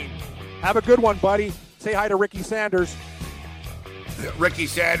 118. Have a good one, buddy. Say hi to Ricky Sanders. Ricky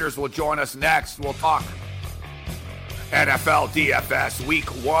Sanders will join us next. We'll talk NFL DFS Week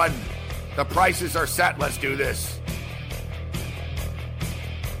 1. The prices are set. Let's do this.